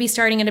August, I'm going to be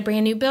starting at a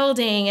brand new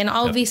building and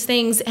all of these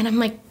things. And I'm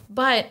like,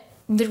 but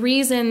the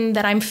reason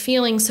that I'm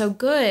feeling so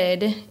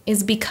good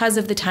is because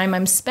of the time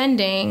I'm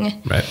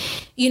spending, Right.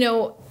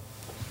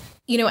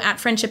 At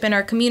Friendship in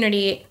our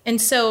community.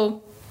 And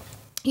so,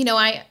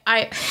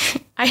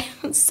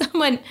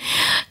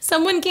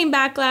 someone came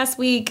back last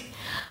week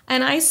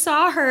and I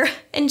saw her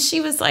and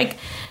she's like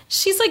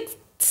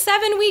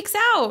 7 weeks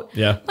out.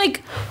 Yeah.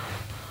 Like,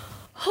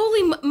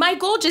 my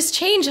goal just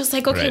changed. I was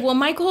like, okay, Right. well,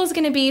 my goal is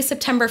going to be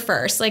September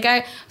 1st. Like,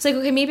 I was like,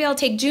 okay, maybe I'll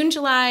take June,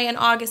 July, and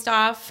August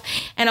off,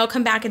 and I'll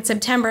come back in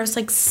September. I was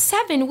like,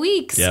 7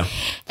 weeks. Yeah.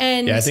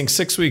 And I think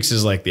 6 weeks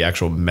is like the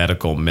actual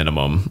medical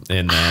minimum.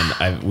 And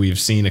then we've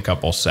seen a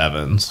couple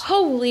 7s.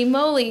 holy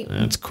moly.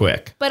 And it's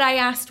quick. But I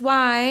asked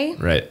why,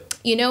 Right.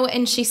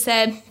 and she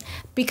said,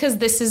 because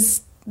this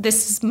is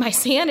my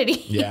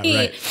sanity. Yeah,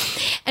 right.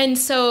 And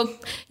so,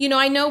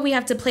 I know we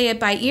have to play it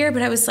by ear,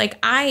 but I was like,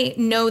 I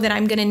know that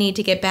I'm going to need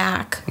to get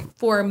back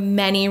for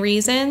many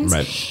reasons.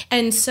 Right.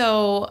 And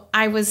so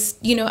I was,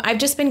 I've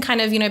just been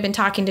kind of, I've been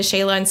talking to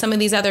Shayla and some of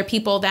these other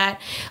people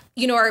that,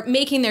 are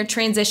making their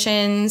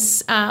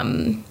transitions,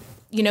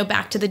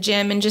 back to the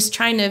gym and just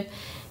trying to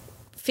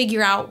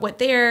figure out what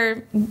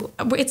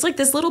it's like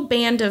this little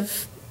band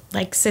of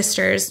like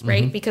sisters,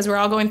 right? Mm-hmm. Because we're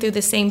all going through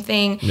the same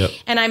thing. Yep.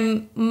 And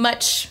I'm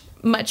much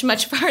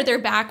farther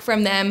back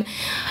from them,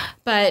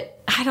 but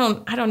I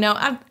don't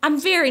know.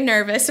 I'm very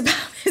nervous about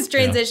this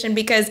transition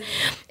because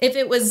if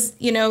it was,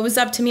 it was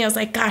up to me, I was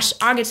like, gosh,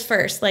 August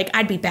 1st, like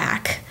I'd be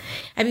back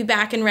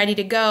and ready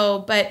to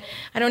go. But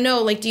I don't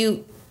know, like,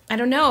 I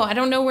don't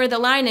know where the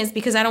line is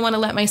because I don't want to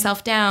let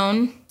myself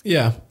down.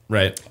 Yeah.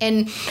 Right.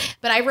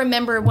 But I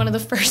remember one of the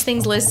first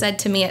things Liz said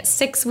to me at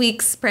 6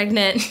 weeks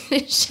pregnant,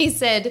 she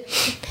said,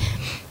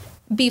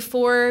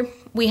 before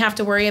we have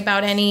to worry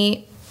about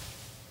any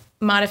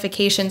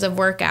modifications of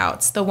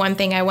workouts, the one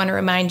thing I want to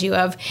remind you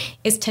of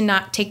is to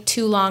not take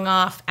too long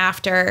off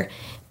after,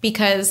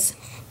 because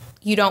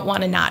you don't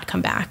want to not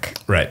come back.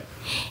 Right.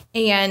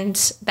 And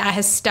that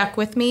has stuck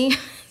with me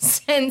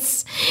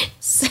since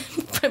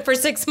for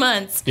 6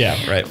 months.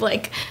 Yeah. Right.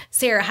 Like,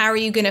 Sarah, how are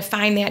you going to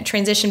find that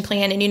transition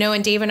plan? And,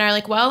 and Dave and I are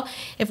like, well,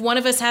 if one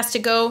of us has to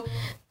go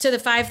to the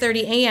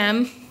 5:30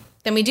 a.m.,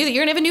 then we do that.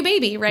 You're going to have a new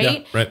baby,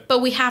 right? Yeah, right. But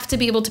we have to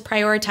be able to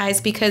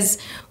prioritize, because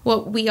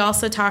what we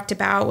also talked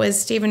about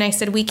was, Dave and I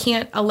said, we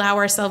can't allow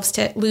ourselves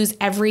to lose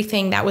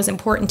everything that was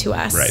important to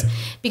us. Right.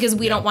 Because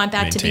we don't want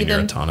that to be Maintain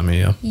your autonomy.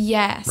 Yeah.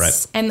 Yes.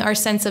 Right. And our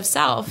sense of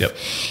self. Yep.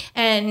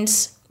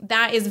 And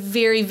that is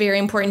very, very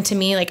important to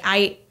me. Like,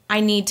 I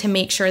need to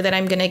make sure that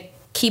I'm going to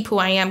keep who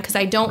I am, because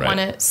I don't want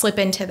to slip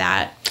into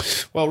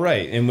that. Well,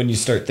 right. And when you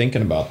start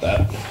thinking about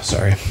that,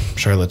 sorry,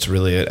 Charlotte's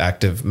really an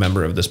active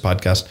member of this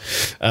podcast.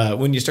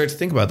 When you start to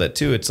think about that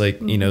too, it's like,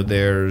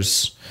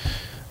 there's,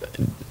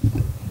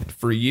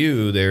 for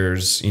you,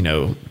 there's,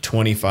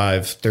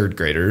 25 third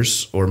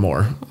graders or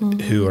more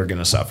who are going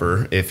to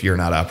suffer if you're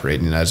not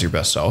operating as your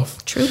best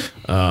self. True.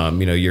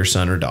 Your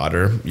son or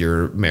daughter,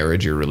 your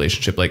marriage, your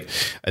relationship. Like,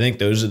 I think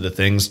those are the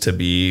things to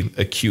be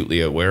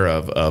acutely aware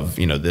of,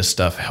 this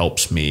stuff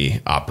helps me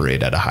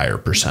operate at a higher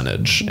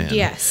percentage. And,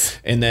 yes.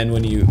 And then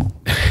when you...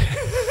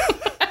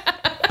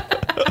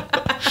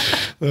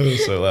 That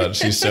was so loud.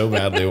 She so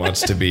badly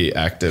wants to be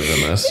active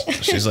in this.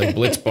 She's like,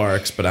 Blitz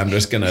barks, but I'm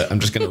just gonna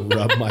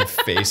rub my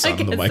face on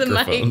the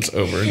microphones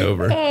over and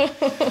over.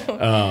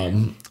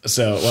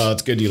 So, well,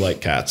 it's good you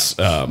like cats,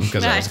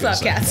 because I was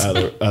love cats.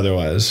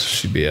 Otherwise,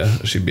 she'd be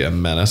a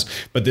menace.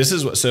 But this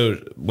is so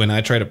when I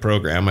try to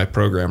program, I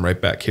program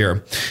right back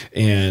here,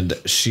 and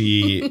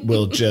she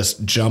will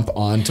just jump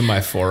onto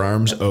my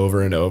forearms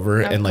over and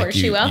over, and like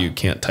you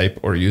can't type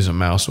or use a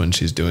mouse when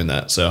she's doing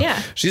that. So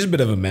she's a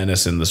bit of a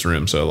menace in this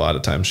room. So a lot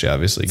of times she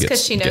obviously gets,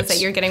 because she knows that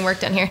you're getting work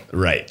done here.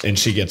 Right. And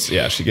she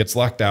gets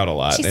locked out a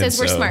lot. She says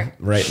we're smart.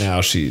 Right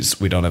now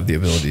we don't have the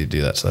ability to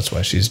do that. So that's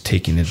why she's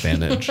taking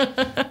advantage.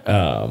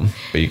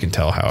 But you can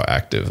tell how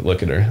active.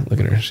 Look at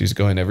her. She's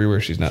going everywhere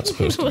she's not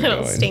supposed to be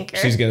going. Stinker.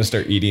 She's going to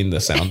start eating the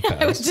sound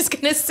pads. I was just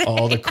going to say.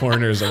 All the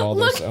corners of all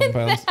those sound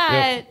pads.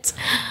 That.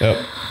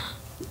 Yep.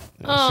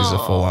 She's a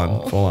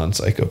full-on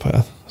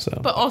psychopath. So,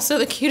 but also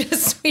the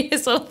cutest,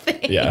 sweetest little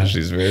thing. Yeah,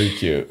 she's very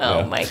cute.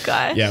 Oh my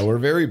gosh. Yeah, we're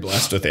very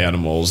blessed with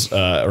animals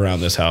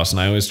around this house,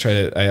 and I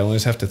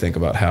always have to think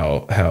about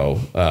how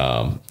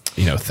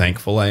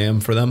thankful I am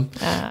for them,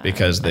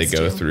 because they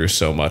go through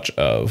so much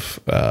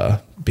of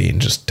being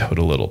just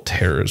total little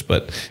terrors.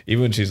 But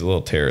even when she's a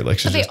little terror, like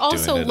she's. But they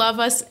also love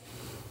us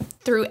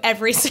through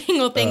every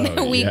single thing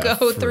that we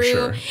go through.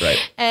 Sure.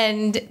 Right.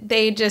 And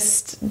they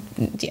just,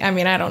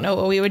 I don't know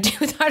what we would do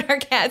without our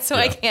cat, so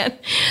I can't,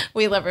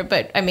 we love her.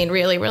 But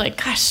really, we're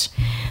like, gosh,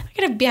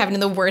 I gotta be having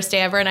the worst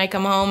day ever, and I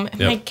come home and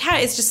my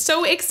cat is just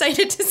so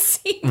excited to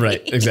see me.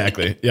 Right,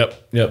 exactly.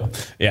 Yep.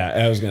 Yeah,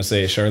 I was gonna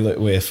say, Charlotte,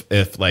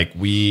 if like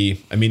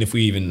if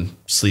we even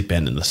sleep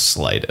in the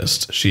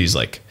slightest, she's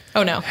like,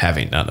 oh no,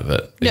 having none of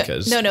it,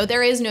 because no,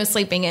 there is no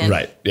sleeping in.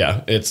 Right.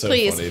 Yeah. It's so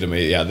funny to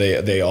me. Yeah.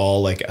 They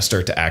all like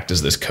start to act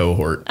as this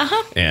cohort,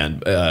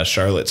 and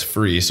Charlotte's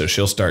free. So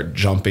she'll start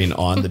jumping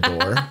on the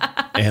door,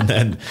 and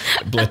then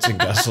Blitz and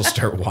Gus will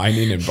start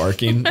whining and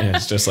barking. And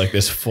it's just like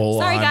this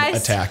full on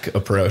attack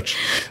approach.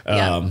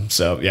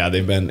 So yeah,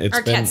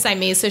 our cat's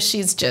Siamese, so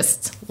she's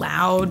just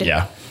loud.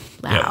 Yeah.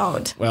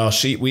 Loud. Yep. Well,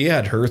 we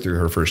had her through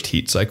her first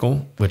heat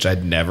cycle, which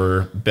I'd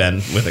never been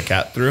with a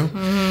cat through.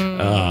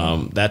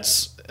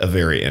 That's a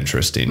very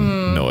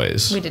interesting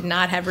noise. We did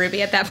not have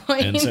Ruby at that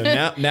point. And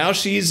so now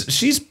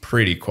she's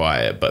pretty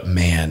quiet, but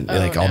man,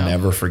 I'll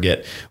never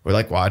forget. We're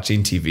like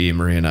watching TV,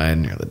 Maria and I,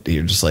 and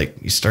you're just like,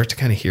 you start to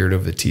kind of hear it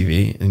over the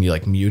TV, and you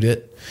like mute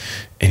it,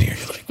 and you're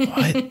like,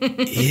 what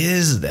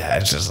is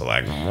that? It's just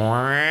like,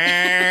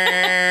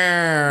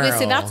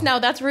 listen,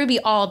 that's Ruby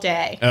all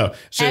day. Oh,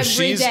 so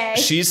every day.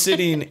 She's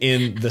sitting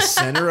in the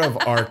center of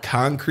our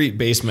concrete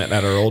basement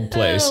at our old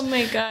place. Oh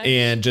my god!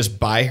 And just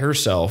by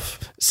herself,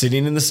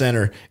 sitting in the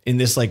center in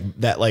this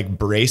that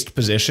braced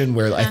position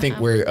where I think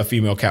where a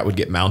female cat would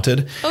get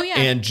mounted. Oh yeah.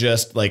 And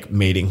just like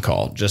mating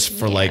call just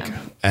for like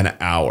an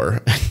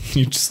hour.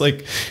 You just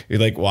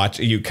you're watch.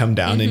 You come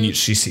down and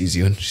she sees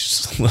you and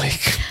she's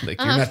like you're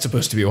not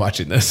supposed to be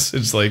watching this.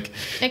 It's like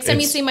next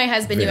time you see my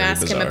husband, you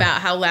ask him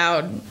about how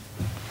loud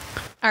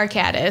our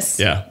cat is.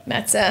 Yeah,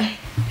 that's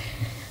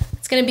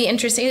it's going to be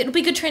interesting. It'll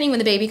be good training when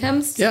the baby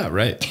comes. Yeah,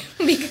 right.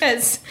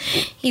 Because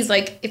he's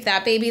like, if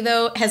that baby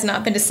though has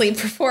not been to sleep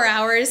for 4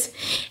 hours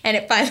and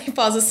it finally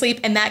falls asleep,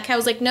 and that cat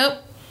was like, nope,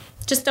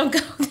 just don't go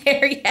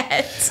there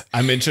yet.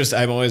 I'm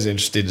always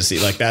interested to see,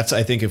 that's,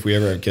 I think if we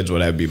ever have kids,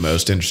 what I'd be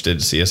most interested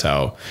to see is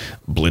how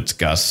Blitz,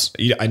 Gus,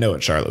 I know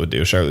what Charlotte would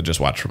do. Charlotte would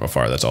just watch from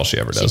afar. That's all she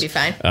ever does. She'd be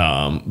fine.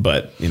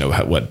 But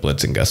what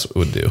Blitz and Gus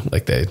would do,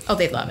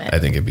 they'd love it. I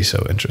think it'd be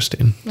so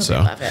interesting. Oh, so,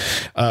 love it.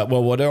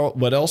 Well,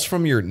 what else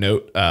from your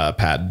note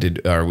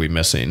pad are we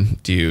missing?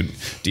 Do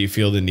you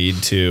feel the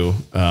need to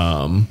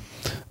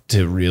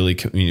really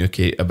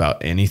communicate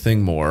about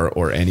anything more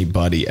or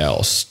anybody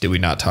else? Did we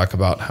not talk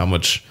about how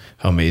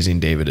amazing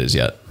David is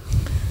yet?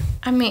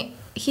 I mean,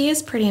 he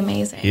is pretty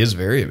amazing. He is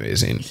very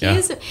amazing.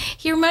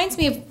 He reminds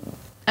me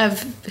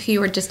of who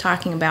you were just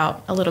talking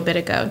about a little bit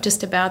ago,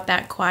 just about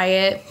that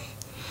quiet,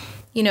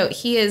 we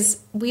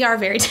are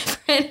very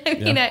different. I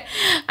mean,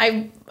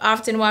 I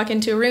often walk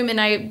into a room and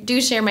I do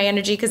share my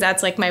energy because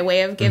that's like my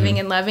way of giving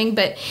and loving.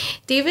 But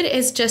David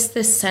is just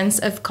this sense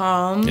of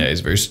calm. Yeah, he's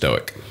very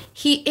stoic.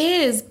 He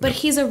is, but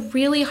he's a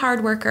really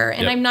hard worker.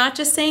 And I'm not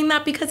just saying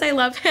that because I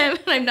love him.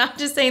 And I'm not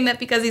just saying that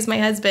because he's my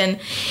husband.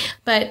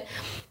 But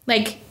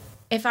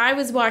if I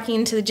was walking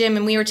into the gym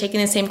and we were taking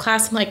the same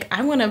class, I'm like,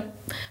 I want to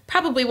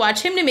probably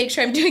watch him to make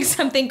sure I'm doing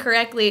something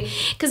correctly.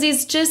 Because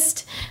he's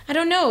just, I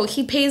don't know,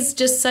 he pays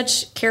just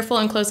such careful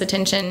and close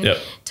attention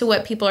to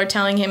what people are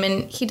telling him.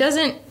 And he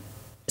doesn't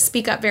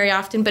speak up very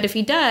often, but if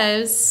he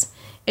does,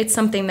 it's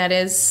something that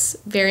is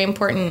very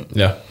important.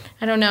 Yeah.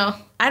 I don't know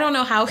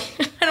how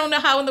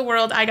in the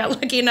world I got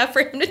lucky enough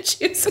for him to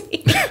choose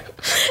me.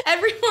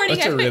 Every morning.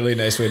 That's a really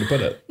nice way to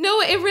put it.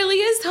 No, it really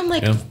is. I'm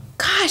like,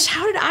 gosh,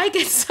 how did I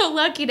get so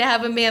lucky to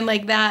have a man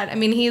like that? I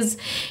mean, he's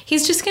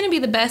just going to be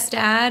the best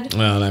dad.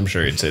 Well, and I'm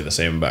sure he'd say the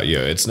same about you.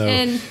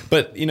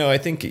 But I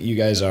think you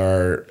guys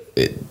are.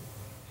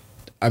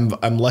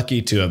 I'm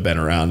lucky to have been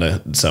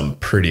around some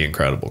pretty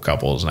incredible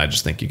couples, and I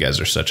just think you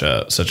guys are such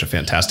a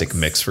fantastic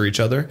mix for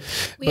each other.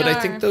 I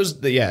think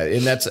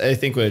and that's I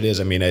think what it is.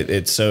 I mean,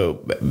 it's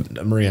so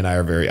Maria and I are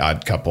a very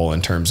odd couple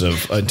in terms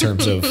of I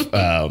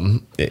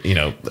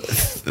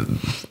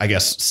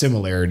guess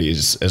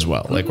similarities as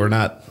well.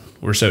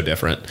 We're so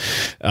different.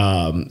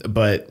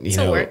 But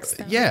it works.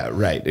 Yeah,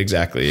 right.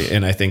 Exactly.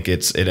 And I think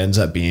it ends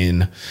up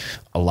being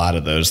a lot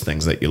of those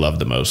things that you love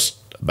the most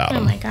about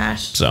him. Oh my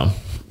gosh. So,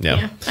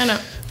 yeah. I know.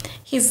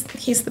 He's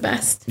the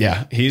best.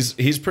 Yeah,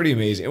 he's pretty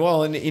amazing.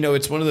 Well, and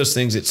it's one of those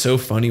things. It's so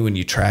funny when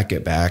you track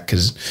it back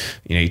because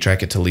you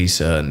track it to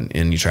Lisa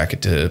and you track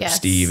it to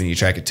Steve and you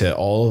track it to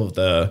all of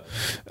the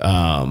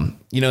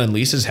and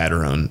Lisa's had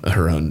her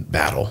own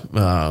battle.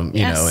 And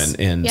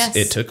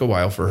it took a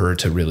while for her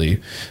to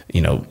really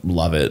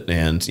love it,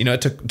 and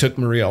it took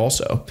Maria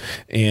also,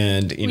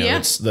 and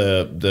it's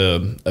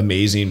the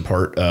amazing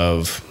part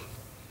of.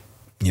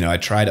 I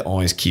try to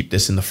always keep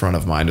this in the front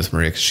of mind with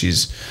Maria because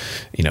she's,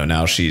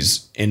 now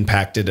she's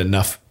impacted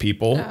enough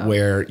people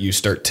where you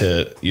start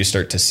to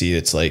see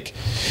I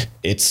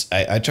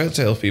try to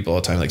tell people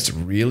all the time, it's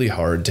really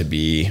hard to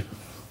be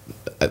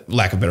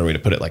lack of a better way to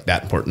put it, like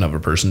that important of a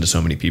person to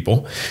so many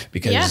people,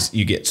 because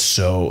you get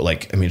so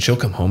like, I mean, she'll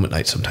come home at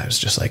night sometimes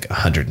just like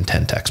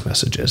 110 text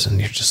messages, and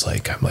you're just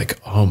like, I'm like,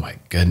 oh my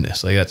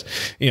goodness. Like that's,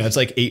 it's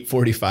like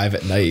 8:45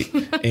 at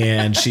night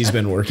and she's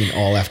been working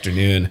all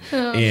afternoon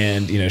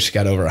and, she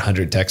got over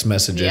 100 text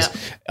messages.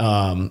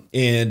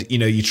 And,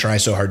 you try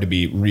so hard to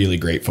be really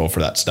grateful for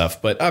that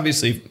stuff. But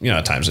obviously,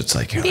 at times it's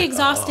like, it can be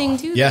exhausting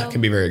too. Yeah, it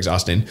can be very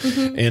exhausting.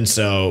 And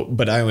so,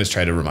 but I always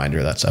try to remind her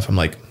of that stuff. I'm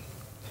like,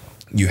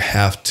 you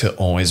have to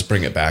always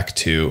bring it back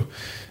to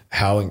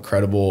how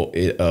incredible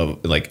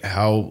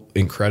how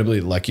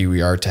incredibly lucky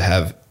we are to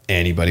have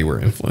anybody we're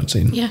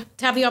influencing. Yeah.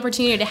 To have the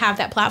opportunity to have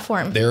that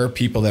platform. There are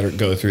people that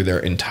go through their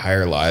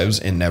entire lives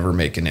and never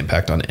make an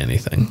impact on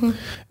anything.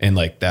 And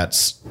like, that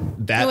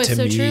to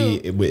me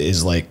true.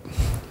 Is like,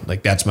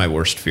 that's my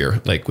worst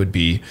fear, like would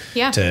be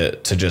to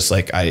just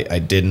like, I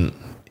didn't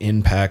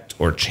impact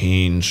or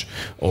change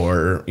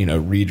or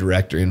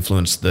redirect or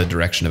influence the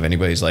direction of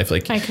anybody's life.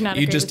 Like,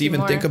 you just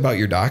even think about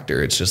your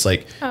doctor. It's just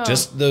like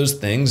just those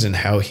things and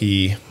how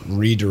he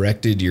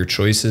redirected your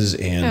choices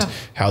and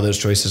how those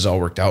choices all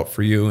worked out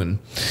for you. And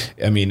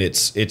I mean,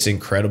 it's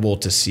incredible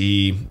to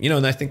see,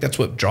 and I think that's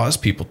what draws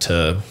people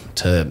to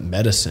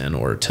medicine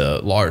or to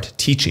law or to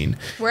teaching.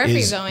 Wherever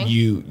you're going,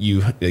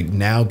 you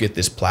now get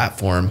this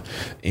platform,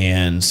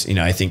 and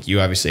I think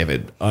you obviously have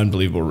an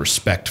unbelievable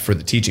respect for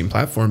the teaching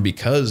platform,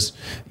 because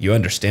you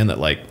understand that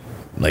like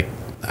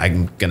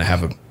I'm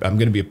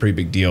gonna be a pretty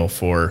big deal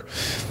for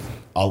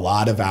a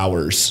lot of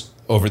hours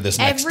over this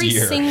next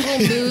year. Every single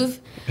move.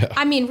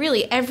 I mean,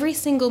 really, every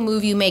single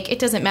move you make, it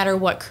doesn't matter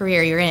what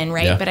career you're in,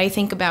 right? But I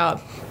think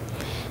about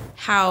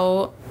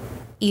how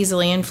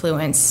easily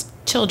influenced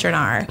children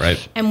are,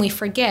 right? And we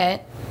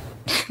forget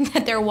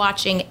that they're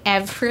watching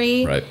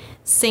every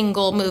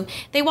single move.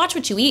 They watch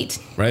what you eat.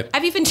 Right.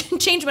 I've even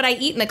changed what I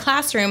eat in the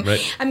classroom.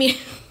 Right. I mean,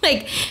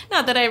 like,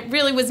 not that I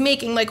really was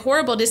making like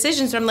horrible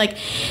decisions, but I'm like,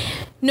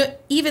 no,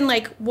 even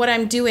like what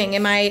I'm doing,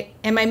 am I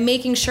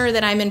making sure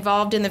that I'm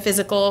involved in the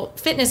physical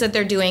fitness that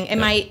they're doing?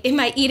 Am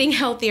I eating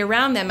healthy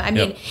around them? I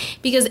mean,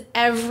 because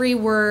every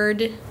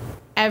word,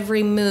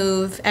 every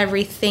move,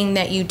 everything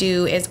that you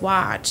do is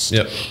watched.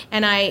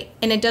 And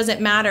it doesn't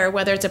matter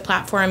whether it's a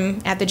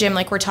platform at the gym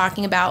like we're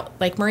talking about,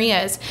 like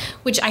Maria's,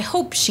 which I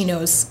hope she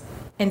knows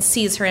and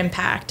sees her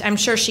impact. I'm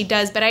sure she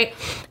does, but I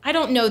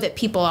don't know that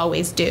people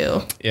always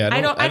do. Yeah,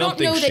 I don't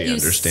think she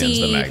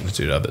understands the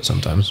magnitude of it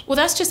sometimes. Well,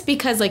 that's just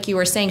because, like you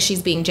were saying,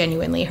 she's being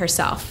genuinely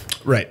herself.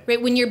 Right.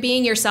 When you're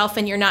being yourself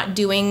and you're not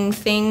doing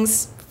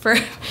things for,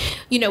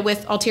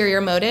 with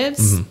ulterior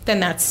motives, then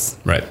that's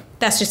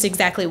just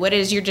exactly what it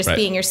is. You're just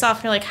being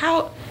yourself. You're like,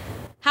 how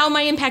am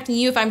I impacting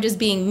you if I'm just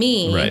being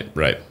me?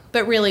 Right.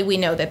 But really, we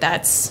know that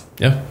that's.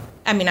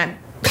 I mean,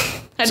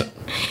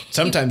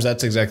 sometimes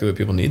that's exactly what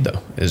people need,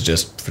 though, is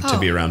just to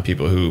be around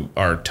people who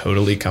are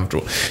totally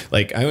comfortable.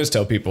 Like, I always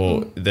tell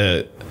people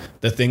the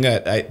thing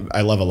that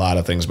I love a lot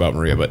of things about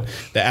Maria, but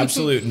the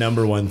absolute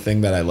number one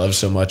thing that I love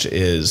so much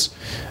is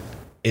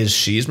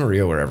she's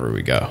Maria wherever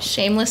we go.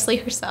 Shamelessly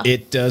herself.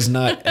 It does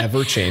not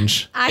ever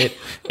change. I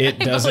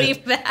doesn't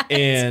believe that.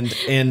 And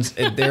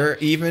there,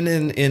 even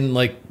in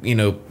like,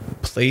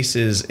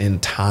 places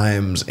and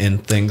times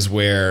and things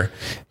where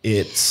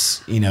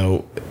it's,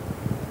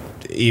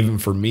 even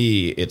for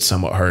me, it's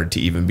somewhat hard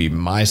to even be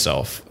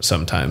myself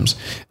sometimes.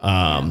 She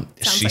like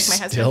my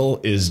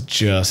still is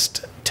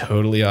just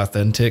totally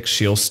authentic.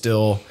 She'll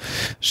still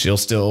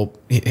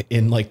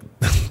in like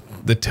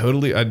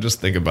I just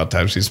think about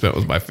time she spent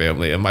with my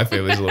family, and my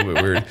family's a little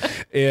bit weird,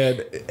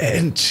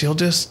 and she'll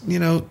just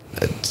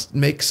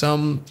make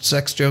some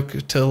sex joke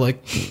to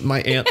like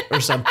my aunt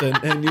or something,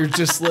 and you're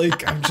just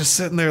like, I'm just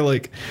sitting there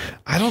like,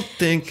 I don't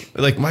think,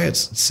 like, my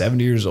aunt's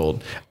 70 years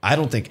old, I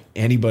don't think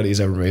anybody's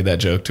ever made that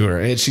joke to her,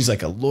 and she's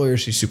like a lawyer,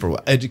 she's super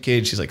well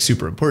educated, she's like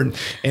super important,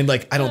 and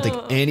like I don't think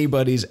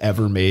anybody's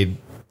ever made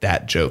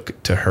that joke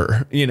to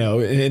her,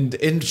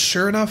 and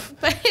sure enough,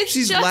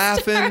 she's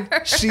laughing.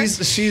 Her.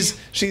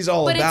 She's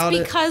all about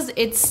it. But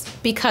it's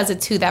because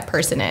it's who that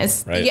person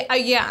is. Right.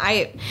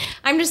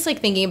 I'm just like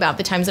thinking about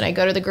the times when I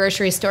go to the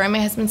grocery store and my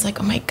husband's like,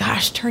 oh my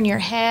gosh, turn your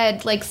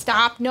head, like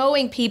stop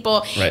knowing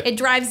people. Right. It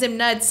drives him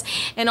nuts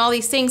and all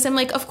these things. I'm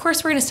like, of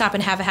course we're going to stop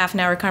and have a half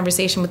an hour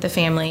conversation with the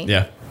family.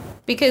 Yeah.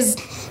 Because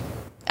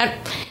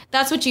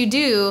that's what you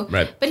do.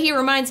 Right. But he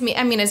reminds me,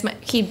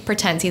 he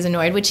pretends he's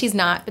annoyed, which he's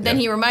not. But then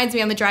he reminds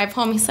me on the drive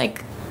home, he's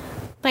like,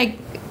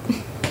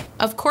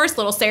 of course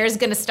little Sarah's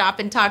going to stop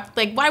and talk.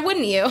 Like, why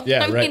wouldn't you?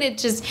 Yeah, I mean, it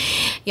just,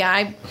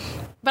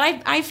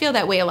 but I feel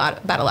that way about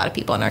a lot of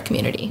people in our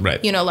community.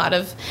 Right.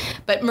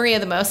 But Maria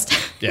the most.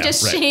 Yeah,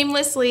 just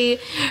shamelessly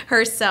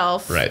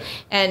herself. Right.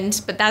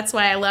 But that's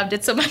why I loved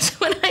it so much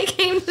when I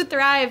came to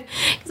Thrive.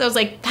 Because I was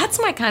like, that's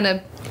my kind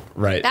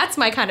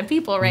of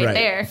people right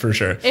there. For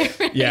sure. It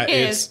really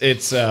is.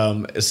 It's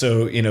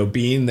so,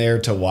 being there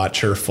to watch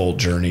her full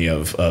journey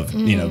of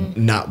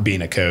not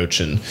being a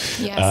coach and,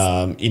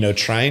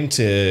 trying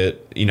to,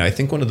 I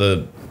think one of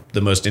the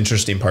most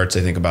interesting parts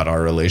I think about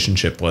our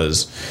relationship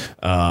was,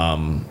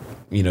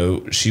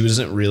 she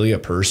wasn't really a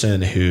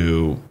person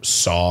who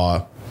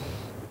saw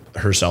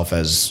herself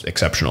as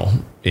exceptional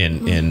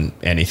in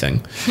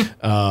anything.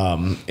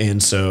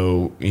 And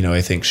so,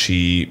 I think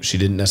she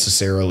didn't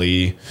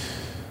necessarily,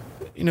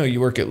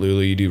 you work at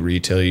Lulu, you do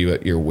retail,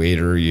 you're a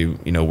waiter, you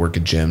work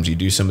at gyms, you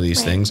do some of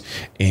these things.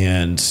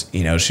 And,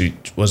 she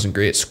wasn't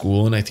great at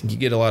school. And I think you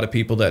get a lot of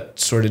people that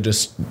sort of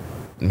just,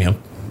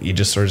 you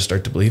just sort of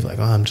start to believe like,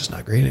 oh, I'm just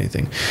not great at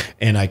anything.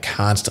 And I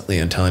constantly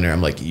am telling her,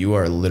 I'm like, you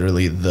are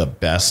literally the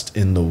best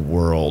in the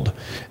world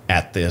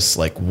at this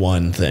like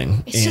one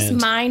thing. It's just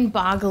mind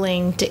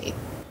boggling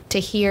to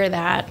hear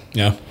that.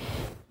 Yeah.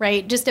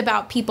 Right. Just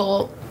about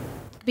people,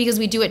 because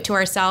we do it to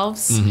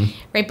ourselves.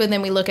 Right. But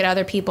then we look at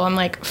other people. I'm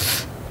like,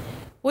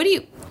 what do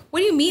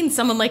you mean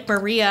someone like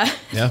Maria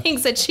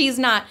thinks that she's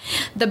not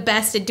the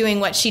best at doing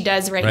what she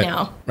does right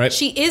now? Right.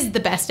 She is the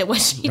best at what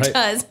she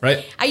does.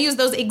 Right. I used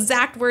those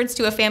exact words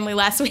to a family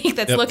last week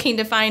that's looking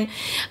to find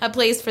a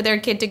place for their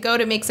kid to go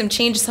to make some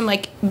changes. I'm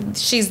like,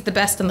 she's the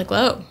best in the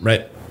globe.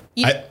 Right.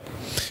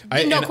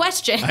 No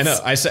questions. I know.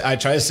 I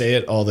try to say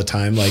it all the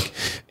time. Like,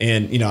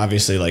 and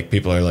obviously like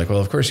people are like, well,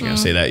 of course you're going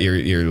to say that.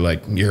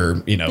 You're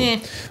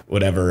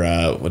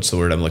whatever, what's the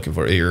word I'm looking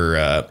for? You're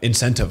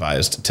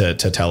incentivized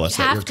to tell us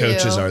that your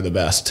coaches are the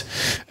best.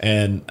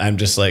 And I'm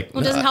just like,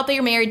 well, it doesn't help that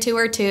you're married to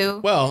her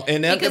too. Well,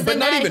 but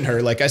not even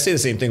her. Like I say the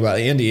same thing about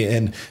Andy.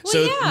 And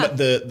but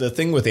the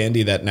thing with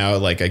Andy that now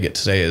like I get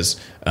to say is,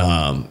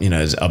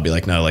 is I'll be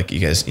like, no, like you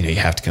guys, you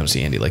have to come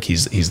see Andy. Like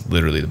he's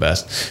literally the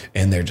best.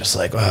 And they're just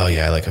like, well,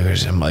 yeah, like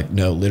I'm like,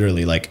 no,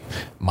 literally, like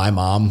my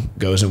mom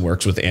goes and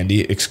works with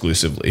Andy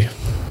exclusively.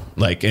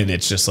 Like, and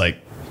it's just like,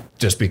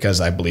 just because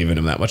I believe in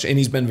him that much. And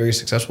he's been very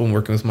successful in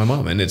working with my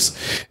mom. And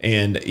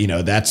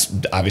that's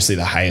obviously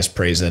the highest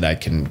praise that I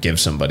can give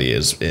somebody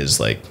is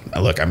like,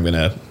 look, I'm going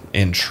to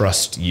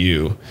entrust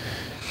you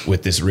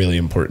with this really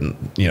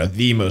important,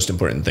 the most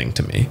important thing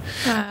to me.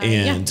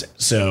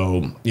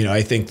 So,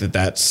 I think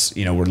that's,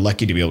 we're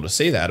lucky to be able to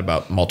say that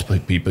about multiple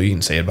people. You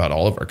can say it about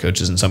all of our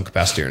coaches in some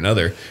capacity or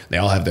another. They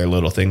all have their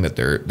little thing that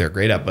they're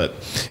great at, but,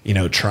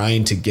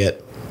 trying to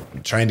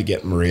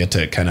get Maria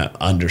to kind of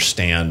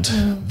understand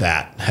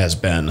that has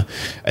been,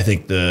 I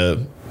think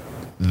the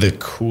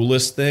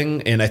coolest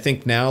thing. And I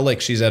think now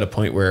like she's at a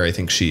point where I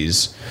think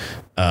she's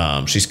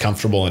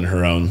comfortable in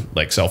her own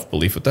like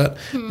self-belief with that.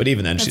 But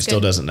even then she still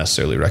doesn't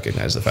necessarily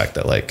recognize the fact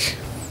that like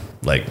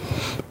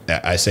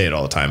I say it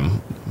all the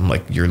time. I'm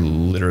like, you're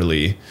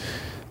literally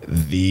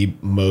the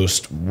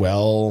most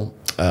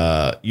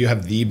you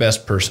have the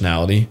best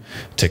personality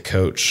to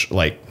coach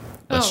like,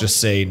 let's just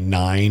say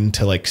 9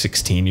 to like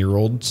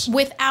 16-year-olds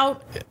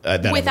without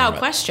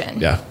question.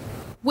 Yeah.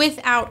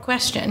 Without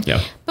question.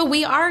 Yeah. But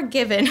we are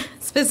given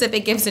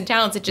specific gifts and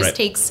talents. It just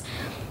takes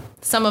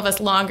some of us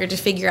longer to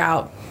figure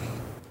out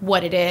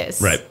what it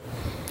is. Right.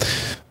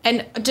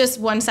 And just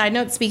one side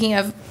note, speaking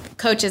of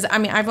coaches, I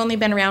mean, I've only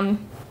been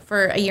around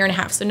for a year and a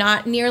half, so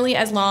not nearly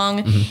as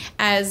long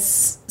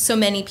as so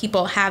many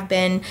people have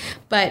been,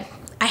 but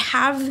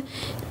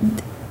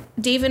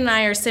David and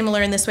I are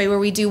similar in this way where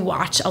we do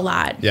watch a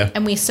lot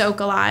and we soak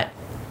a lot,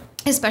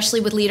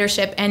 especially with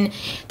leadership. And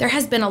there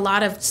has been a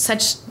lot of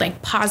such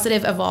like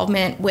positive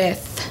involvement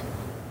with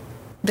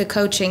the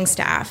coaching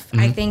staff.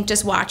 I think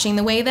just watching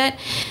the way that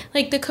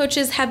like the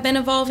coaches have been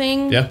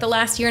evolving the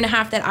last year and a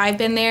half that I've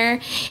been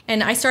there.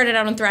 And I started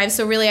out on Thrive.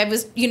 So really I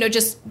was,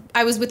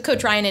 I was with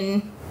Coach Ryan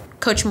and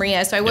Coach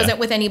Maria. So I wasn't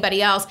with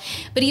anybody else,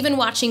 but even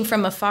watching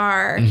from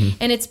afar.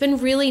 And it's been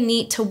really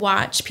neat to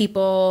watch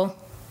people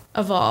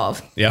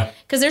evolve. Yeah.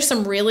 Because there's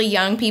some really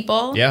young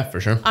people. Yeah,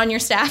 for sure. On your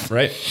staff.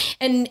 Right.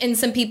 And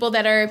some people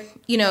that are,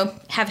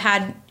 have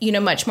had,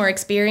 much more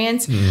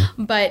experience.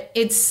 But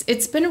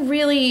it's been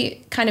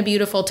really kind of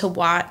beautiful to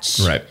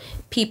watch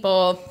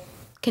people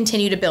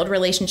continue to build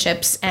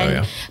relationships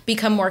and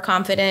become more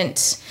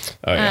confident.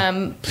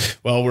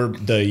 Well,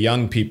 the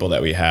young people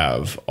that we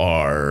have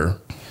are,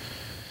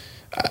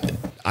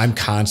 I'm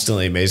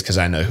constantly amazed because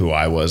I know who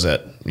I was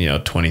at,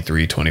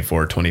 23,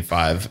 24,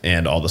 25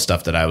 and all the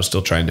stuff that I was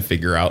still trying to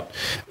figure out.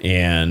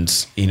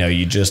 And,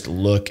 you just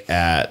look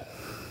at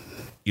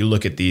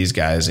these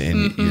guys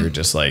and you're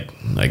just like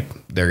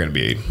they're going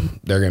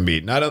to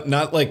be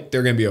not like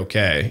they're going to be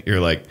okay.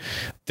 You're like,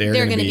 they're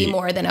going to be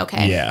more than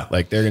okay. Yeah.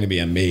 Like they're going to be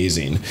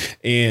amazing.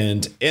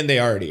 And they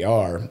already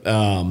are.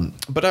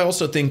 But I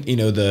also think,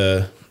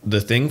 the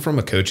thing from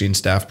a coaching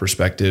staff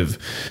perspective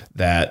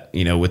that,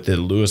 with the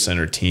Lewis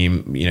Center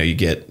team, you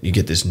get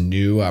this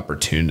new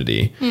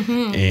opportunity.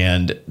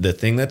 And the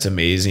thing that's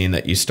amazing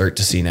that you start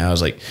to see now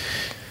is like,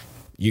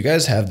 you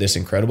guys have this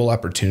incredible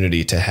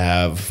opportunity to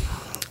have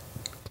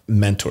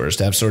mentors,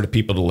 to have sort of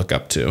people to look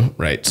up to.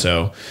 Right.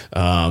 So,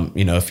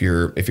 if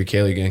you're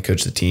Kayla, you're going to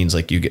coach the teens,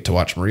 like you get to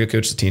watch Maria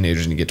coach the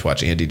teenagers and you get to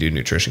watch Andy do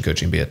nutrition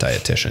coaching, be a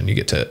dietitian.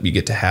 You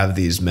get to have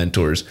these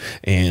mentors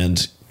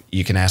and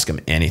you can ask them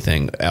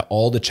anything,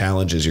 all the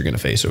challenges you're going to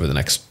face over the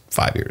next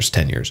 5 years,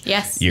 10 years.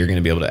 Yes. You're going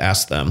to be able to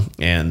ask them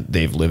and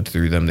they've lived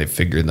through them. They've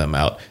figured them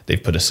out.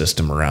 They've put a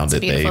system around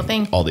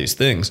it. All these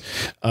things.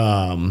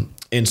 And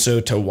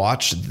so to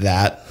watch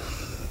that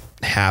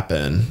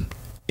happen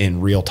in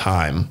real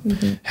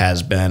time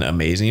has been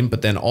amazing.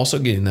 But then also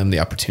getting them the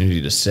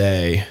opportunity to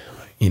say,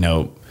 you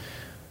know,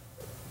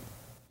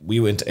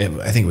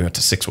 I think we went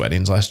to 6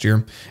 weddings last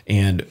year,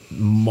 and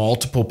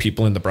multiple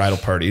people in the bridal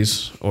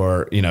parties,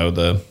 or, you know,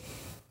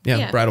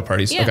 bridal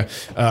parties, okay,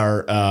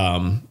 are,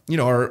 you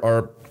know,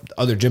 are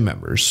other gym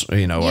members,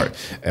 you know,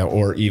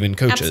 or even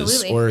coaches.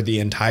 Absolutely. Or the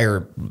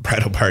entire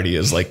bridal party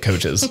is like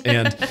coaches.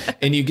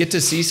 And you get to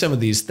see some of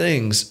these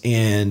things,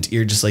 and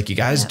you're just like, you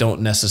guys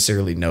don't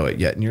necessarily know it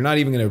yet. And you're not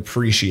even going to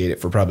appreciate it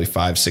for probably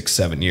 5, 6,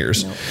 7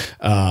 years.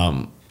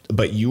 Nope.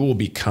 But you will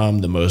become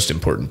the most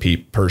important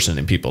person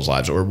in people's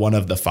lives, or one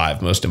of the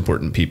 5 most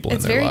important people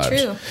in their lives.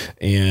 It's very true.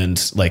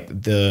 And like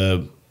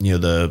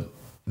the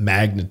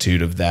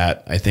magnitude of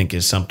that, I think,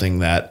 is something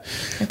that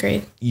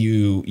agreed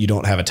you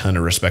don't have a ton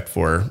of respect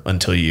for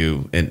until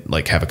you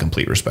have a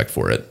complete respect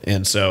for it.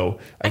 And so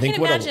I think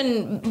can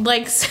imagine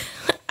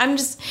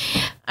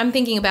I'm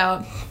thinking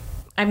about,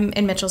 I'm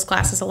in Mitchell's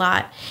classes a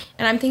lot,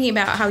 and I'm thinking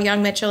about how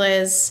young Mitchell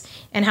is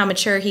and how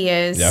mature he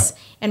is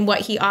and what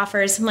he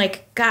offers. I'm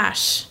like,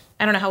 gosh,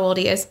 I don't know how old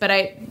he is, but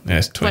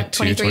it's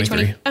 23.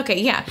 20.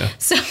 Okay. Yeah.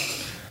 So,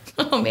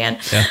 oh man.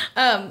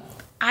 Yeah.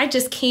 I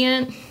just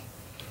can't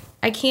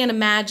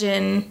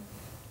imagine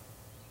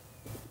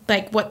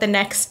like what the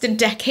next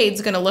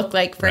decade's going to look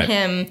like for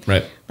him.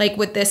 Right. Like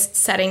with this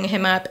setting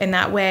him up in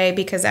that way,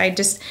 because I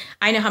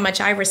know how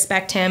much I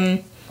respect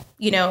him,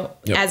 you know,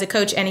 as a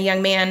coach and a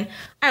young man.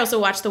 I also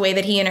watch the way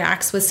that he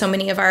interacts with so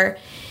many of our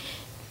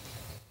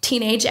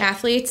teenage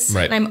athletes.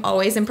 Right. And I'm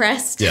always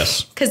impressed.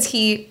 Yes. Because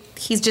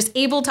he's just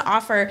able to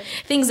offer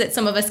things that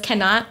some of us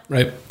cannot.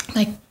 Right.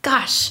 Like,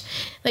 gosh,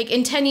 like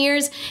in 10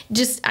 years,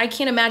 I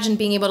can't imagine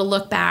being able to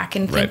look back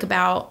and think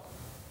about,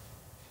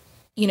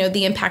 you know,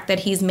 the impact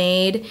that he's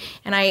made.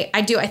 And I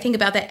think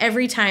about that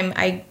every time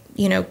I,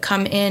 you know,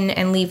 come in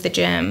and leave the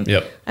gym.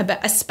 Yep.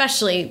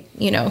 Especially,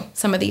 you know,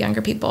 some of the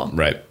younger people.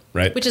 Right.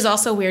 Right. Which is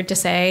also weird to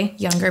say,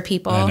 younger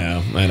people. I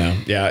know.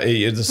 Yeah.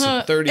 It's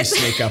the 30s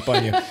sneak up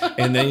on you.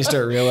 And then you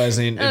start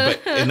realizing,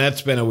 and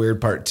that's been a weird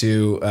part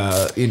too,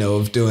 you know,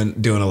 of doing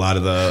a lot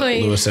of the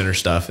Lewis Center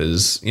stuff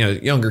is, you know,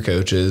 younger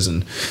coaches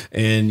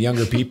and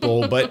younger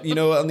people. But, you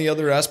know, on the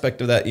other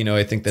aspect of that, you know,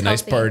 I think the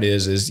nice part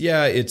is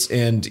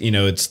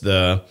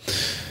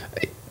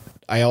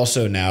I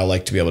also now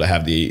like to be able to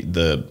have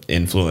the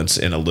influence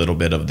and a little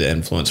bit of the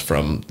influence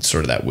from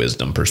sort of that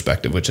wisdom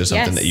perspective, which is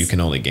something that you can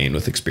only gain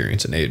with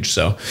experience and age.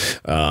 So,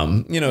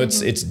 you know,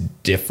 it's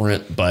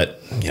different, but,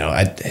 you know,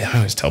 I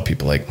always tell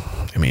people, like,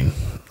 I mean,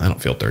 I don't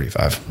feel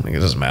 35. Like, it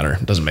doesn't matter.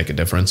 It doesn't make a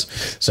difference.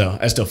 So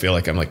I still feel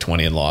like I'm like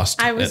 20 and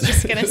lost. I was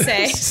just going to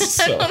say.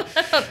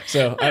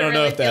 so I don't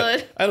know if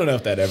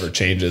that ever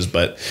changes,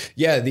 but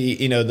yeah,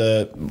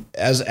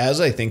 as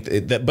I think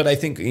that, but I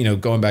think, you know,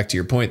 going back to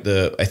your point,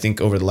 I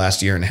think over the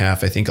last year and a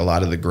half, I think a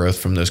lot of the growth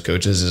from those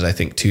coaches is, I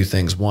think, 2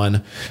 things.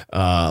 One,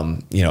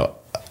 you know,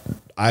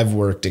 I've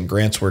worked and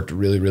Grant's worked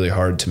really, really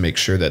hard to make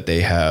sure that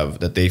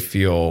they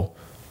feel,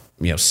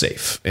 you know,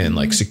 safe and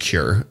like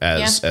secure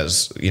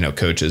as, you know,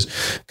 coaches.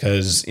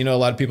 Cause, you know, a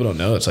lot of people don't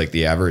know, it's like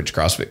the average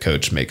CrossFit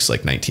coach makes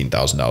like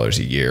 $19,000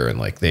 a year, and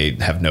like they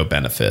have no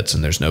benefits,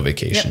 and there's no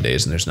vacation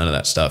days, and there's none of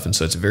that stuff. And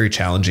so it's a very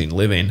challenging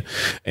living.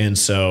 And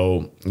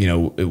so, you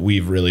know,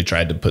 we've really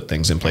tried to put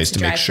things in place to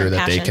make sure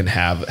that they can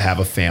have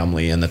a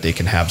family, and that they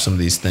can have some of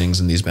these things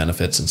and these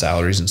benefits and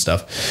salaries and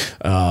stuff.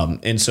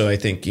 And so I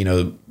think, you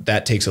know,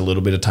 that takes a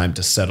little bit of time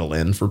to settle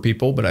in for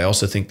people. But I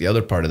also think the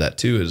other part of that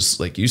too is,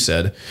 like you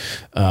said,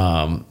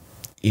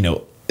 you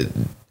know,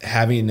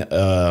 having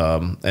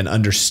an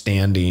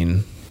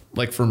understanding,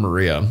 like for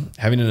Maria,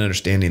 having an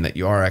understanding that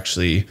you are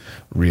actually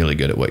really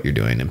good at what you're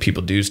doing, and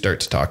people do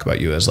start to talk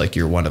about you as like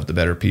you're one of the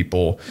better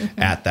people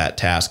at that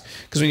task.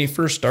 Because when you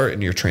first start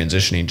and you're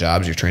transitioning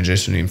jobs, you're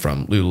transitioning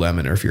from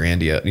Lululemon, or if you're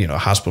Andy, you know, a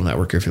hospital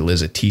network, or if you're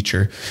Liz, a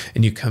teacher,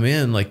 and you come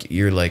in, like,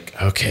 you're like,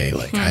 okay,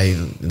 like I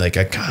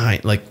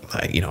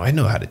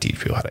know how to teach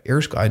people how to air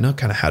squat. I know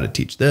kind of how to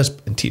teach this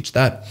and teach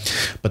that,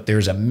 but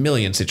there's a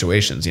million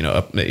situations, you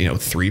know,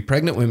 3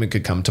 pregnant women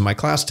could come to my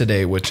class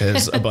today, which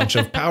has a bunch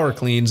of power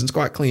cleans and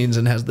squat cleans,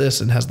 and has this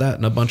and has that,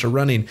 and a bunch of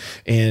running.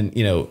 And,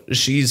 you know,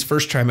 she's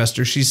first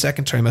trimester, she's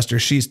second trimester,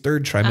 she's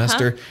third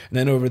trimester. And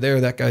then over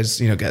there, that guy's,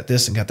 you know, got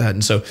this and got that.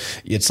 And so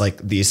it's like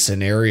these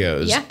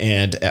scenarios. Yeah.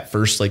 And at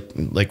first, like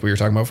we were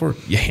talking about before,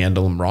 you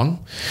handle them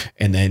wrong.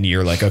 And then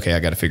you're like, okay, I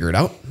got to figure it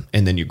out.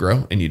 And then you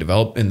grow and you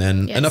develop. And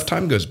then enough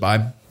time goes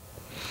by,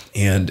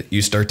 and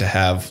you start to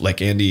have,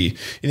 like Andy,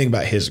 you think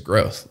about his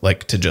growth,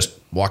 like to just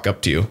walk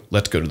up to you,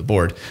 let's go to the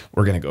board,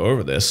 we're going to go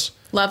over this.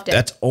 Loved it.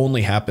 That's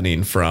only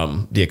happening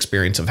from the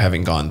experience of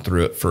having gone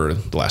through it for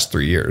the last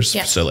 3 years.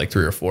 Yeah. So like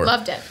 3 or 4.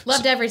 Loved it.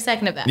 Loved every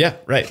second of that. Yeah.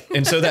 Right.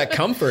 And so that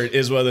comfort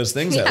is one of those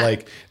things that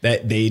like,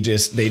 that they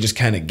just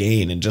kind of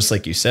gain. And just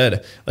like you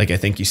said, like, I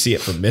think you see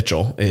it from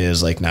Mitchell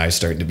is like, now he's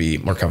starting to be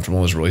more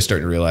comfortable, is really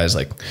starting to realize,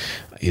 like,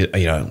 you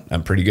know,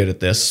 I'm pretty good at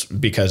this,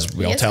 because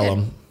we all tell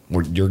him,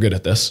 you're good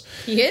at this.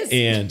 He is.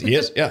 And he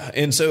is. Yeah.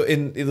 And so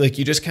like,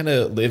 you just kind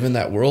of live in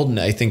that world. And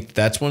I think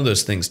that's one of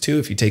those things too,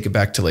 if you take it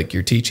back to like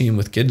your teaching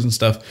with kids and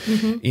stuff,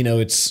 you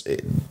know,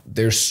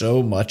 there's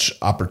so much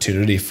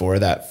opportunity for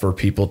that, for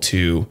people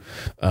to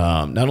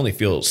not only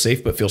feel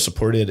safe, but feel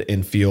supported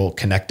and feel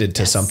connected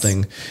to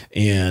something,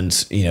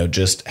 and, you know,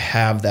 just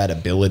have that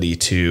ability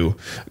to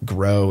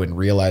grow and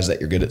realize that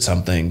you're good at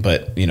something,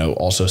 but, you know,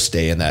 also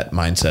stay in that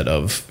mindset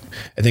of,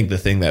 I think the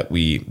thing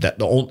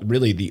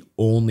really the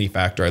only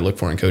factor I look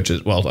for in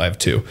coaches, well, I have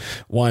two.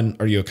 One,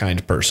 are you a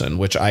kind person,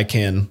 which I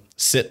can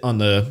sit on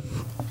the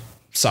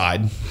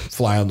side,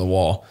 fly on the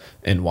wall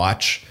and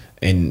watch,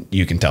 and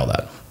you can tell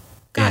that.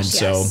 Gosh, and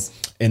so,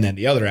 and then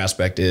the other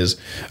aspect is,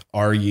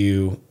 are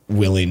you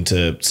willing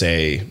to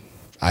say,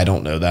 I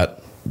don't know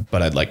that,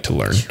 but I'd like to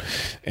learn?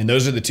 And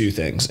those are the two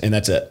things. And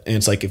that's it. And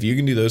it's like, if you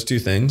can do those two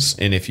things,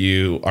 and if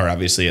you are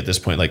obviously at this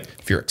point, like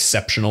if you're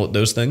exceptional at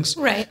those things,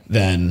 right,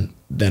 then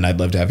I'd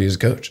love to have you as a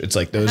coach. It's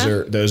like, those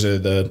are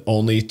the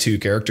only two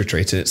character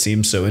traits. And it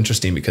seems so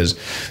interesting because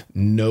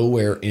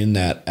nowhere in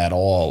that at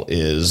all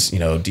is, you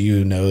know, do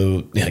you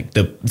know, like,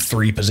 the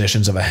 3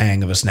 positions of a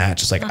hang of a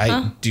snatch? It's like,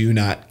 I do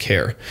not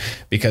care,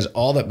 because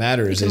all that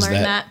matters is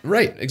that,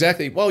 right,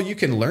 exactly. Well, you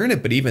can learn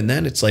it, but even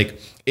then it's like,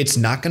 it's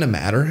not going to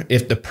matter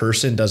if the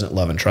person doesn't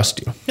love and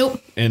trust you.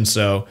 Nope. And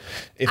so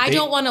if I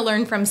don't want to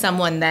learn from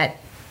someone that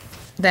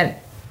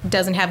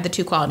doesn't have the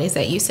 2 qualities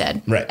that you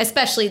said, right?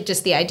 Especially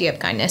just the idea of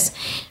kindness,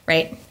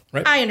 right?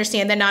 Right. I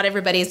understand that not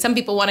everybody, some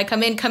people want to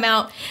come in, come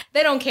out,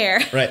 they don't care.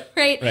 Right.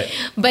 Right.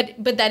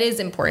 But that is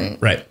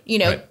important. Right. You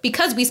know, right.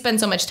 Because we spend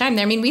so much time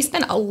there. I mean, we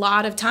spend a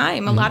lot of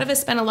time. A lot of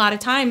us spend a lot of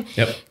time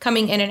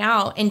coming in and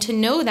out. And to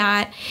know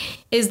that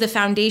is the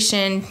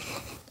foundation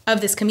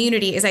of this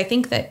community. Is, I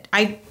think that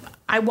I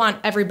want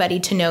everybody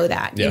to know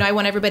that. You know, I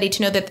want everybody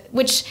to know that,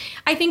 which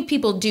I think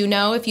people do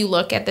know if you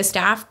look at the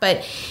staff,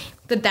 but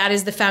that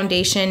is the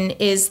foundation,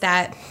 is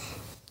that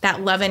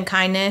love and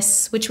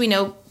kindness, which we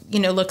know, you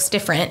know, looks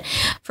different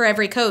for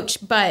every coach,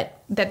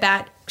 but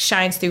that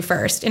shines through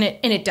first. And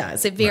it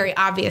does. It very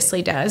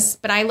obviously does.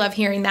 But I love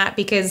hearing that,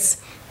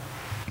 because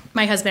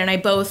my husband and I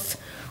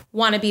both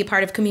want to be a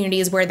part of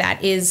communities where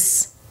that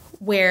is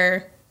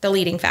where the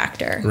leading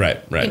factor.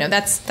 Right. You know,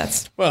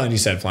 that's well, and you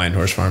said Flying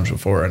Horse Farms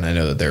before, and I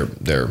know that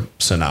they're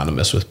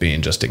synonymous with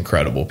being just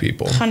incredible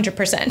people.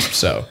 100%.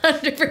 So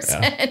 100%.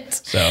 Yeah.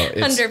 So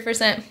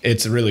 100%.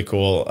 It's really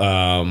cool.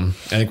 I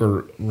think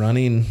we're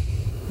running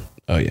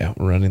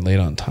late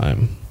on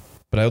time,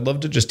 but I would love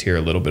to just hear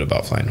a little bit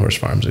about Flying Horse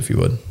Farms, if you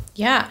would.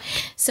 Yeah.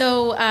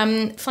 So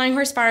Flying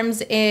Horse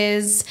Farms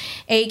is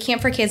a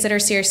camp for kids that are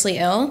seriously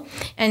ill.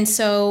 And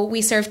so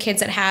we serve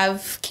kids that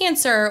have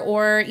cancer,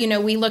 or, you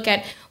know, we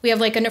have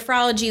like a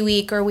nephrology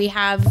week, or we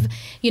have,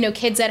 you know,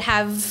 kids that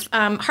have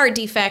heart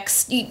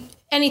defects,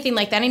 anything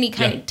like that, any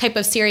type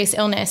of serious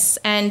illness.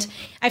 And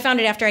I found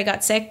it after I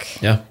got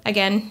sick. Yeah.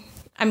 Again,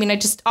 I mean,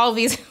 all of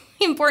these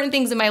important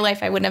things in my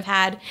life I wouldn't have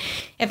had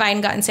if I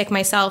hadn't gotten sick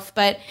myself.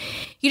 But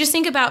you just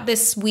think about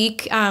this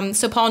week.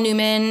 So Paul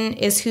Newman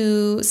is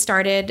who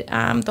started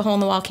the Hole in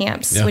the Wall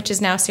camps, which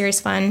is now Serious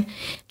Fun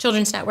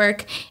Children's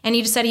Network. And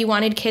he just said he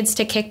wanted kids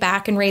to kick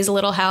back and raise a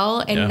little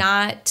hell and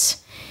not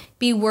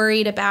be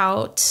worried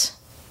about,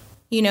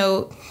 you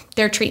know,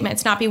 their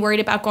treatments, not be worried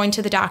about going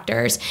to the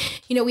doctors.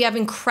 You know, we have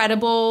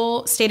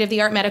incredible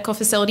state-of-the-art medical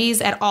facilities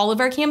at all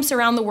of our camps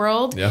around the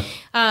world. Yeah.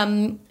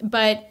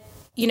 But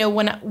you know,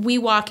 when we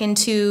walk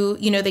into,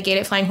 you know, the gate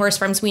at Flying Horse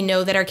Farms, we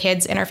know that our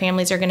kids and our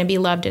families are going to be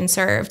loved and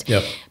served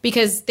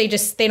because they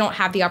don't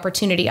have the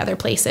opportunity other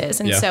places.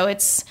 And so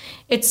it's,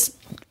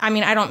 I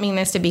mean, I don't mean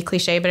this to be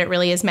cliche, but it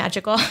really is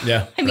magical.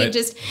 Yeah. I mean,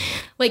 just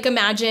like,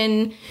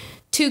 imagine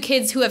 2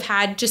 kids who have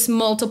had just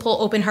multiple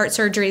open heart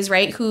surgeries,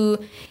 right? Who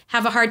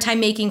have a hard time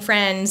making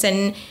friends.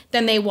 And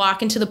then they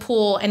walk into the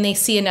pool and they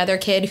see another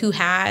kid who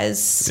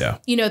has,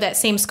 you know, that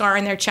same scar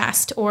in their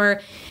chest, or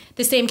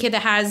the same kid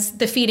that has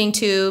the feeding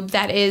tube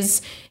that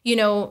is, you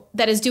know,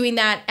 that is doing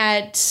that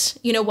at,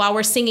 you know, while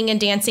we're singing and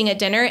dancing at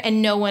dinner,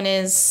 and no one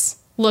is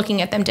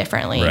looking at them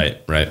differently.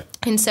 Right, right.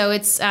 And so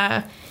it's,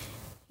 I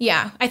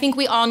think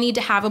we all need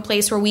to have a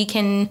place where we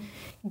can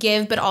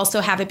give, but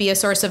also have it be a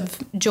source of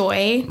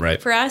joy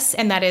for us.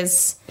 And that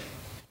is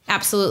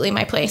absolutely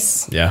my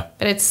place. Yeah.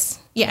 But it's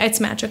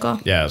magical.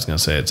 Yeah, I was going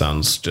to say, it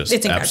sounds just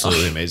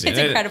absolutely amazing. It's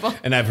incredible.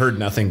 And I've heard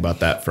nothing but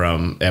that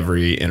from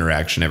every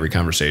interaction, every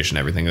conversation,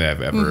 everything that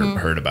I've ever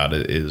heard about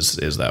it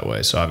is that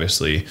way. So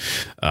obviously,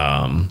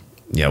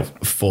 you know,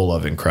 full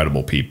of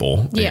incredible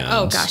people. Yeah. And,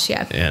 oh gosh.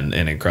 Yeah. And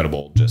an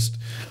incredible just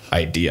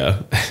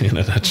idea in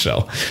a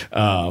nutshell.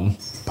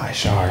 By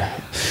Shar.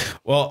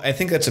 Well, I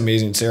think that's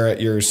amazing, Sarah.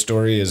 Your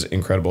story is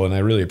incredible, and I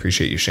really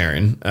appreciate you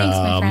sharing. Thanks,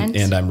 my friend.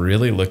 And I'm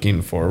really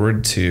looking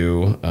forward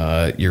to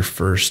your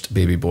first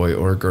baby boy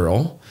or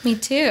girl. Me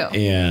too.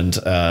 And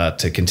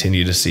to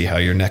continue to see how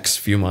your next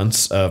few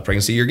months of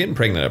pregnancy, you're getting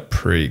pregnant at a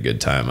pretty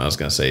good time, I was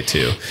going to say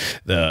too.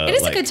 It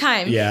is a good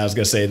time. Yeah, I was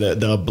going to say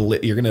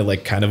you're going to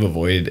like kind of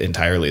avoid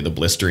entirely the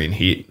blistering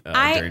heat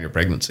during your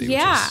pregnancy.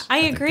 Yeah, I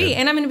agree.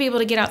 And I'm going to be able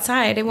to get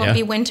outside. It won't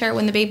be winter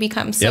when the baby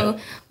comes. So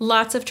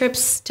lots of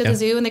trips to the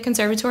zoo and the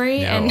conservatory.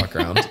 Yeah, and walk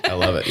around. I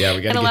love it. Yeah,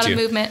 we got to get you. And a lot of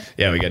movement.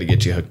 Yeah, we got to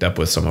get you hooked up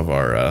with some of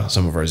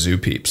our zoo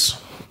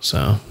peeps.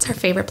 So It's our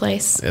favorite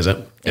place. is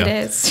it? It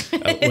is.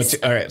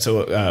 All right.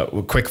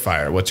 So quick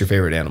fire. What's your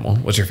favorite animal?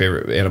 What's your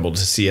favorite animal to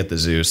see at the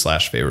zoo /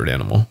 favorite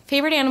animal?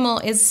 Favorite animal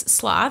is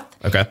sloth.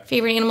 Okay.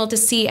 Favorite animal to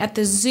see at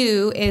the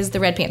zoo is the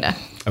red panda.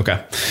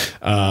 Okay.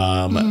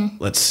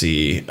 Let's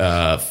see.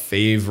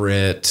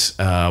 Favorite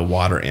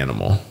water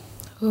animal?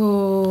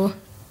 Ooh.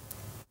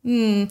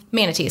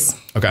 Manatees.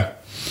 Okay.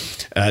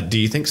 Do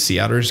you think sea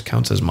otters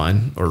counts as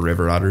mine or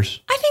river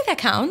otters? I think that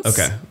counts.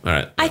 Okay. All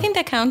right. I think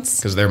that counts.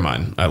 Because they're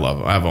mine. I love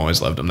them. I've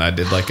always loved them. I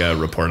did like a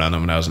report on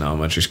them when I was in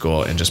elementary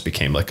school and just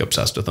became like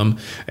obsessed with them.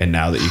 And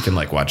now that you can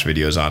like watch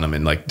videos on them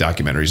and like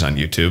documentaries on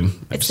YouTube,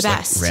 I It's just the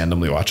best. like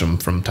randomly watch them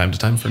from time to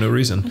time for no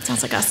reason. It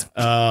sounds like us.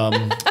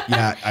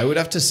 Yeah, I would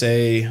have to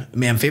say,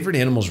 man, favorite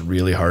animal is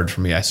really hard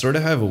for me. I sort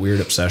of have a weird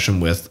obsession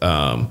with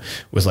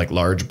like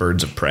large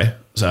birds of prey.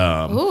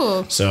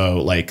 Ooh.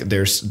 So like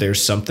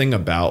there's something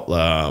about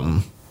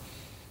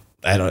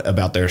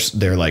about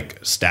their like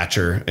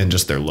stature and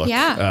just their look.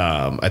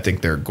 Yeah. I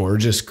think they're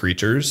gorgeous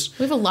creatures.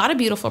 We have a lot of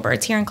beautiful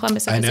birds here in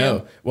Columbus. I know.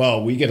 Zoo.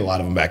 Well, we get a lot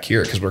of them back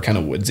here because we're kind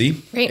of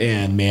woodsy. Right.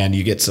 And man,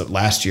 you get some.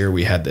 Last year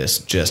we had this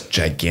just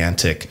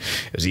gigantic.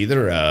 It was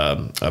either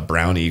a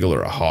brown eagle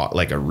or a hawk,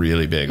 like a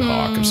really big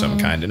hawk of some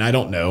kind. And I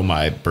don't know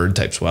my bird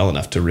types well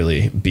enough to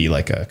really be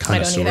like a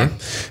connoisseur.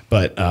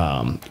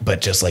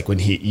 But just like when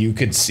you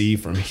could see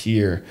from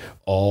here,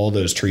 all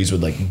those trees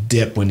would like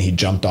dip when he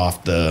jumped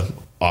off the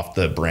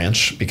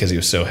branch because he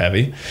was so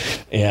heavy.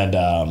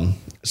 And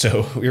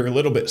so we were a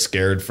little bit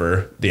scared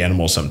for the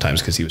animal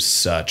sometimes because he was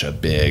such a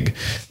big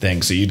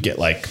thing. So you'd get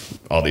like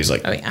all these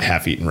like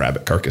half-eaten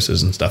rabbit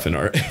carcasses and stuff in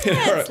our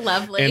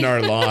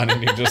lawn,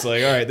 and you're just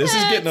like, all right, this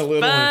is getting a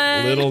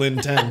little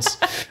intense.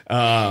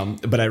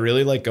 But I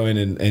really like going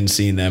and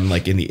seeing them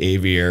like in the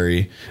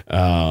aviary.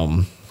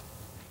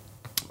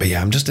 But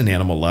yeah, I'm just an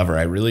animal lover.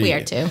 We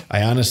are too.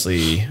 I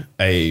honestly,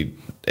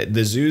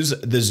 the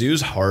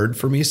zoo's hard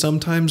for me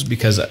sometimes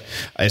because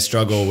I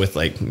struggle with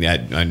like,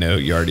 I know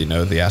you already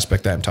know the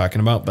aspect that I'm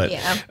talking about, but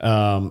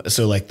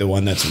so like the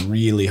one that's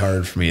really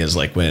hard for me is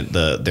like when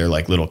they're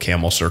like little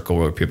camel circle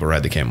where people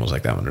ride the camels,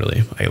 like that one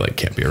really, I like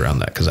can't be around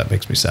that because that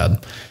makes me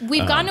sad.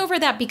 We've gone over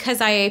that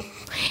because I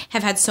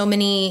have had so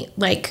many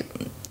like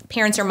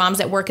parents or moms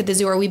that work at the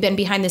zoo, or we've been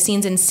behind the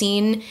scenes and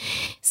seen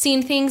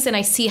things, and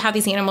I see how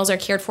these animals are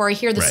cared for. I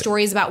hear the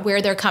stories about where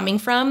they're coming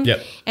from,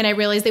 and I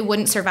realize they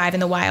wouldn't survive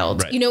in the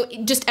wild. You know,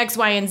 just X,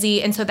 Y, and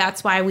Z, and so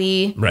that's why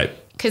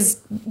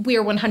because we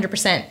are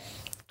 100%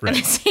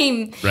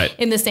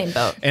 in the same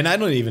boat. And I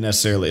don't even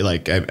necessarily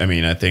like, I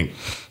mean, I think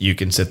you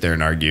can sit there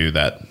and argue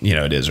that, you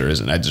know, it is or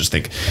isn't. I just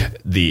think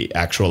the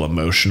actual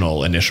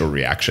emotional initial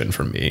reaction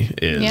from me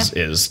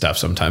is tough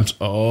sometimes.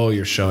 Oh,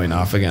 you're showing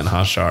off again,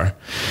 huh, Shar?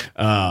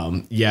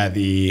 But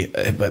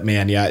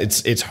man,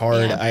 it's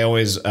hard. Yeah. I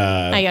always,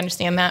 I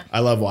understand that. I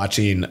love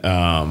watching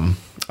a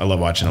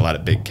lot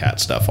of big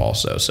cat stuff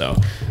also. So,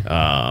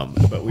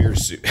 but we were,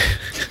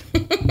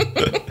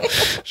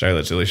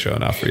 Charlotte's really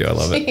showing off for you. I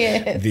love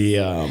it.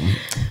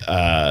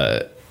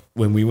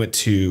 When we went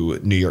to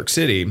New York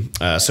City,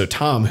 so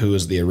Tom, who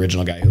was the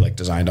original guy who like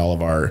designed our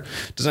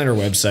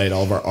website,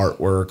 all of our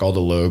artwork, all the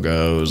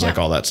logos, like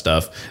all that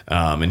stuff.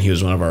 And he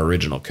was one of our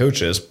original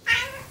coaches.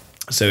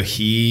 So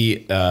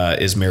he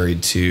is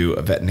married to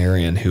a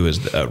veterinarian who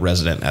is a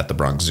resident at the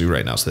Bronx Zoo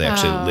right now. So they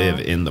actually live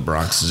in the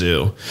Bronx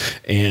Zoo.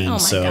 And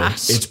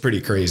it's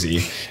pretty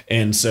crazy.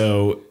 And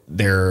so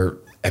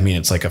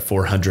it's like a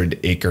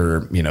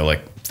 400-acre,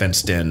 like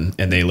fenced in,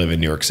 and they live in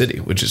New York City,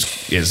 which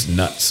is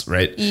nuts,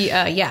 right?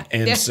 Yeah.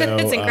 And so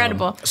it's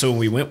incredible. So when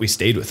we went, we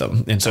stayed with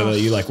them. And so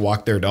you like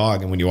walk their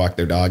dog, and when you walk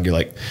their dog, you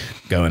like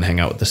go and hang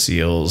out with the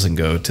seals and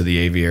go to the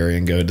aviary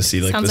and go to see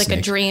like sounds the like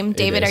a dream.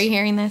 David, are you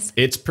hearing this?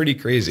 It's pretty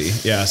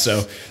crazy. Yeah.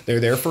 So they're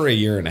there for a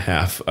year and a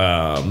half.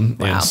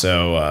 And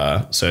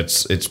so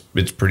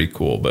it's pretty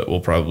cool, but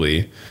we'll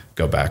probably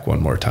go back one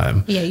more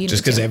time. Yeah, you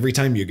just because every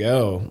time you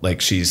go,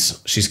 like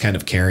she's kind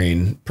of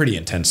caring pretty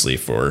intensely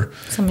for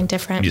something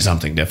different.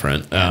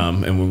 Yeah.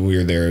 And when we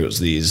were there, it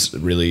was these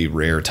really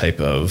rare type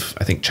of,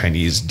 I think,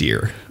 Chinese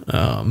deer.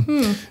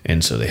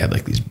 And so they had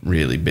like these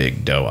really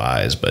big doe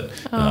eyes, but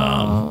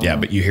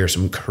but you hear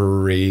some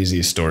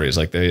crazy stories.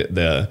 Like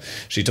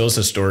she told us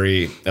a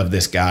story of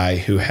this guy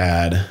who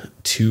had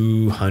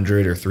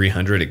 200 or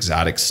 300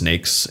 exotic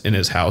snakes in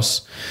his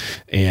house,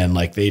 and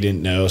like they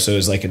didn't know, so it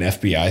was like an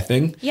FBI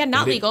thing. Yeah,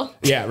 not legal.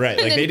 Yeah,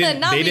 right. Like they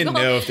didn't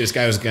know if this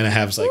guy was gonna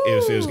have like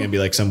if it was gonna be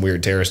like some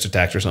weird terrorist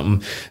attack or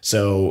something.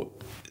 So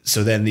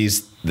then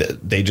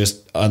they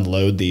just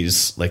unload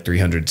these like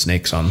 300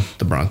 snakes on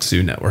the Bronx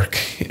Zoo network,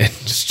 and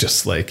it's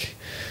just like,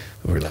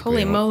 we're like,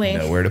 holy moly,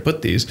 know where to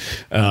put these.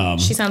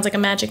 She sounds like a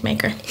magic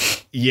maker.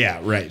 Yeah,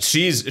 right.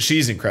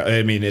 She's incredible.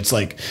 I mean, it's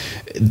like,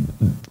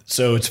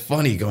 So it's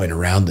funny going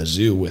around the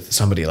zoo with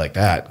somebody like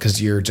that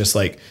because you're just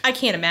like, I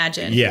can't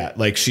imagine. yeah,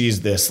 like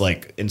she's this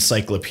like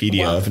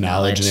encyclopedia of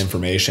knowledge and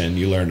information.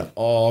 You learn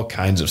all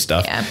kinds of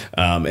stuff. Yeah.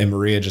 And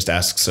Maria just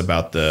asks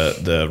about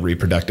the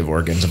reproductive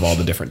organs of all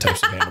the different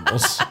types of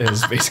animals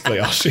is basically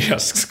all she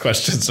asks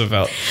questions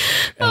about.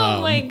 Oh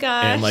my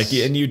gosh. And like,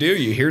 and you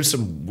hear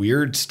some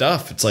weird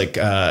stuff. It's like,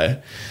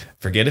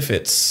 forget if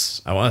it's,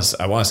 I want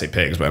to say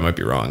pigs, but I might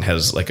be wrong.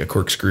 Has like a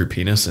corkscrew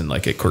penis and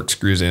like it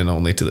corkscrews in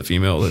only to the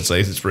female.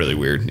 It's really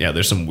weird. Yeah,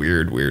 there's some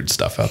weird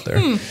stuff out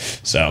there.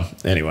 So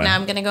anyway, now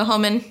I'm gonna go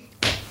home and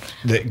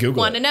Google.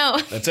 Want to know?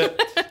 That's it.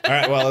 All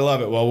right. Well, I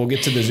love it. Well, we'll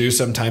get to the zoo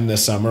sometime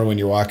this summer when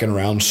you're walking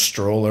around,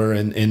 stroller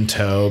in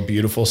tow,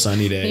 beautiful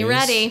sunny days. Be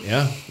ready.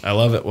 Yeah, I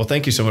love it. Well,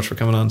 thank you so much for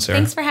coming on, Sarah.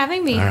 Thanks for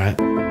having me. All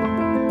right.